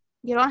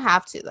 You don't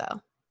have to,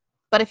 though.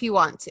 But if you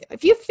want to,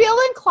 if you feel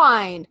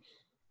inclined,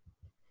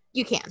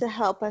 you can. To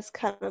help us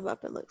cut them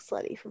up and look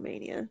slutty for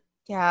Mania.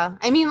 Yeah.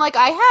 I mean, like,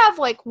 I have,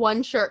 like,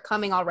 one shirt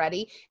coming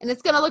already, and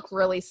it's going to look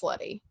really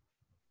slutty.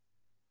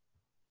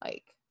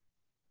 Like,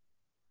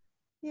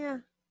 Yeah.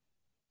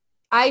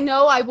 I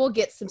know I will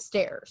get some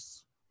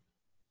stares.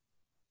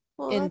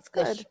 Well, in that's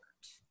the good. shirt.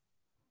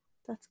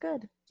 That's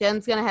good.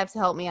 Jen's going to have to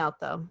help me out,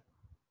 though.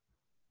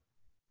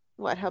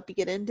 What, help you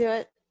get into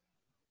it?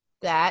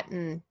 That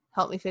and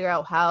help me figure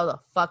out how the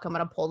fuck I'm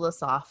going to pull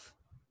this off.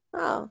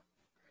 Oh.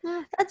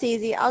 Eh. That's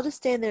easy. I'll just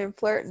stand there and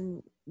flirt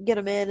and get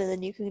them in, and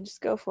then you can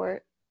just go for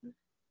it.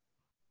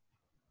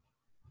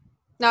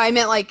 No, I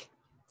meant, like,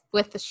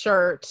 with the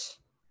shirt.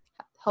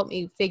 Help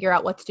me figure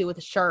out what to do with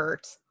the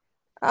shirt.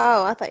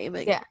 Oh, I thought you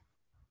meant Yeah.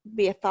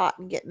 be a thought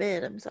and get them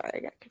in. I'm sorry, I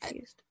got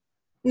confused.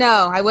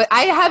 No,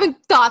 I haven't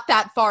thought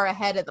that far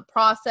ahead of the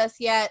process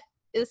yet.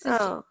 This is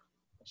just Oh,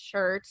 a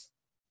shirt.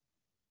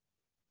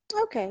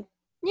 okay.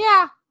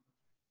 Yeah.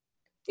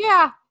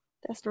 Yeah.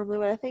 That's normally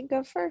what I think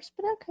of first,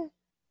 but okay.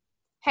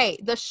 Hey,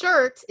 the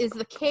shirt is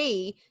the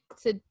key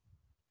to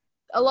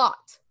a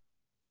lot.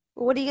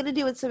 What are you going to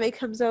do when somebody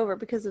comes over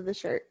because of the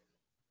shirt?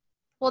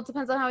 Well, it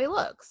depends on how he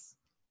looks.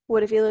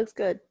 What if he looks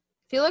good?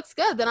 If he looks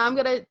good, then I'm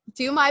going to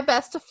do my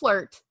best to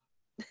flirt.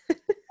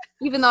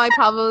 Even though I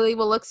probably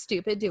will look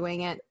stupid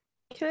doing it.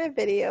 Can I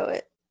video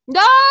it?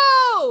 No!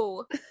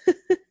 Oh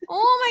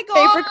my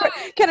god!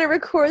 Can I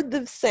record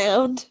the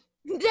sound?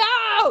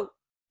 No!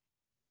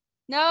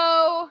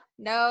 No,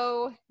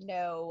 no,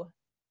 no.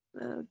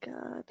 Oh,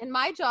 God. And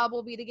my job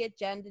will be to get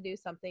Jen to do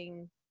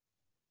something.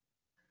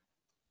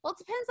 Well, it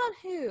depends on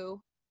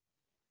who.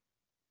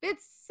 If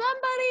it's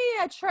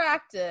somebody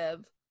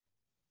attractive,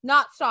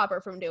 not stop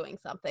her from doing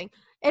something.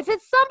 If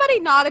it's somebody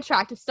not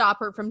attractive, stop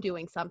her from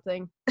doing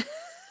something.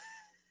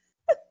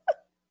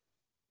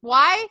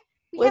 Why?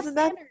 We have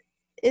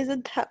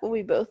Isn't that what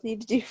we both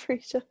need to do for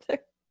each other?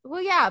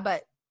 Well, yeah,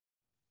 but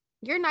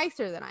you're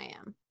nicer than I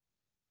am.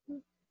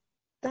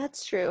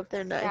 That's true. If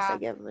they're nice, Yeah. I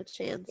give them a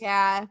chance.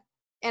 Yeah.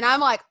 And I'm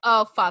like,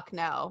 oh, fuck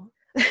no.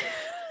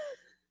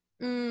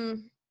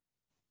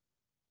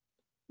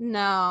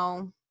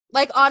 No.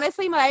 Like,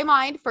 honestly, my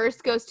mind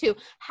first goes to,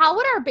 how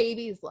would our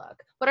babies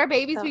look? Would our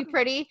babies be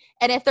pretty?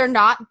 And if they're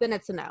not, then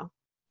it's a no.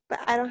 But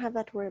I don't have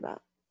that to worry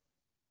about.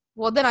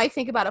 Well, then I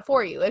think about it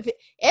for you.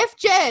 If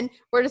Jen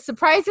were to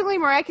surprisingly,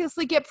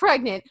 miraculously get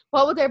pregnant,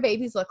 what would their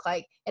babies look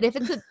like? And if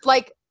it's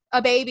like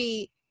a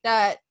baby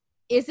that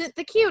isn't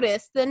the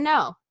cutest, then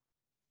no.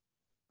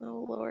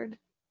 Oh, Lord.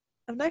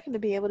 I'm not going to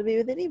be able to be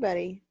with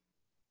anybody.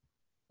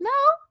 No.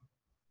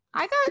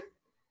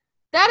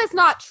 That is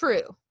not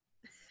true.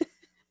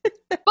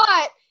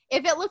 But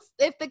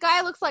if the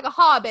guy looks like a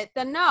hobbit,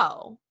 then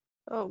no.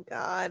 Oh,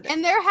 God.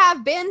 And there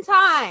have been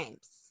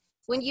times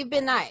when you've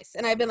been nice,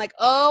 and I've been like,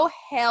 oh,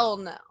 hell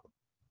no.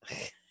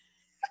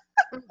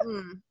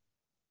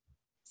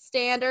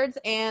 Standards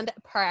and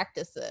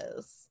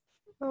practices.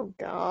 Oh,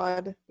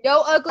 God.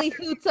 No ugly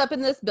hoots up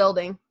in this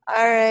building.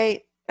 All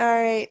right.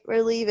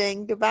 We're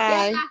leaving.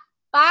 Goodbye. Yeah.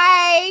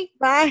 Bye.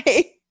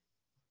 Bye.